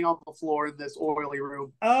just laying on the floor in this oily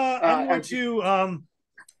room. I'm going to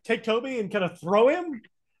take Toby and kind of throw him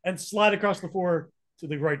and slide across the floor to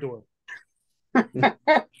the right door.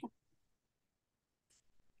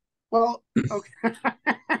 Well, okay.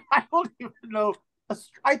 I don't even know.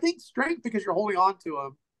 I think strength because you're holding on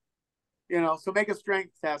to him. So make a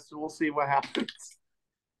strength test and we'll see what happens.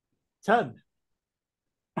 10.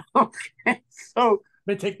 Okay, so it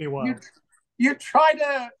may take me a while. You try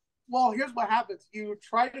to. Well, here's what happens. You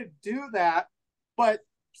try to do that, but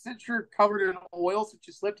since you're covered in oil, since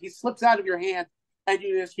you slipped, he slips out of your hand, and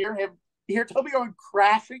you just hear him. You hear Toby going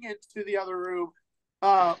crashing into the other room.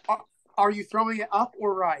 Are you throwing it up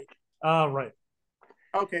or right? Right.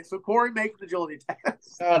 Okay, so Corey, make an agility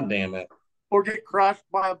test. God damn it. Or get crushed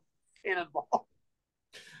by a cannonball.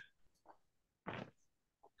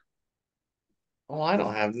 Oh, I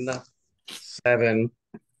don't have enough. 7.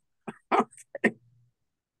 Okay.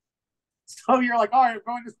 So you're like, all right, I'm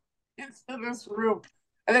going into this room.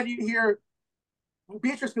 And then you hear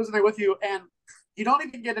Beatrice goes in there with you, and you don't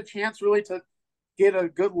even get a chance really to get a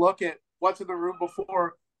good look at what's in the room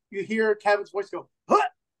before you hear Kevin's voice go, huh!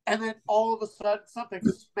 And then all of a sudden something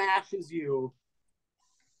smashes you.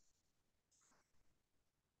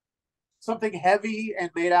 Something heavy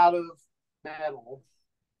and made out of metal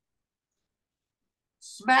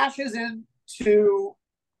smashes into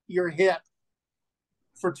your hip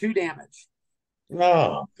for 2 damage.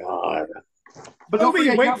 Oh, God. But don't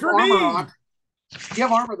forget, wait for me. On. You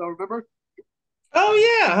have armor, though, remember? Oh,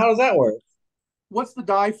 yeah. How does that work? What's the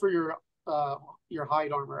die for your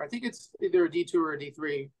hide armor? I think it's either a D2 or a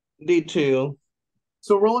D3. D2.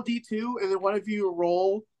 So roll a D2, and then whatever you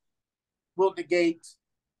roll will negate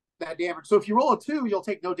that damage. So if you roll a 2, you'll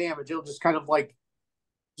take no damage. It'll just kind of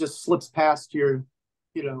just slips past your,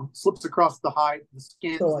 slips across the hide, the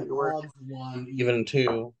skin. So like 1, even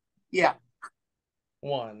 2. Yeah.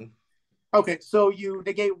 1. Okay, so you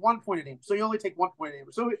negate 1 point of damage. So you only take 1 point of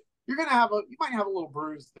damage. So you're gonna have you might have a little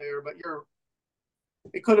bruise there, but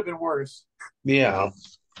it could have been worse. Yeah.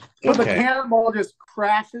 But the cannonball just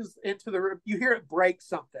crashes into the room. You hear it break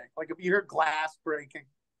something, like if you hear glass breaking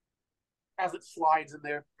as it slides in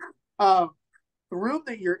there. The room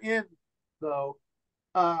that you're in, though,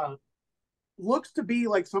 looks to be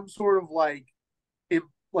like some sort of like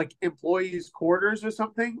employees' quarters or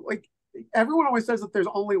something. Like everyone always says that there's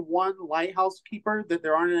only one lighthouse keeper, that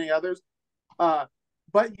there aren't any others.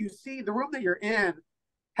 But you see, the room that you're in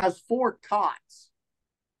has 4 cots,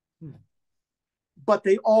 but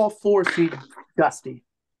they all 4 seem dusty.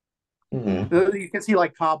 Mm-hmm. You can see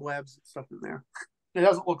like cobwebs and stuff in there. It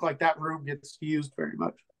doesn't look like that room gets used very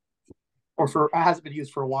much, or it hasn't been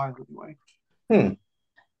used for a while anyway.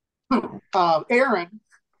 Aaron,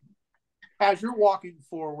 as you're walking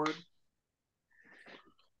forward,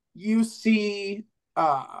 you see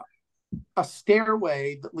a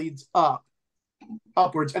stairway that leads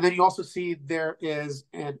upwards, and then you also see there is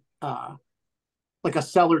like a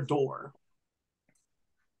cellar door.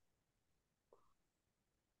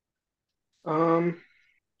 I'm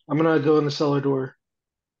gonna go in the cellar door.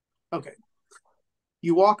 Okay.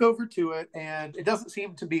 You walk over to it, and it doesn't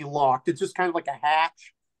seem to be locked. It's just kind of like a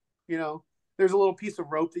hatch. There's a little piece of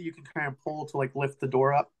rope that you can kind of pull to like lift the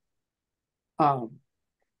door up.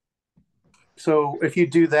 So if you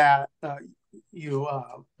do that, you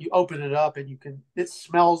open it up, and it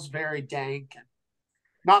smells very dank, and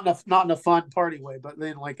not in a fun party way, but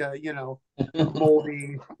then like a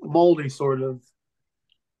moldy sort of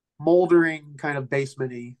moldering kind of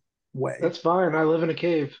basement-y way. That's fine. I live in a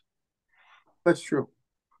cave. That's true.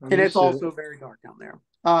 And it's also very dark down there.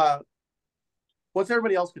 What's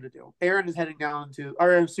everybody else going to do? Aaron is heading down to,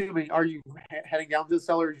 or I'm assuming, are you heading down to the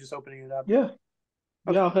cellar, or are you just opening it up? Yeah.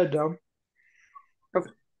 Okay. Yeah, I'll head down.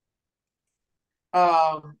 Okay.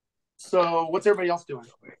 So what's everybody else doing?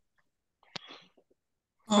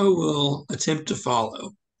 I will attempt to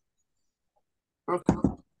follow. Okay.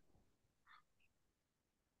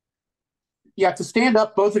 Yeah, to stand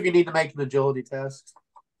up, both of you need to make an agility test.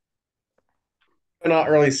 I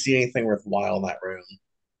not really see anything worthwhile in that room.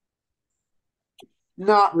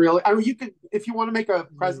 Not really. I mean, you could, if you want to make a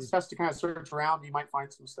presence test to kind of search around, you might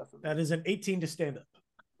find some stuff in there. That is an 18 to stand up.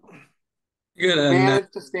 You're gonna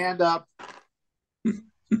manage to stand up.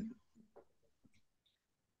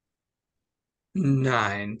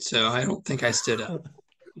 9, so I don't think I stood up.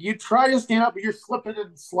 You try to stand up, but you're slipping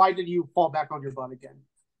and sliding. You fall back on your butt again.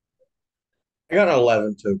 I got an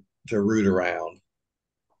 11 to root around.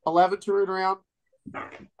 11 to root around.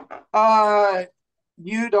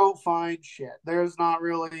 You don't find shit. There's not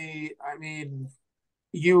really. I mean,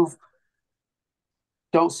 you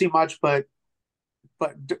don't see much, but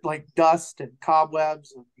like dust and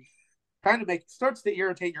cobwebs and kind of starts to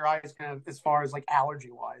irritate your eyes, kind of as far as like allergy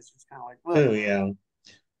wise. It's kind of like, Oh yeah.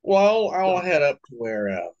 Well, I'll head up to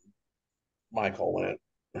where Michael went.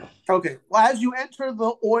 okay. Well, as you enter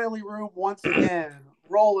the oily room once again,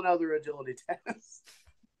 roll another agility test.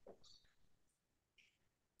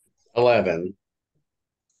 11.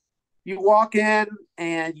 You walk in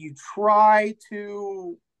and you try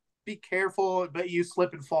to be careful, but you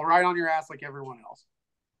slip and fall right on your ass like everyone else.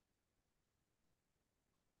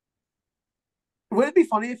 Would it be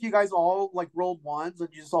funny if you guys all like rolled ones and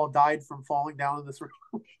you just all died from falling down in this room?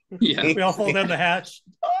 Yeah. We all fall down the hatch.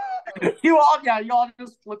 you all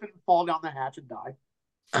just slip and fall down the hatch and die.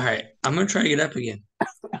 All right, I'm gonna try to get up again.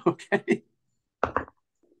 Okay.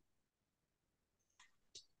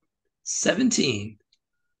 17.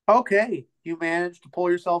 Okay. You manage to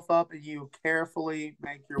pull yourself up and you carefully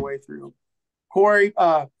make your way through. Corey,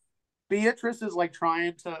 Beatrice is like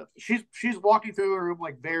trying to she's walking through the room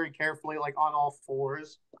like very carefully, like on all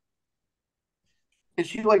fours. And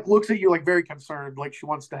she like looks at you like very concerned, like she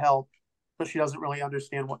wants to help, but she doesn't really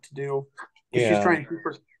understand what to do. Yeah. She's trying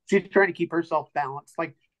to keep herself balanced.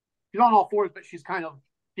 Like she's on all fours, but she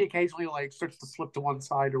occasionally like starts to slip to one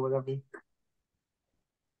side or whatever.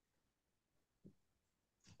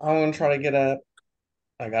 I'm gonna try to get up.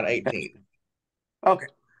 I got 18. Okay.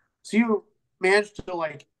 So you manage to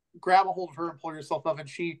like grab a hold of her and pull yourself up, and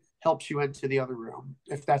she helps you into the other room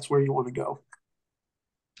if that's where you want to go.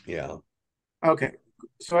 Yeah. Okay.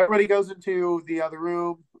 So everybody goes into the other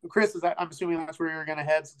room. Chris, I'm assuming that's where you're going to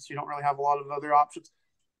head since you don't really have a lot of other options.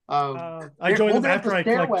 I joined them after I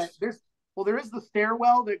collect. There is the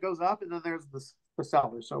stairwell that goes up, and then there's the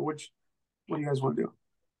cellar. So what do you guys want to do?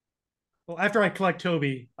 Well, after I collect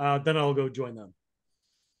Toby, then I'll go join them.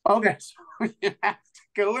 Okay, so you have to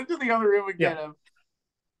go into the other room and get him.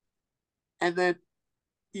 And then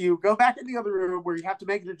you go back in the other room where you have to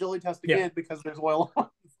make an agility test again because there's oil on.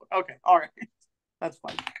 Okay, all right. That's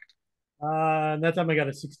fine. That time I got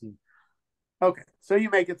a 16. Okay, so you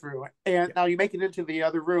make it through. And now you make it into the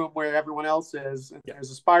other room where everyone else is. And there's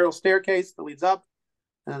a spiral staircase that leads up.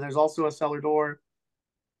 And then there's also a cellar door.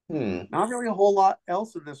 Not really a whole lot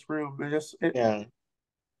else in this room. Yeah.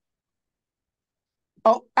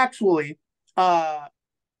 Oh, actually,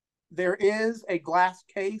 there is a glass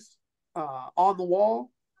case on the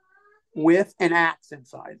wall with an axe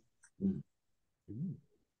inside.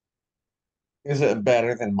 Is it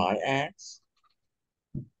better than my axe?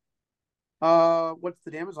 What's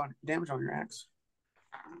the damage on your axe?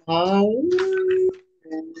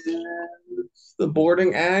 The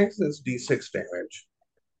boarding axe is D6 damage.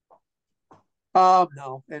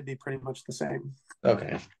 No, it'd be pretty much the same.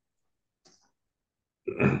 Okay.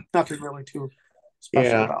 Nothing really too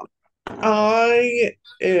special about it.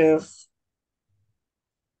 If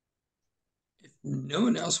no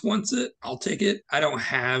one else wants it, I'll take it. I don't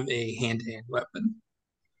have a hand-to-hand weapon.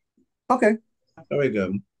 Okay. Very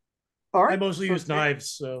good. All right. I mostly use knives,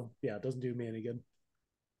 so yeah, it doesn't do me any good.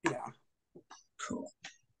 Yeah. Cool.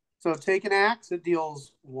 So take an axe, it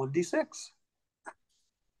deals 1d6.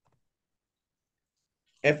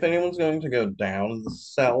 If anyone's going to go down the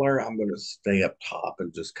cellar, I'm going to stay up top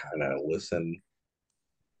and just kind of listen.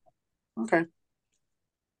 Okay.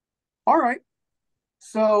 All right.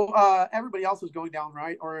 So everybody else is going down,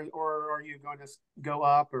 right? Or are you going to go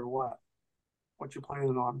up or what? What you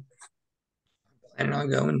planning on? Planning on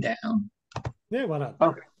going down. Yeah, why not?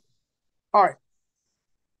 Okay. All right.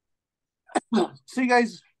 So you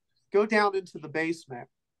guys go down into the basement,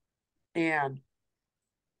 and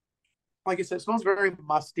like I said, it smells very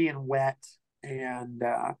musty and wet, and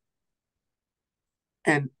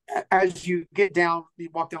as you get down, you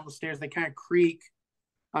walk down the stairs, they kind of creak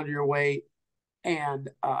under your weight, and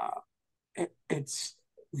it's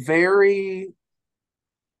very,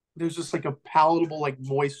 there's just like a palatable like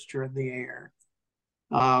moisture in the air.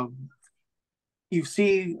 You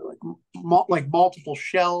see like multiple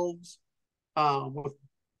shelves with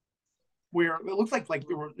where it looks like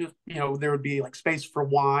there were, there would be like space for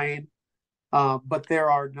wine, but there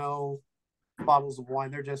are no bottles of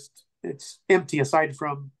wine. It's empty aside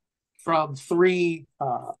from three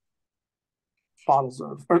bottles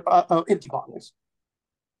of empty bottles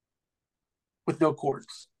with no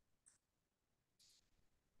corks.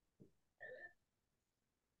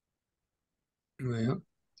 Well,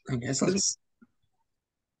 I guess let's.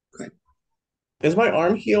 Good. Is my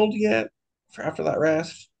arm healed yet for after that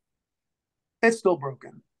rest? It's still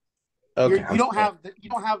broken. Okay, You don't have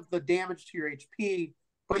the damage to your HP,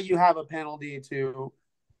 but you have a penalty to,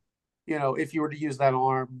 if you were to use that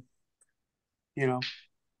arm, you know.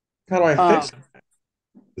 How do I fix it?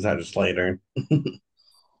 Is that just later?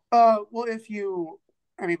 Well, if you,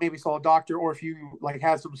 I mean, maybe saw a doctor, or if you like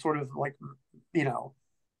had some sort of like,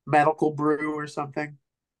 medical brew or something.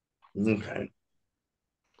 Okay.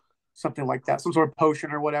 Something like that, some sort of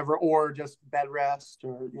potion or whatever, or just bed rest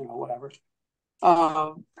or whatever.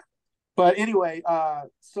 But anyway,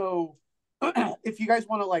 so if you guys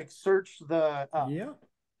want to like search the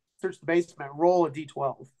basement, roll a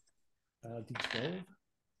d12. D12.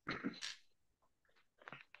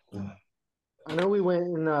 I know we went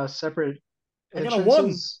in separate I got a 1.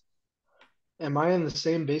 entrances. Am I in the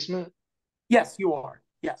same basement? Yes, you are.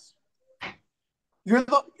 Yes.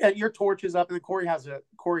 Your torch is up, and Corey has a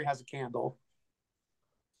candle.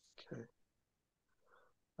 Okay.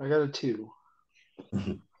 I got a 2.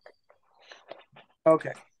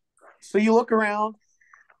 Okay. So you look around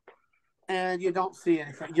and you don't see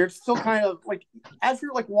anything. You're still kind of like, as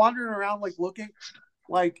you're like wandering around, like looking,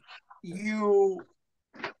 like your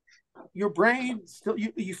brain still,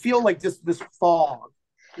 you feel like this fog,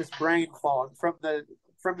 this brain fog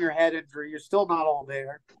from your head injury. You're still not all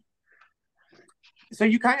there. So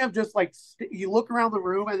you kind of just like you look around the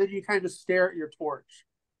room, and then you kind of just stare at your torch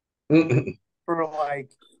for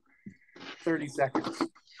like 30 seconds.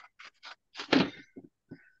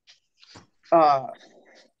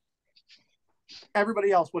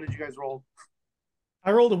 Everybody else, what did you guys roll?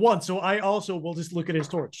 I rolled a 1, so I also will just look at his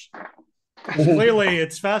torch. Clearly,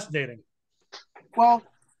 it's fascinating. Well,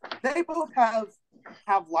 they both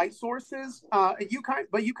have light sources. You kind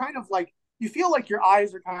of like, you feel like your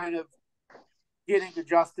eyes are kind of getting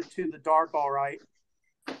adjusted to the dark. All right.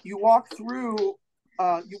 You walk through.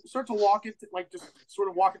 You start to walk into just sort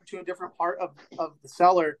of walk into a different part of the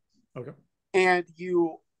cellar. Okay. And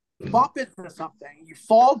you bump into something. You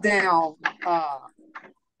fall down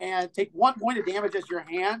and take 1 point of damage as your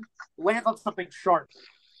hand lands on something sharp.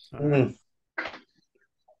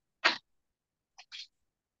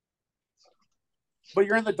 But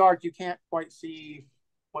you're in the dark. You can't quite see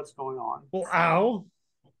what's going on. Well, ow.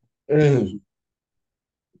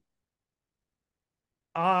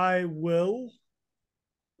 I will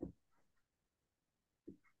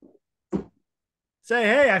say,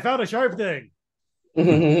 hey, I found a sharp thing.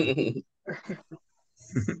 I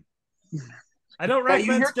don't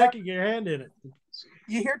recommend sticking your hand in it.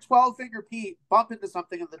 You hear 12-finger Pete bump into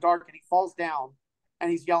something in the dark, and he falls down,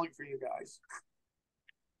 and he's yelling for you guys.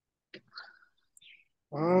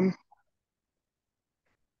 I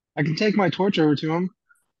can take my torch over to him.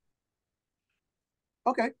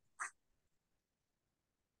 Okay.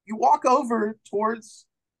 You walk over towards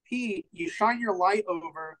Pete, you shine your light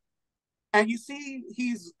over, and you see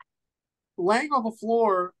he's laying on the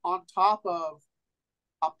floor on top of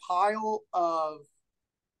a pile of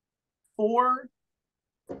 4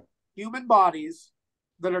 human bodies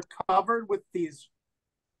that are covered with these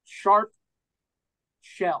sharp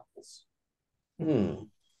shells.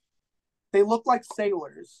 They look like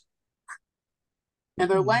sailors. And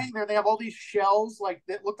they're laying there. They have all these shells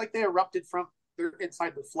that look like they erupted from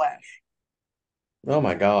inside their flesh. Oh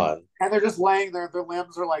my God. And they're just laying there. Their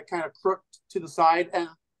limbs are like kind of crooked to the side, and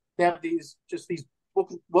they have these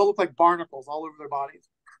look like barnacles all over their bodies.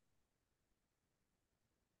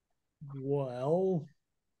 Well,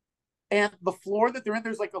 and the floor that they're in,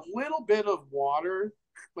 there's like a little bit of water,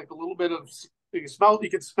 like a little bit of, you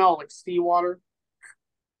can smell like seawater.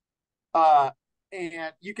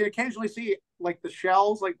 And you can occasionally see like the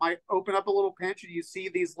shells like might open up a little pinch, and you see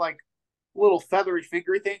these like little feathery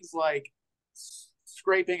fingery things like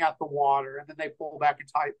scraping at the water, and then they pull back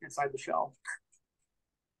inside the shell.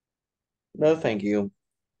 No, thank you.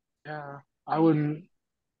 Yeah, I wouldn't.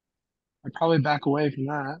 I'd probably back away from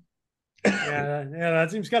that. yeah,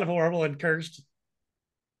 that seems kind of horrible and cursed.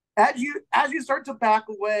 As you start to back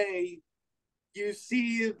away, you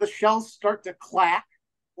see the shells start to clack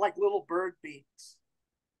like little bird beaks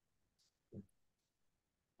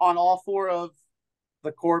on all 4 of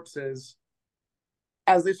the corpses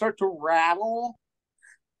as they start to rattle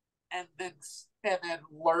and then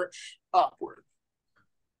lurch upward.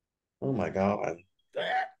 Oh my God.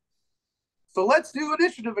 So let's do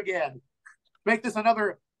initiative again. Make this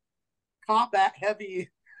another combat heavy.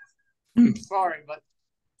 Sorry,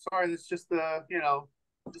 that's just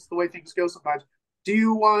just the way things go sometimes. Do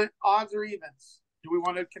you want odds or evens? Do we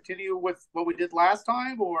want to continue with what we did last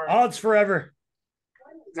time, or odds forever?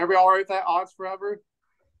 Is everybody all right with that? Odds forever.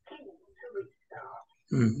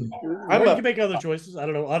 Mm-hmm. Or you can make other choices. I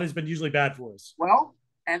don't know. Odd has been usually bad for us. Well,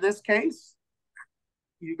 in this case,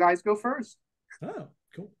 you guys go first. Oh,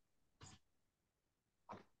 cool.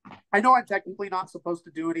 I know I'm technically not supposed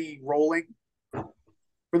to do any rolling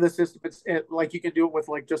for the system. It's like you can do it with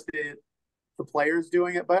like just the players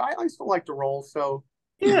doing it, but I still like to roll. So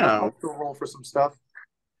Yeah. I'll still roll for some stuff.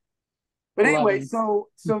 But anyway, 11.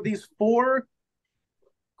 so these 4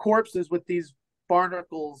 corpses with these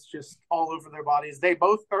barnacles just all over their bodies. They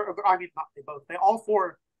both are. I mean, not they both. They all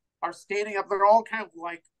 4 are standing up. They're all kind of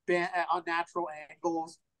like bent at unnatural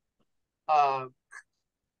angles. But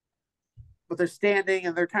they're standing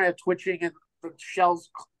and they're kind of twitching, and the shells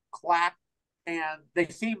clack, and they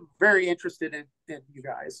seem very interested in you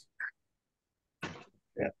guys.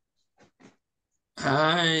 Yeah.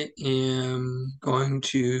 I am going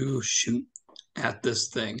to shoot at this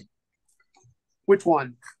thing. Which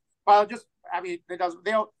one? Just I mean, it doesn't.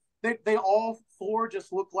 They all 4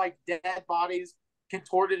 just look like dead bodies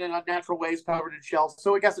contorted in unnatural ways, covered in shells.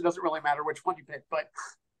 So I guess it doesn't really matter which one you pick. But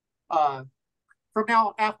from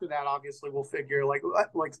now after that, obviously, we'll figure like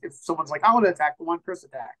if someone's like, I want to attack the one Chris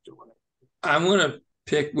attacked or whatever. I'm gonna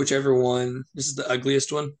pick whichever one. This is the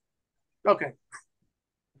ugliest one. Okay.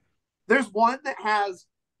 There's one that has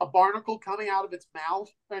a barnacle coming out of its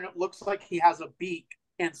mouth, and it looks like he has a beak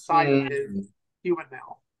inside of his human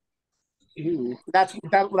mouth. Ew. That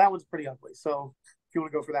one's pretty ugly. So if you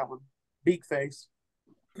want to go for that one, beak face.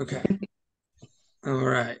 Okay. All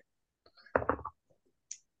right.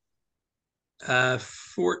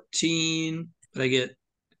 14, but I get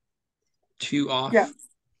 2 off. Yeah.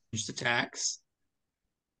 Just attacks.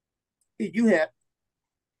 You hit.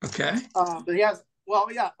 Okay. But he has. Well,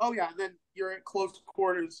 yeah. Oh, yeah. And then you're in close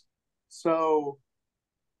quarters, so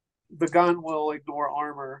the gun will ignore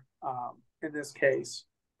armor. In this case.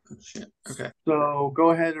 Oh, shit. Okay. So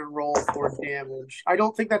go ahead and roll for damage. I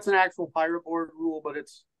don't think that's an actual pirate board rule, but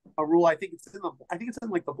it's a rule. I think it's in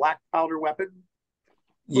like the black powder weapon.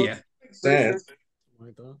 Yeah. Sense.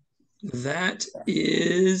 That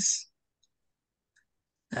is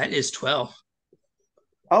 12.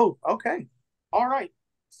 Oh, okay. All right.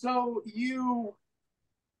 So you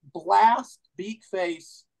blast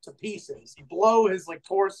Beakface to pieces. You blow his like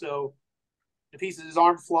torso to pieces. His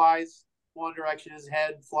arm flies one direction, his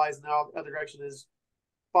head flies in the other direction, his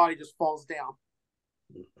body just falls down.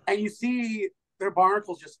 And you see their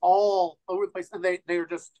barnacles just all over the place, and they're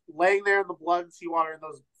just laying there in the blood and seawater, and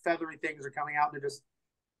those feathery things are coming out, and they're just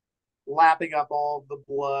lapping up all the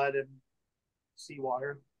blood and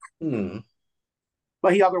seawater.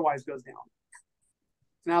 But he otherwise goes down.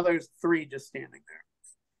 So now there's 3 just standing there.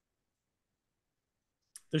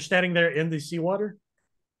 They're standing there in the seawater?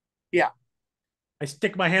 Yeah. I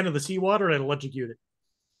stick my hand in the seawater and electrocute it.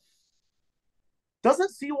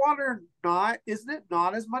 Doesn't seawater isn't it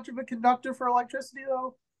not as much of a conductor for electricity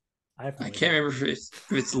though? I can't remember if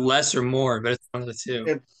it's less or more, but it's one of the 2.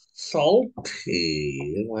 It's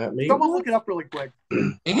salty. Someone look it up really quick.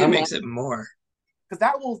 I think it makes it more. Because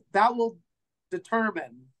that will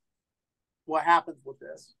determine what happens with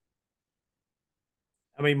this.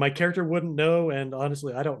 I mean, my character wouldn't know, and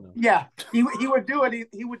honestly, I don't know. Yeah, he would do it.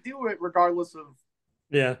 He would do it regardless of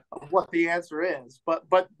what the answer is. But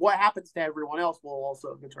what happens to everyone else will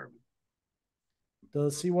also determine.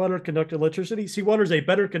 Does seawater conduct electricity? Seawater is a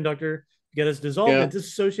better conductor because it's dissolved in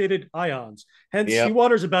dissociated ions. Hence,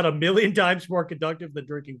 seawater is about 1,000,000 times more conductive than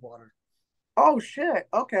drinking water. Oh, shit.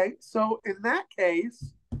 Okay, so in that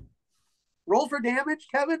case, roll for damage,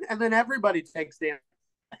 Kevin, and then everybody takes damage.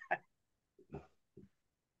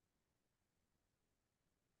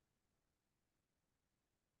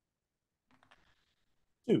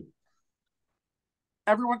 Two.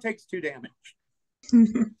 Everyone takes 2 damage.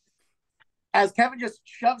 As Kevin just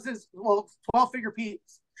shoves 12-finger Pete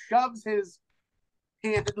shoves his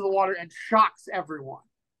hand into the water and shocks everyone.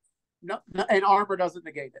 No, and armor doesn't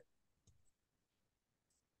negate it.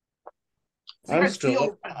 So you guys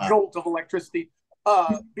feel a jolt of electricity.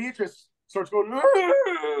 Beatrice starts going. No,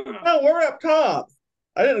 we're up top.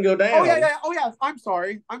 I didn't go down. Oh yeah. I'm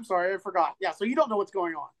sorry. I forgot. Yeah. So you don't know what's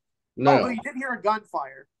going on. No. Although you did hear a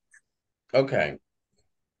gunfire. Okay.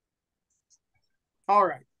 All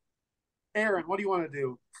right. Aaron, what do you want to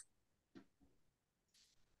do?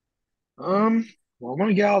 Well, I'm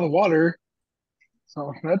gonna get out of the water,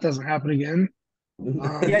 so that doesn't happen again.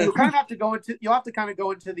 Yeah, you'll kind of have to go into. You'll have to kind of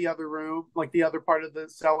go into the other room, like the other part of the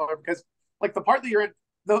cellar, because like the part that you're in,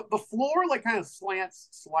 the floor like kind of slants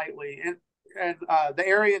slightly, and the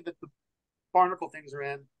area that the barnacle things are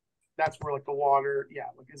in, that's where like the water,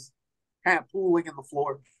 like is kind of pooling in the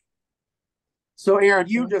floor. So, Aaron, are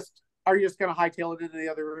you just going to hightail it into the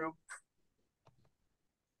other room?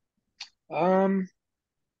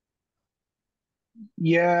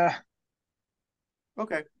 Yeah.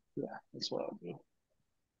 Okay. Yeah, that's what I'll do.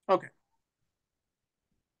 Okay.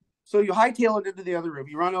 So you hightail it into the other room.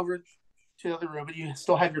 You run over to the other room, and you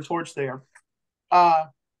still have your torch there. And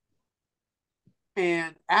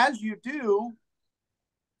as you do,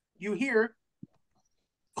 you hear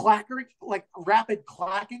clackering, like rapid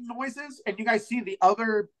clacking noises, and you guys see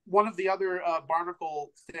one of the other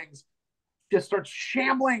barnacle things just starts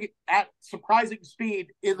shambling at surprising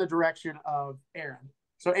speed in the direction of Aaron.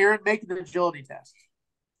 So Aaron, make an agility test.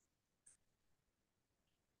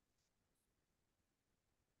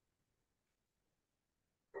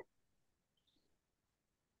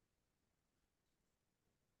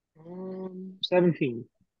 Um, 17.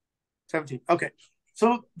 17. Okay.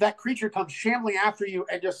 So that creature comes shambling after you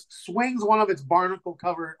and just swings one of its barnacle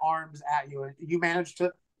covered arms at you. And you manage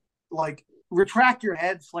to like retract your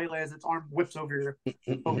head slightly as its arm whips over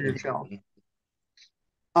your shell.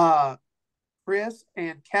 Chris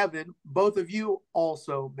and Kevin, both of you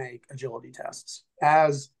also make agility tests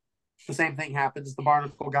as the same thing happens. The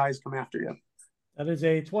barnacle guys come after you. That is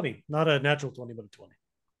a 20, not a natural 20, but a 20.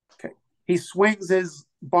 Okay. He swings his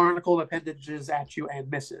barnacled appendages at you and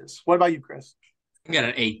misses. What about you, Chris? I got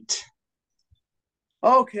an 8.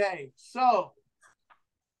 Okay, so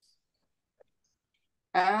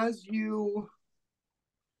as you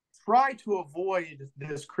try to avoid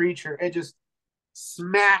this creature, it just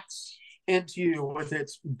smacks into you with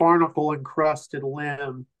its barnacle encrusted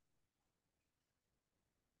limb.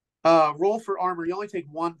 Roll for armor. You only take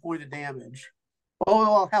 1 point of damage. Oh,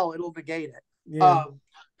 well, hell, it'll negate it. Yeah.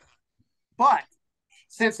 But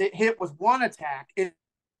since it hit with one attack, it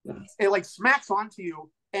like smacks onto you,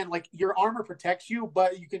 and like your armor protects you,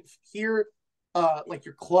 but you can hear like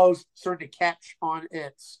your clothes starting to catch on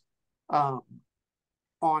its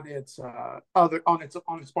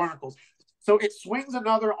barnacles. So it swings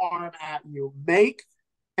another arm at you. Make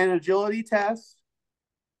an agility test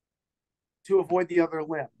to avoid the other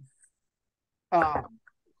limb. Yeah.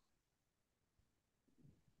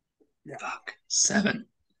 Fuck. 7.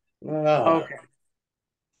 Okay.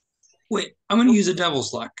 Wait, I'm going to use a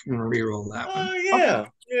devil's luck. I'm going to reroll that one. Oh, yeah.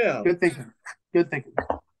 Yeah. Good thinking. Good thinking.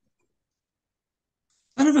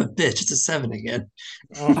 Son of a bitch, it's a 7 again.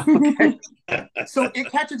 Okay. So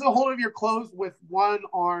it catches a hold of your clothes with one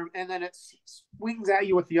arm, and then it swings at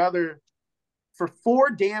you with the other for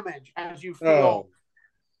 4 damage as you feel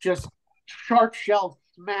just sharp shells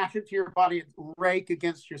smash into your body and rake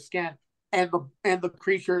against your skin, and the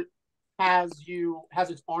creature has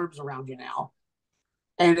its arms around you now,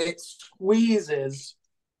 and it squeezes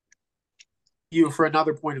you for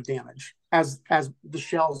another point of damage as the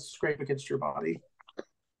shells scrape against your body.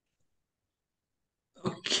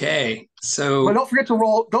 Okay, so But don't forget to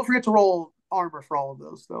roll armor for all of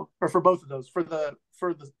those, though, or for both of those, for the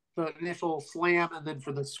initial slam and then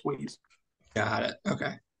for the squeeze. got it.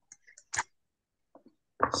 Okay.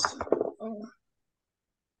 So,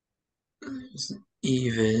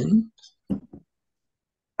 even.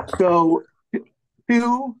 So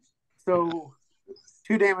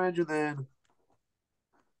 2 damage, and then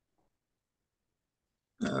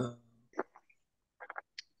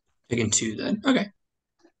taking 2 then. Okay.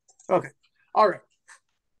 All right.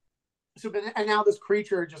 So and now this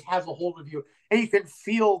creature just has a hold of you, and you can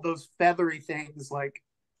feel those feathery things like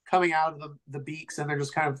coming out of the beaks, and they're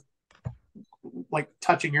just kind of like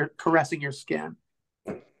caressing your skin.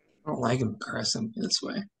 I don't like him caressing this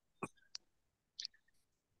way.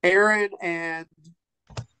 Aaron and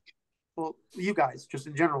you guys, just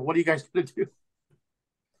in general, what are you guys gonna do?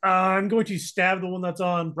 I'm going to stab the one that's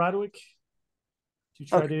on Bradwick to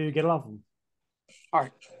try to get it off him. All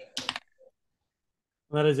right.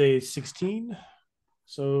 That is a 16.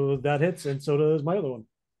 So that hits, and so does my other one.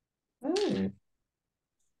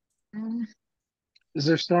 Is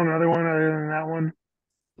there still another one other than that one?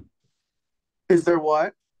 Is there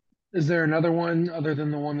what? Is there another one other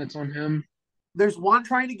than the one that's on him? There's one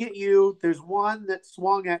trying to get you. There's one that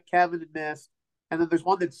swung at Kevin and missed, and then there's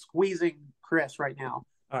one that's squeezing Chris right now.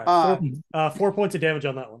 All right, 4 points of damage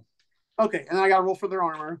on that one. Okay, and then I got to roll for their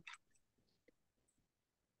armor.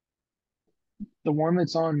 The one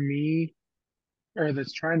that's on me, or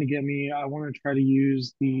that's trying to get me, I want to try to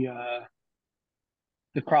use the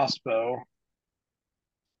crossbow.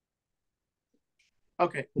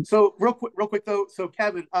 Okay, so real quick though. So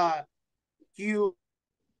Kevin, you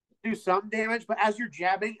do some damage, but as you're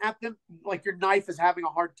jabbing at them, like your knife is having a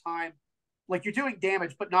hard time. Like you're doing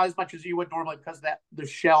damage, but not as much as you would normally because the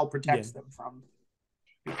shell protects them from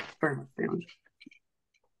very much damage.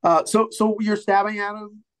 So you're stabbing at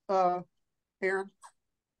him, Aaron?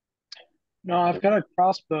 No, I've got a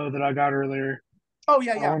crossbow that I got earlier. Oh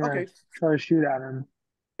yeah, I yeah. want to Okay. try to shoot at him.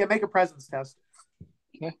 Yeah, make a presence test.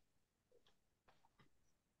 Okay.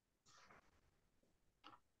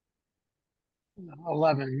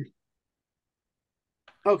 11.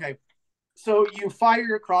 Okay. So you fire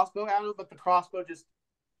your crossbow at him, but the crossbow just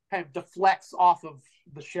kind of deflects off of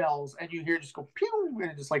the shells, and you hear it just go pew, and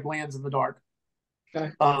it just like lands in the dark.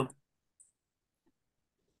 Okay.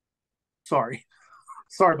 Sorry,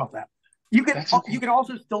 sorry about that. That's okay. You can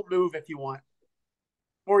also still move if you want,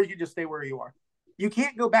 or you can just stay where you are. You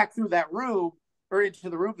can't go back through that room or into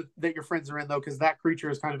the room that your friends are in, though, because that creature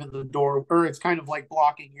is kind of in the door, or it's kind of like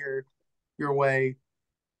blocking your way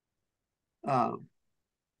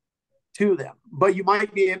to them. But you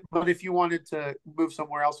might be in, but if you wanted to move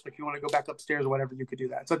somewhere else, if you want to go back upstairs or whatever, you could do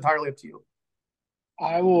that. It's entirely up to you.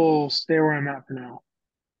 I will stay where I'm at for now.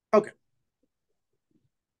 Okay.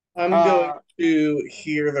 I'm going to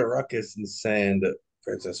hear the ruckus and send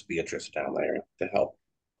Princess Beatrice down there to help.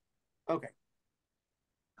 Okay.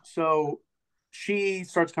 So she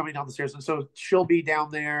starts coming down the stairs, and so she'll be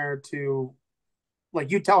down there to,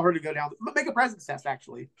 like, you tell her to go down. Make a presence test,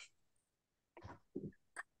 actually.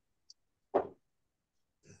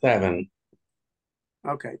 7.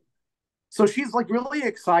 Okay. So she's like really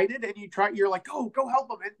excited, and you're like, go help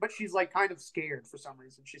him, but she's like kind of scared for some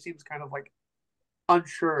reason. She seems kind of like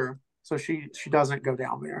unsure, so she doesn't go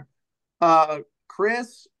down there.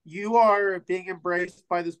 Chris, you are being embraced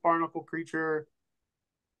by this barnacle creature.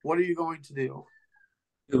 What are you going to do?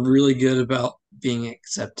 Feel really good about being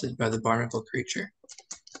accepted by the barnacle creature.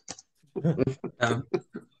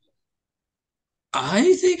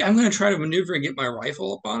 I think I'm going to try to maneuver and get my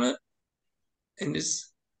rifle up on it and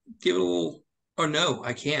just give it a little. Oh no,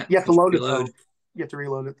 I can't. You have to load it reload. though. You have to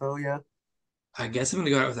reload it though. Yeah. I guess I'm going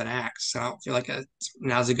to go out with an axe. I don't feel like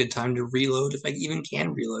now's a good time to reload if I even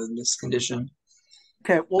can reload in this condition.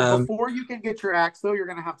 Okay. Well, before you can get your axe though, you're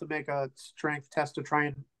going to have to make a strength test to try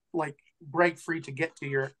and like break free to get to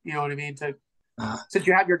your. You know what I mean? Since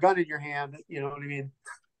you have your gun in your hand, you know what I mean?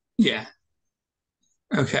 Yeah.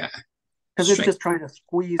 Okay. Because it's just trying to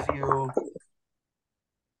squeeze you.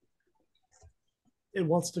 It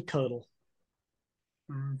wants to cuddle.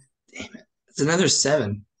 Damn it. It's another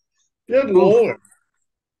 7. Good Lord.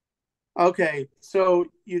 Okay, so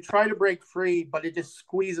you try to break free, but it just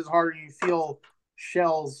squeezes harder. You feel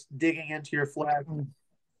shells digging into your flesh.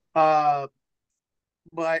 But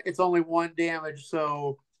it's only 1 damage,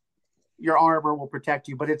 so your armor will protect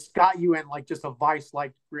you. But it's got you in like just a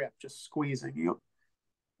vice-like grip, just squeezing you.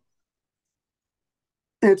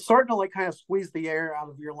 It's starting to like kind of squeeze the air out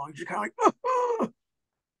of your lungs. You're kind of like,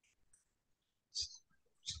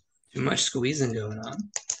 Too much squeezing going on.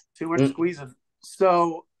 Too much squeezing.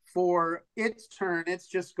 So for its turn, it's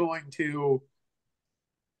just going to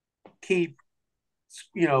keep,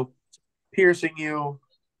 piercing you.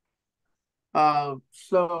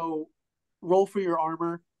 So roll for your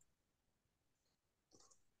armor.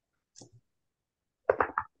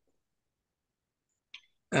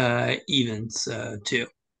 Evens 2.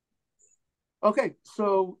 Okay,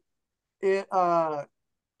 so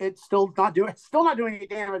it's still not doing any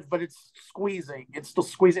damage, but it's squeezing. It's still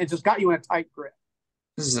squeezing. It just got you in a tight grip.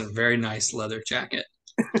 This is a very nice leather jacket.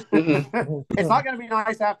 It's not going to be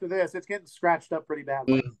nice after this. It's getting scratched up pretty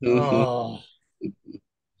badly. Oh. I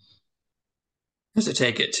have to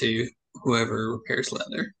take it to whoever repairs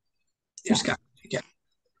leather. Yeah.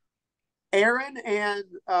 Aaron and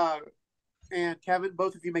Kevin,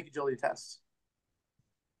 both of you make agility tests.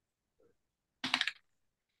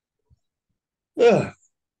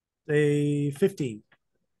 A 15.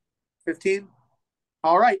 15.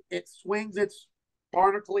 All right. It swings its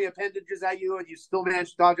barnacly appendages at you, and you still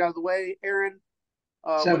manage to dodge out of the way. Aaron,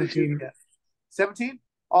 17. What did you get? 17?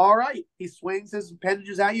 All right. He swings his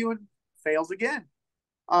appendages at you and fails again.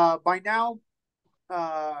 By now,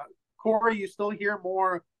 Corey, you still hear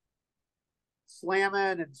more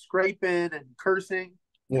slamming and scraping and cursing.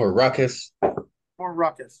 More ruckus. More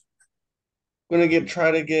ruckus. I'm gonna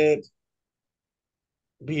try to get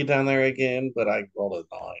B down there again, but I rolled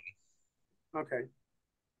a 9. Okay.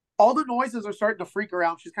 All the noises are starting to freak her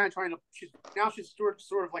out. She's kind of trying to. She's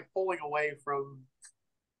sort of like pulling away from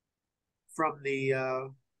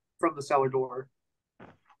the cellar door.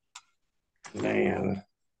 Man.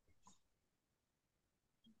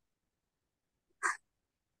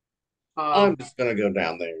 I'm just gonna go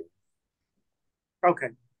down there. Okay.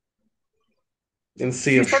 And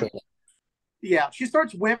see if she'll. Yeah, she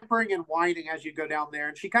starts whimpering and whining as you go down there,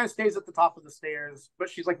 and she kind of stays at the top of the stairs, but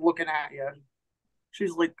she's like looking at you.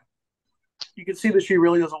 She's like, You can see that she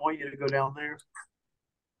really doesn't want you to go down there.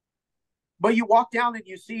 But you walk down and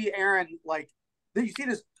you see Aaron, like, you see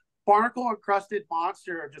this barnacle encrusted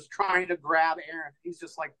monster just trying to grab Aaron. He's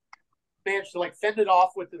just like managed to like fend it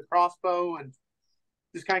off with the crossbow and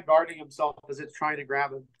just kind of guarding himself as it's trying to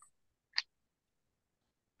grab him.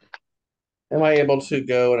 Am I able to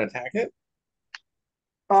go and attack it?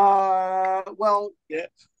 Well, Yeah.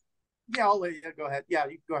 Yeah, I'll let you go ahead. Yeah,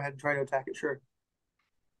 you can go ahead and try to attack it, sure.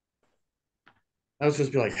 I was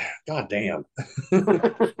just be like, God damn.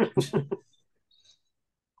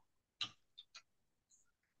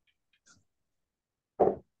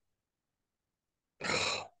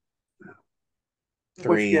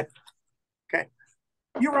 Three. Okay.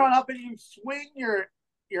 You run up and you swing your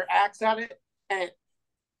axe at it, and it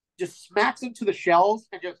just smacks into the shells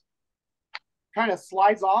and just kind of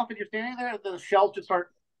slides off, and you're standing there, and then the shells just start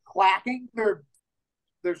clacking their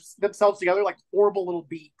themselves together like horrible little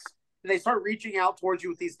beaks. And they start reaching out towards you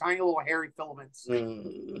with these tiny little hairy filaments.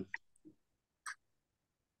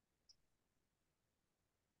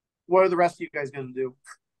 What are the rest of you guys going to do?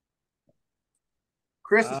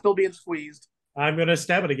 Chris is still being squeezed. I'm going to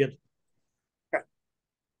stab it again. Okay.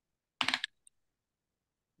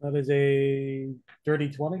 That is a dirty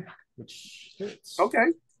 20, which hits. Okay.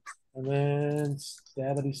 And then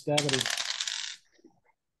stabbity.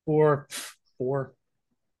 4.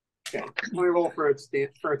 Okay. Let me roll for its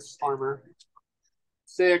armor.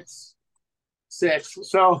 6.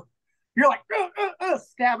 So you're like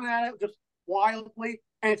stabbing at it just wildly,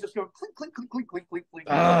 and it's just going clink, clink, clink, clink, clink, clink, clink.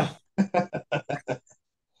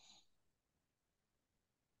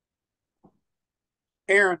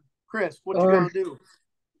 Aaron, Chris, what you gonna do?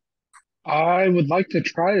 I would like to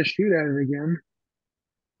try to shoot at it again.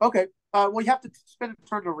 Okay. Well, you have to spend a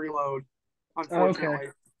turn to reload, unfortunately. Okay.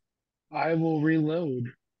 I will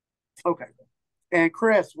reload. Okay. And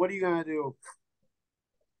Chris, what are you gonna do?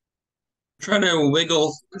 Try to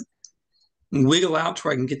wiggle out to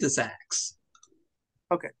where I can get this axe.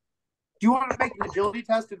 Okay. Do you want to make an agility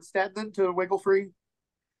test instead then to wiggle free?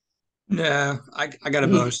 No, I got a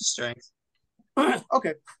bonus to strength.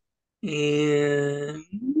 Okay. And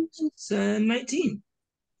it's 19.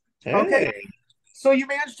 Hey. Okay. So you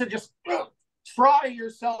manage to just pry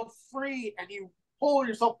yourself free, and you pull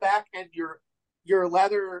yourself back, and your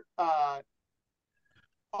leather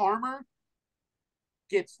armor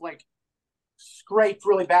gets like scraped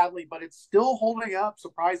really badly, but it's still holding up,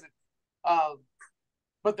 surprising.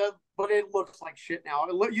 But it looks like shit now.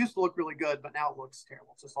 It used to look really good, but now it looks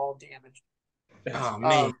terrible. It's just all damaged. Oh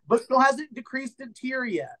man! But still hasn't decreased in tier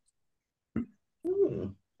yet.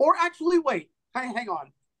 Or actually, wait. Hang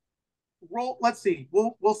on. Roll. Let's see.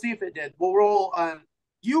 We'll see if it did. We'll roll.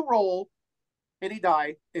 You roll any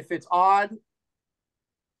die. If it's odd,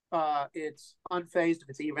 it's unfazed. If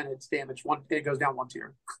it's even, it's damaged. It goes down 1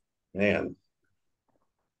 tier. Man.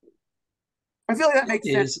 I feel like that makes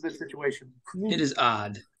sense in this situation. It is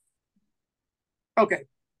odd. Okay.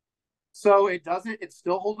 So it doesn't. It's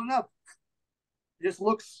still holding up. It just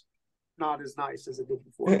looks not as nice as it did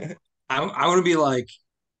before. I want to be like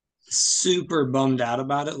super bummed out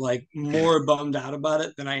about it, like more bummed out about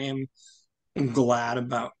it than I am glad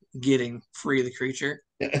about getting free of the creature.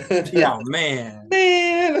 Yeah. Oh man.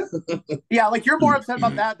 Yeah, like you're more upset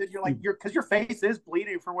about that than because your face is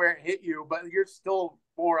bleeding from where it hit you, but you're still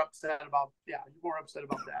more upset about that.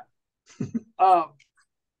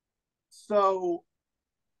 So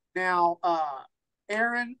now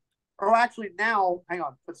Aaron, or actually now, hang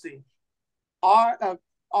on, let's see.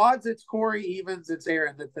 Odds it's Corey, evens it's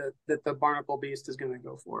Aaron that the barnacle beast is going to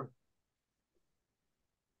go for.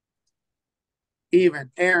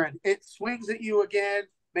 Even. Aaron, it swings at you again.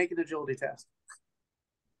 Make an agility test.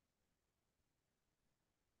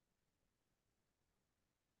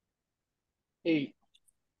 Eight.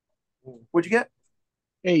 What'd you get?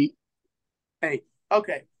 8. 8.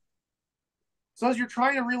 Okay. So as you're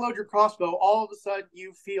trying to reload your crossbow, all of a sudden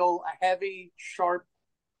you feel a heavy, sharp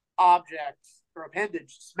object or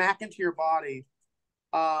appendage smack into your body.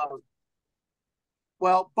 But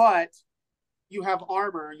you have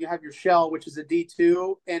armor. You have your shell, which is a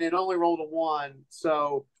D2, and it only rolled a 1.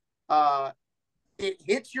 So it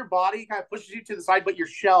hits your body, kind of pushes you to the side, but your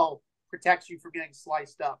shell protects you from getting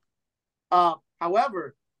sliced up.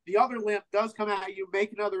 However, the other limb does come at you.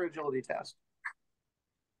 Make another agility test.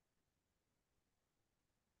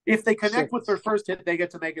 If they connect with their first hit, they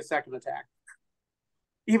get to make a second attack.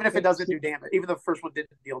 Even if it doesn't do damage. Even though the first one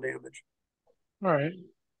didn't deal damage. All right.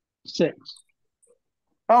 6.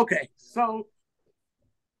 Okay, so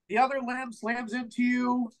the other limb slams into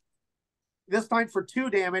you, this time for 2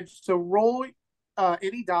 damage. So roll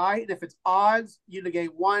any die, and if it's odds, you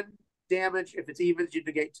negate 1 damage. If it's even, you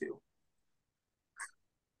negate 2.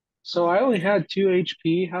 So I only had 2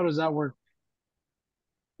 HP. How does that work?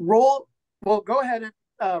 Roll. Well, go ahead and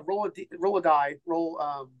roll a die.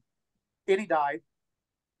 Roll any die.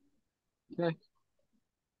 Okay.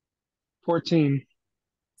 14.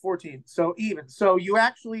 14. So even. So you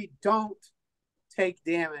actually don't take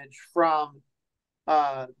damage from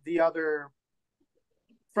the other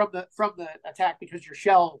from the attack because your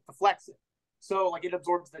shell deflects it. So like it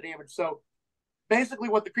absorbs the damage. So basically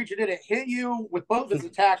what the creature did, it hit you with both of its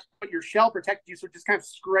attacks, but your shell protected you, so it just kind of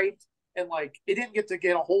scraped and like it didn't get to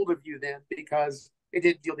get a hold of you then because it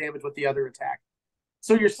didn't deal damage with the other attack.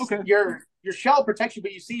 So your shell protects you,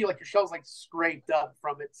 but you see like your shell's like scraped up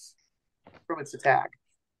from its attack.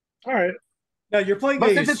 All right. Now you're playing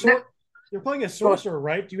you're playing a sorcerer,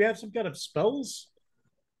 right? Do you have some kind of spells?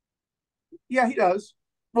 Yeah, he does.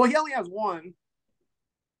 Well, he only has one.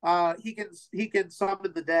 He can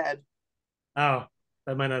summon the dead. Oh,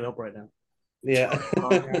 that might not help right now. Yeah.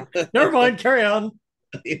 Never mind. Carry on.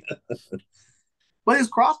 Yeah. But his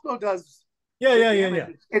crossbow does. Yeah.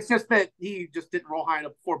 It's just that he just didn't roll high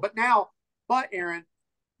enough before. But Aaron,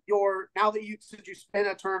 now that since you spend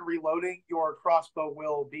a turn reloading, your crossbow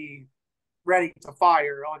will be ready to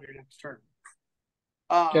fire on your next turn.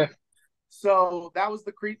 Okay. So that was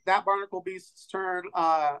that barnacle beast's turn.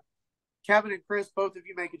 Kevin and Chris, both of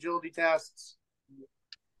you make agility tests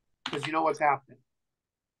because you know what's happening.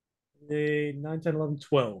 9, 10, 11,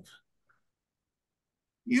 12.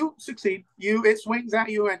 You succeed. It swings at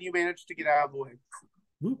you and you manage to get out of the way.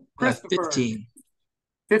 Christopher. 15.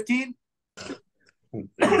 15?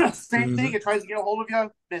 Same thing. It tries to get a hold of you.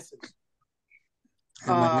 Misses.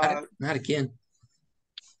 Not again.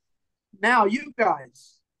 Now you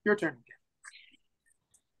guys, your turn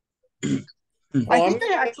again. I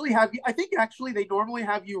think they normally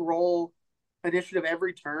have you roll initiative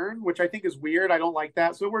every turn, which I think is weird. I don't like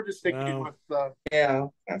that. So we're just sticking with the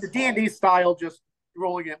D&D style, just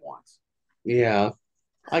rolling it once. Yeah.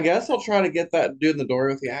 I guess I'll try to get that dude in the door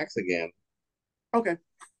with the axe again. Okay.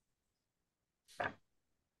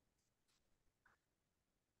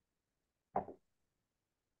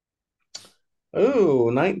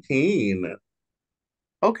 Ooh, 19.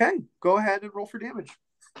 Okay. Go ahead and roll for damage.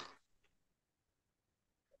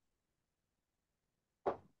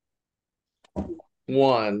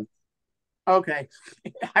 One. Okay.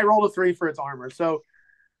 I rolled a 3 for its armor. So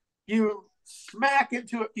you smash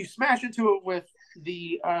into it with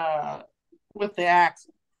the axe,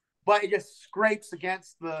 but it just scrapes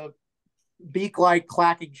against the beak-like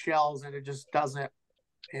clacking shells and it just doesn't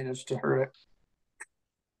manage to hurt it.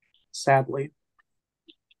 Sadly.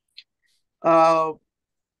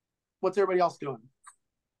 What's everybody else doing?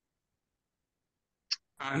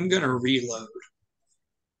 I'm gonna reload.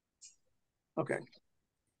 Okay.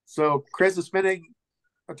 So Chris is spending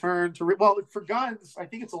a turn to for guns, I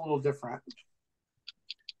think it's a little different.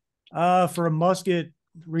 For a musket,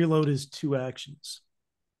 reload is 2 actions.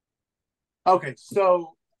 Okay,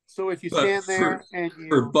 so if you stand there and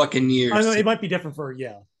for Buccaneers, I know it might be different for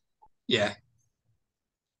yeah.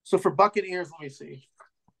 So for Buccaneers, let me see.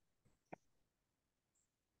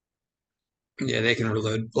 Yeah, they can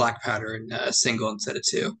reload black powder in single instead of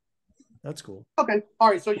 2. That's cool. Okay,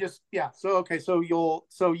 all right. So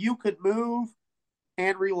so you could move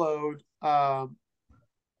and reload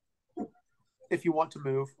if you want to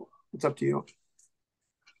move. It's up to you.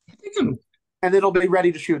 I think and it'll be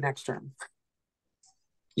ready to shoot next turn.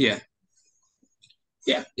 Yeah.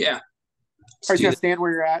 Are you gonna stand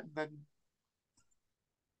where you're at and then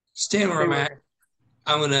stand where I'm at?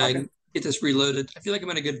 I'm gonna get this reloaded. I feel like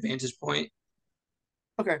I'm at a good vantage point.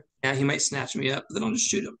 Okay. Yeah, he might snatch me up, but then I'll just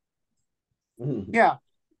shoot him. Yeah,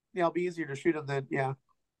 it'll be easier to shoot him than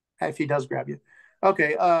if he does grab you.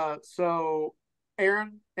 Okay. So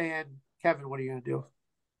Aaron and Kevin, what are you gonna do?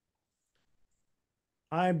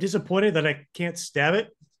 I'm disappointed that I can't stab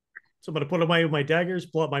it, so I'm gonna put away my daggers,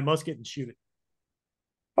 pull out my musket, and shoot it.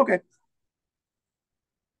 Okay.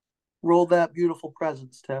 Roll that beautiful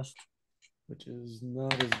presence test, which is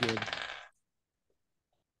not as good.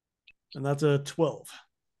 And that's a 12.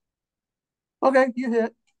 Okay, you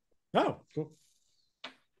hit. Oh, cool.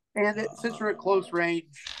 And since you're at close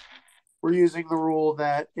range, we're using the rule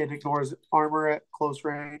that it ignores armor at close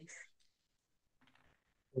range.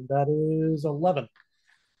 And that is 11.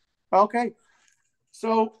 Okay.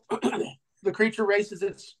 So the creature raises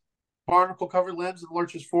its barnacle-covered limbs and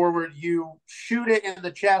lurches forward. You shoot it in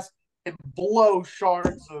the chest and blow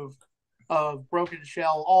shards of broken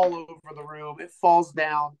shell all over the room. It falls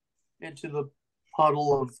down into the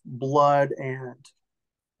puddle of blood and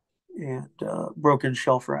broken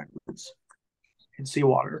shell fragments and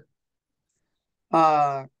seawater.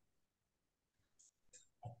 Uh,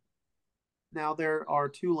 now there are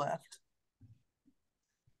two left.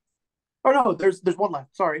 Oh no, there's one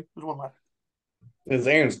left. Sorry, there's one left. It's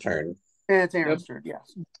Aaron's turn. And it's Aaron's turn.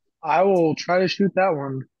 Yes. I will try to shoot that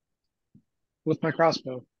one with my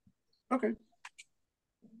crossbow. Okay.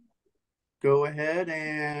 Go ahead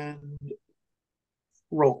and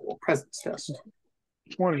roll presence test.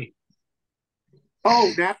 20.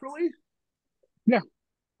 Oh, naturally? Yeah.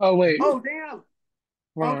 Oh wait. Oh, damn.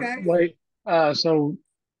 Okay. Wait. So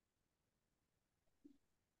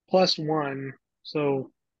 +1.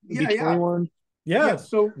 So it'd be 21. Yeah.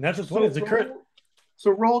 So natural 20 is a crit.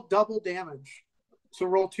 So roll double damage. So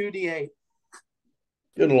roll 2d8.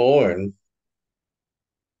 Good Lord.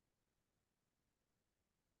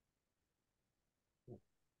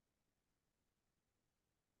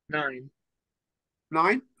 Nine.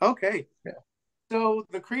 9? Okay. Yeah. So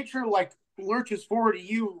the creature like lurches forward.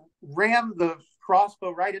 You ram the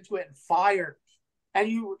crossbow right into it and fire, and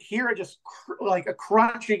you hear it just like a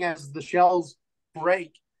crunching as the shells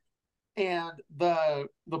break, and the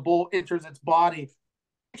bolt enters its body.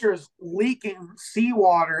 The creature is leaking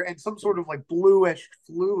seawater and some sort of like bluish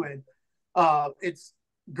fluid. It's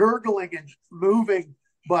gurgling and moving,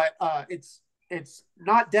 but it's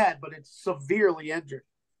not dead, but it's severely injured.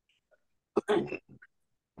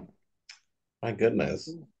 My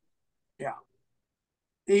goodness. Yeah.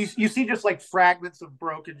 You see just like fragments of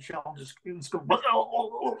broken shell just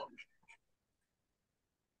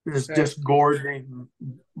disgorging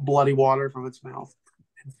bloody water from its mouth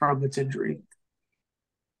and from its injury.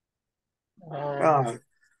 And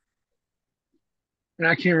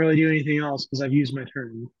I can't really do anything else because I've used my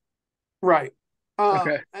turn. Right.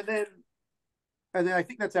 Okay. And then I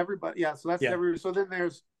think that's everybody. Yeah. So that's Yeah. every. So then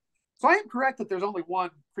there's. So I am correct that there's only one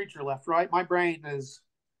creature left, right? My brain is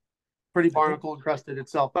pretty barnacle encrusted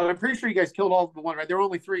itself, but I'm pretty sure you guys killed all of the one, right? There were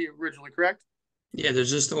only 3 originally, correct? Yeah, there's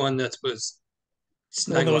just the one that was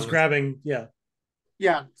The one that was grabbing. Yeah.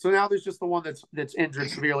 Yeah. So now there's just the one that's injured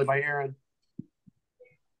severely by Aaron,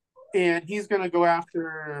 and he's going to go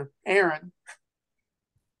after Aaron.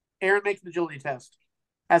 Aaron makes an agility test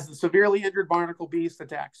as the severely injured barnacle beast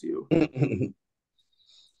attacks you.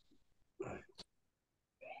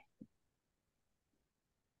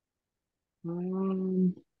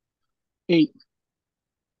 8.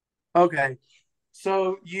 Okay.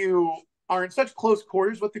 So you are in such close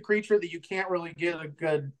quarters with the creature that you can't really get a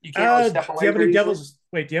good. You can't really step away. Do you have any devil's?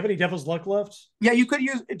 Wait, do you have any devil's luck left? Yeah, you could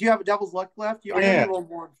use. Do you have a devil's luck left? I Yeah. know you rolled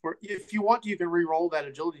more for. If you want, you can re-roll that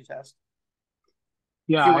agility test.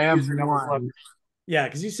 Yeah, I have one. Yeah,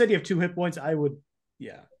 because you said you have 2 hit points. I would.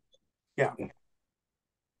 Yeah. Yeah.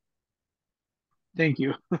 Thank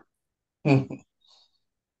you.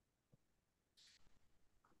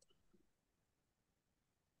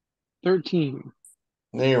 13.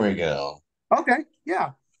 There we go. Okay.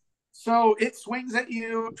 Yeah. So it swings at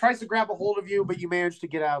you, tries to grab a hold of you, but you manage to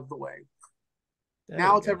get out of the way.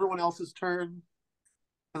 Now it's everyone else's turn,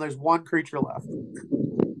 and there's one creature left.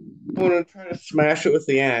 I'm going to try to smash it with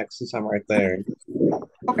the axe since I'm right there.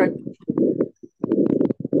 Okay.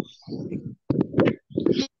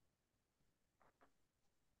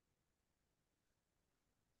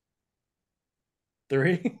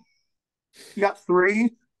 Three. You got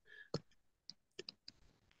 3?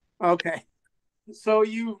 Okay. So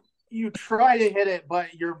you try to hit it,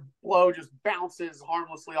 but your blow just bounces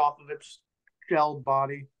harmlessly off of its shelled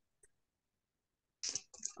body.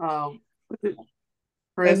 I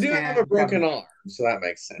do have a broken arm, so that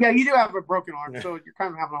makes sense. Yeah, you do have a broken arm, so you're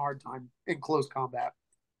kind of having a hard time in close combat.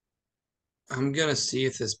 I'm gonna see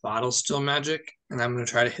if this bottle's still magic, and I'm gonna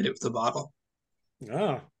try to hit it with the bottle.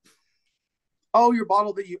 Oh, your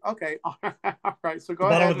bottle that you okay. All right, so go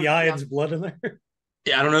ahead. Bottle with the eye and blood in there.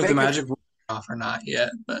 Yeah, I don't know if the magic wore off or not yet,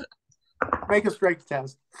 but make a strength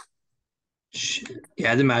test. Shit.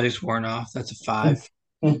 Yeah, the magic's worn off. That's a 5.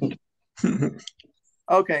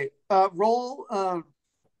 Okay. Roll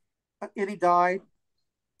any die.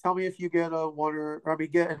 Tell me if you get a 1 or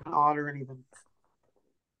get an odd or an even.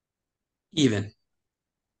 Even.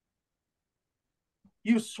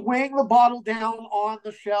 You swing the bottle down on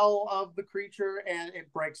the shell of the creature and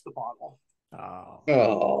it breaks the bottle.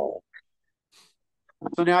 Oh.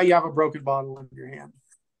 So now you have a broken bottle in your hand.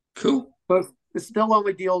 Cool. But it still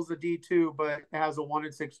only deals a D2, but it has a 1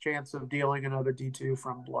 in 6 chance of dealing another D2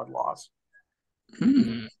 from blood loss.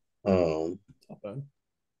 Oh.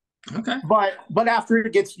 Okay. But after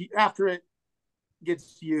it gets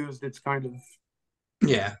used, it's kind of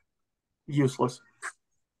useless.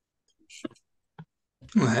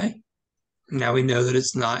 Well, hey, now we know that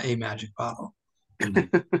it's not a magic bottle.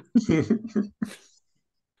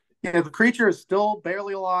 Yeah, the creature is still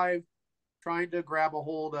barely alive, trying to grab a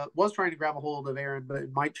hold of Aaron, but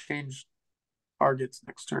it might change targets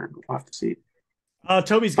next turn. We'll have to see.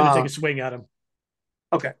 Toby's going to take a swing at him.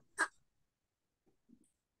 Okay.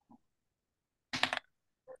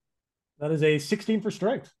 That is a 16 for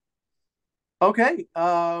strength. Okay.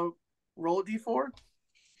 Roll a d4.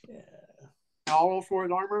 Yeah. I'll roll for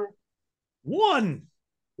his armor. 1.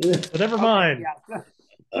 But never mind.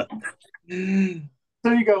 Yeah.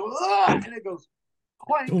 So you go, and it goes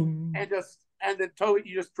clank, and then Toby,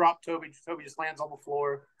 you just drop Toby. Toby just lands on the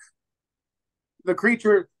floor. The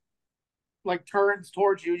creature like turns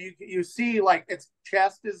towards you. You see like its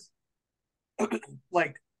chest is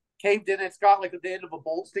like caved in. It's got like the end of a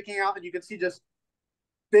bolt sticking out, and you can see just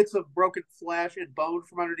bits of broken flesh and bone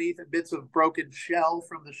from underneath, and bits of broken shell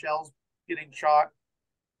from the shells getting shot.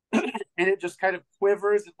 And it just kind of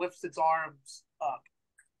quivers and lifts its arms up.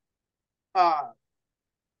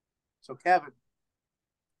 So Kevin,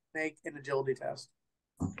 make an agility test.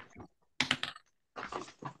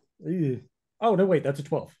 Oh no, wait, that's a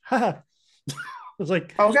 12. I was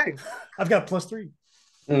like, okay, I've got +3.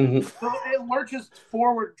 Mm-hmm. So it lurches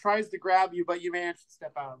forward, tries to grab you, but you manage to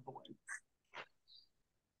step out of the way.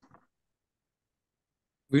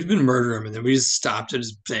 We've been murdering him, and then we just stopped and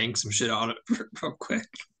just banged some shit on it real quick.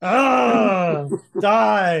 Die.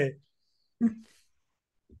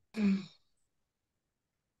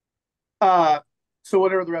 So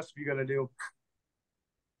what are the rest of you gonna do?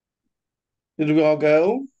 Did we all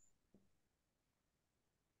go?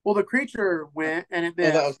 Well, the creature went and it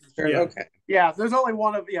missed. Oh, that was his turn. Yeah. Okay. Yeah, there's only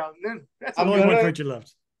one of that's I'm Only gonna- one creature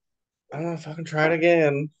left. I don't know if I can try it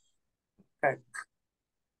again. Okay.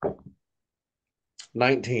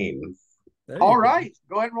 19. All right,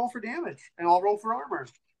 go ahead and roll for damage, and I'll roll for armor.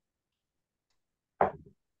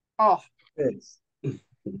 Oh, 6.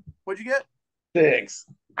 what'd you get? 6.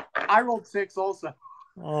 I rolled 6 also.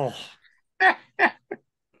 Oh.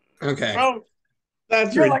 Okay. So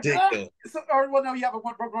That's you're ridiculous. like, well, no, you have a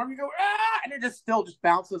one broken arm. You go, and it just still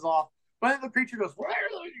bounces off. But then the creature goes,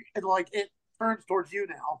 and like it turns towards you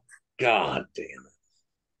now. God damn it.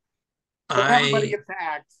 So everybody gets to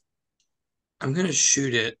act. I'm gonna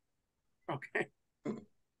shoot it. Okay.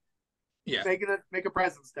 Yeah. Make a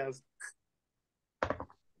presence test.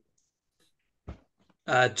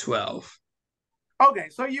 12. Okay,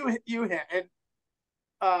 so you hit, and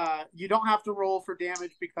you don't have to roll for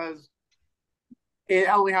damage because it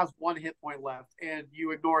only has 1 hit point left, and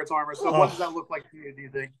you ignore its armor. So what does that look like to you? Do you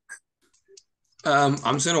think? I'm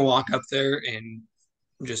just gonna walk up there and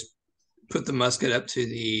just put the musket up to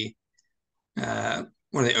the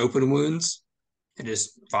one of the open wounds and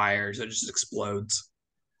just fires. It just explodes.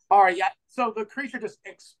 All right, yeah. So the creature just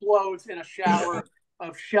explodes in a shower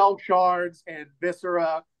of shell shards and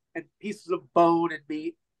viscera and pieces of bone and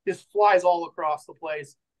meat. Just flies all across the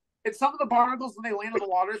place. And some of the barnacles, when they land in the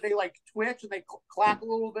water, they like twitch and they clack a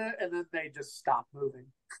little bit, and then they just stop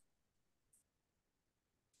moving.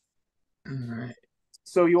 All right.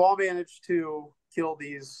 So you all managed to kill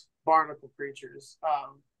these barnacle creatures.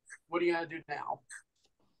 What are you gonna do now?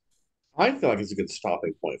 I feel like it's a good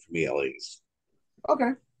stopping point for me, at least.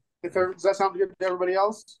 Okay. Does that sound good to everybody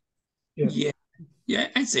else? Yeah,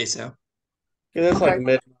 I'd say so. Yeah, it's like Okay.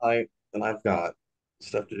 midnight, and I've got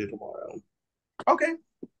stuff to do tomorrow. Okay.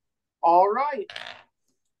 All right.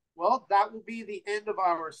 Well, that will be the end of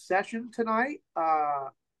our session tonight.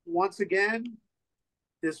 Once again,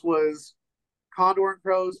 this was Condor and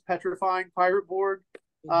Crow's Petrifying Pirate Board.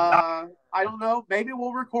 I don't know. Maybe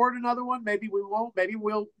we'll record another one. Maybe we won't. Maybe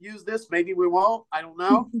we'll use this. Maybe we won't. I don't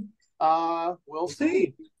know. We'll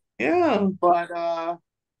see. Yeah. But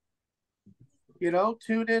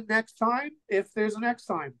tune in next time if there's a next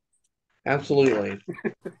time. Absolutely.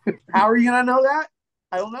 How are you gonna know that?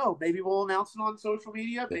 I don't know. Maybe we'll announce it on social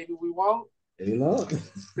media. Maybe we won't. Maybe not.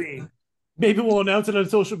 See. Maybe we'll announce it on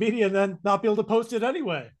social media and then not be able to post it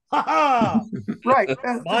anyway. Ha ha! Right.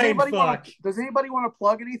 Does anybody want fuck. to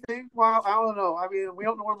plug anything? Well, I don't know. I mean, we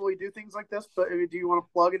don't normally do things like this, but do you want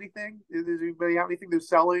to plug anything? Does anybody have anything they're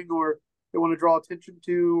selling or they want to draw attention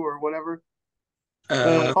to or whatever?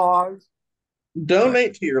 Cause?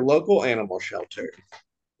 Donate to your local animal shelter.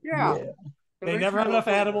 Yeah. They never have enough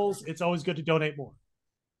animals. It's always good to donate more.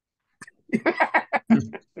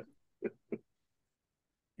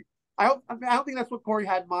 I don't think that's what Corey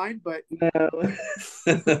had in mind, but No.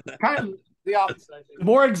 kind of the opposite, I The think.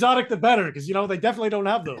 more exotic, the better, because they definitely don't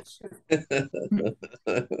have those.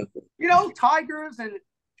 Tigers and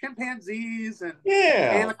chimpanzees and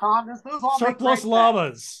Yeah. anacondas, those all make Surplus great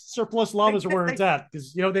llamas. Surplus llamas are where They- it's at,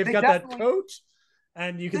 because they've they got that definitely- coat,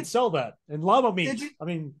 and you can sell that. And llama meat. Did you- I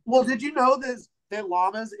mean, Well, did you know that that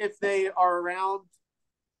llamas, if they are around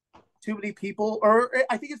too many people, or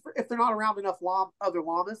I think it's if they're not around enough other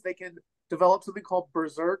llamas, they can develop something called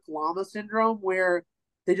berserk llama syndrome, where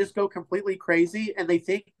they just go completely crazy and they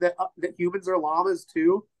think that humans are llamas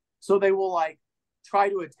too, so they will like try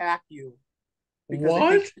to attack you because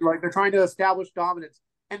they think, like, they're trying to establish dominance.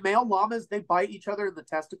 And male llamas, they bite each other in the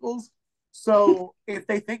testicles. So if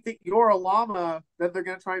they think that you're a llama, then they're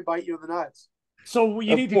going to try and bite you in the nuts. So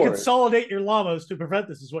you need to consolidate your llamas to prevent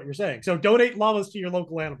this, is what you're saying. So donate llamas to your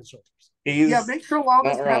local animal shelters. Yeah, make sure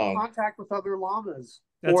llamas have contact with other llamas,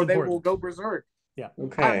 or they will go berserk. Yeah.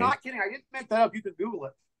 Okay. I'm not kidding. I didn't make that up. You can Google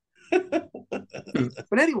it.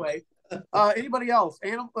 But anyway, anybody else?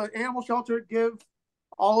 Animal shelter, give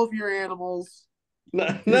all of your animals.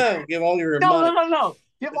 No, give all your money. No.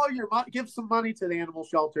 Give some money to the animal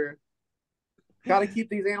shelter. Got to keep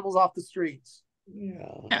these animals off the streets.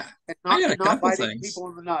 Yeah. And not biting people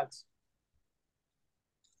in the nuts.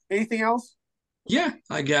 Anything else? Yeah,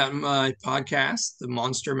 I got my podcast, the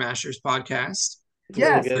Monster Mashers podcast.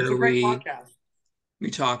 Yes, it's a great podcast. We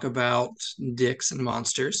talk about dicks and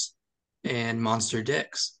monsters and monster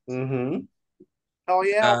dicks. Mm-hmm. Oh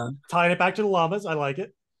yeah. Tying it back to the llamas, I like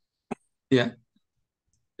it. Yeah.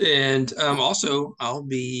 And also, I'll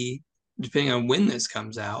be, depending on when this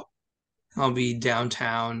comes out, I'll be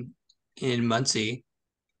downtown in Muncie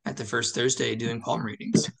at the first Thursday doing palm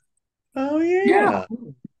readings. Oh yeah.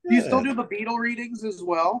 Do you still do the beetle readings as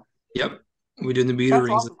well? Yep, we're doing the beetle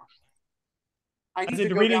readings. Awesome. Is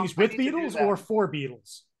it readings with beetles or for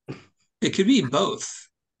beetles? It could be both,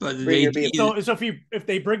 but so if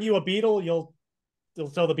they bring you a beetle, you'll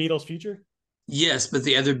tell the beetle's future. Yes, but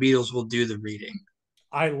the other beetles will do the reading.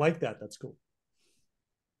 I like that. That's cool.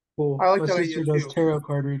 Cool. I like My that sister idea does too. tarot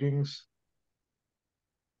card readings.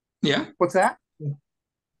 Yeah. What's that?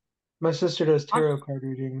 My sister does tarot card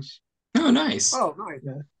readings. Oh, nice. Oh, nice.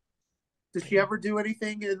 Yeah. Does she ever do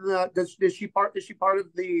anything in the? Is she part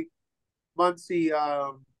of the Muncie?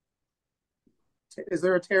 Is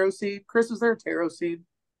there a tarot scene? Chris, is there a tarot scene?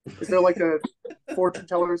 Is there like a fortune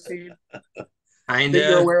teller scene? That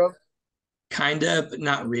you're aware of? Kinda, but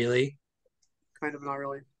not really. Kind of, not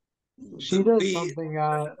really. She does something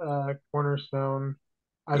at Cornerstone.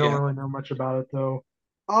 I don't really know much about it though.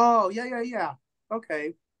 Oh yeah.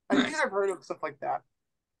 Okay, I think I've heard of stuff like that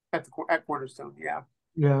at Cornerstone. Yeah.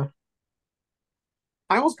 Yeah.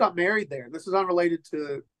 I almost got married there. This is unrelated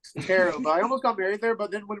to tarot, but I almost got married there.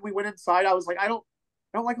 But then when we went inside, I was like, I don't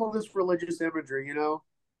like all this religious imagery, you know?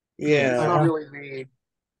 Yeah. It's not really me.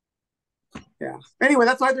 Yeah. Anyway,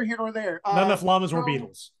 that's neither here nor there. Not enough llamas or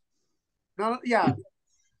beetles. Yeah.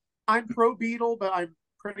 I'm pro beetle, but I'm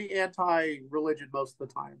pretty anti-religion most of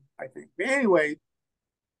the time, I think. But anyway,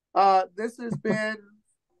 this has been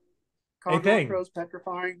Condor Crow's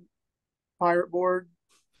Petrifying Pirate Board.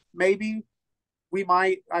 Maybe we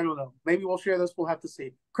might, I don't know. Maybe we'll share this. We'll have to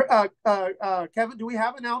see. Kevin, do we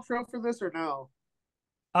have an outro for this or no?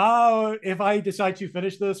 If I decide to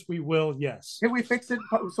finish this, we will. Yes. Can we fix it?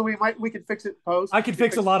 So we can fix it in post. I can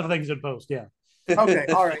fix a lot of things in post. Yeah. Okay.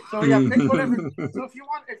 All right. So yeah, fix whatever. So if you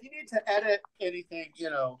need to edit anything, you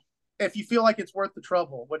know, if you feel like it's worth the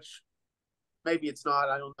trouble, which maybe it's not.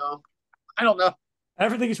 I don't know.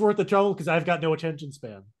 Everything is worth the trouble because I've got no attention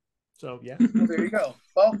span. So yeah. Well, there you go.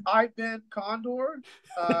 Well, I've been Condor.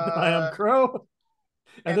 I am Crow.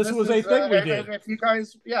 And this was a thing we did. And if you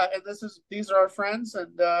guys, and these are our friends,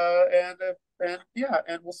 and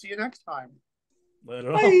we'll see you next time.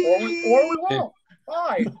 Later. Or we will.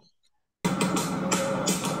 Bye.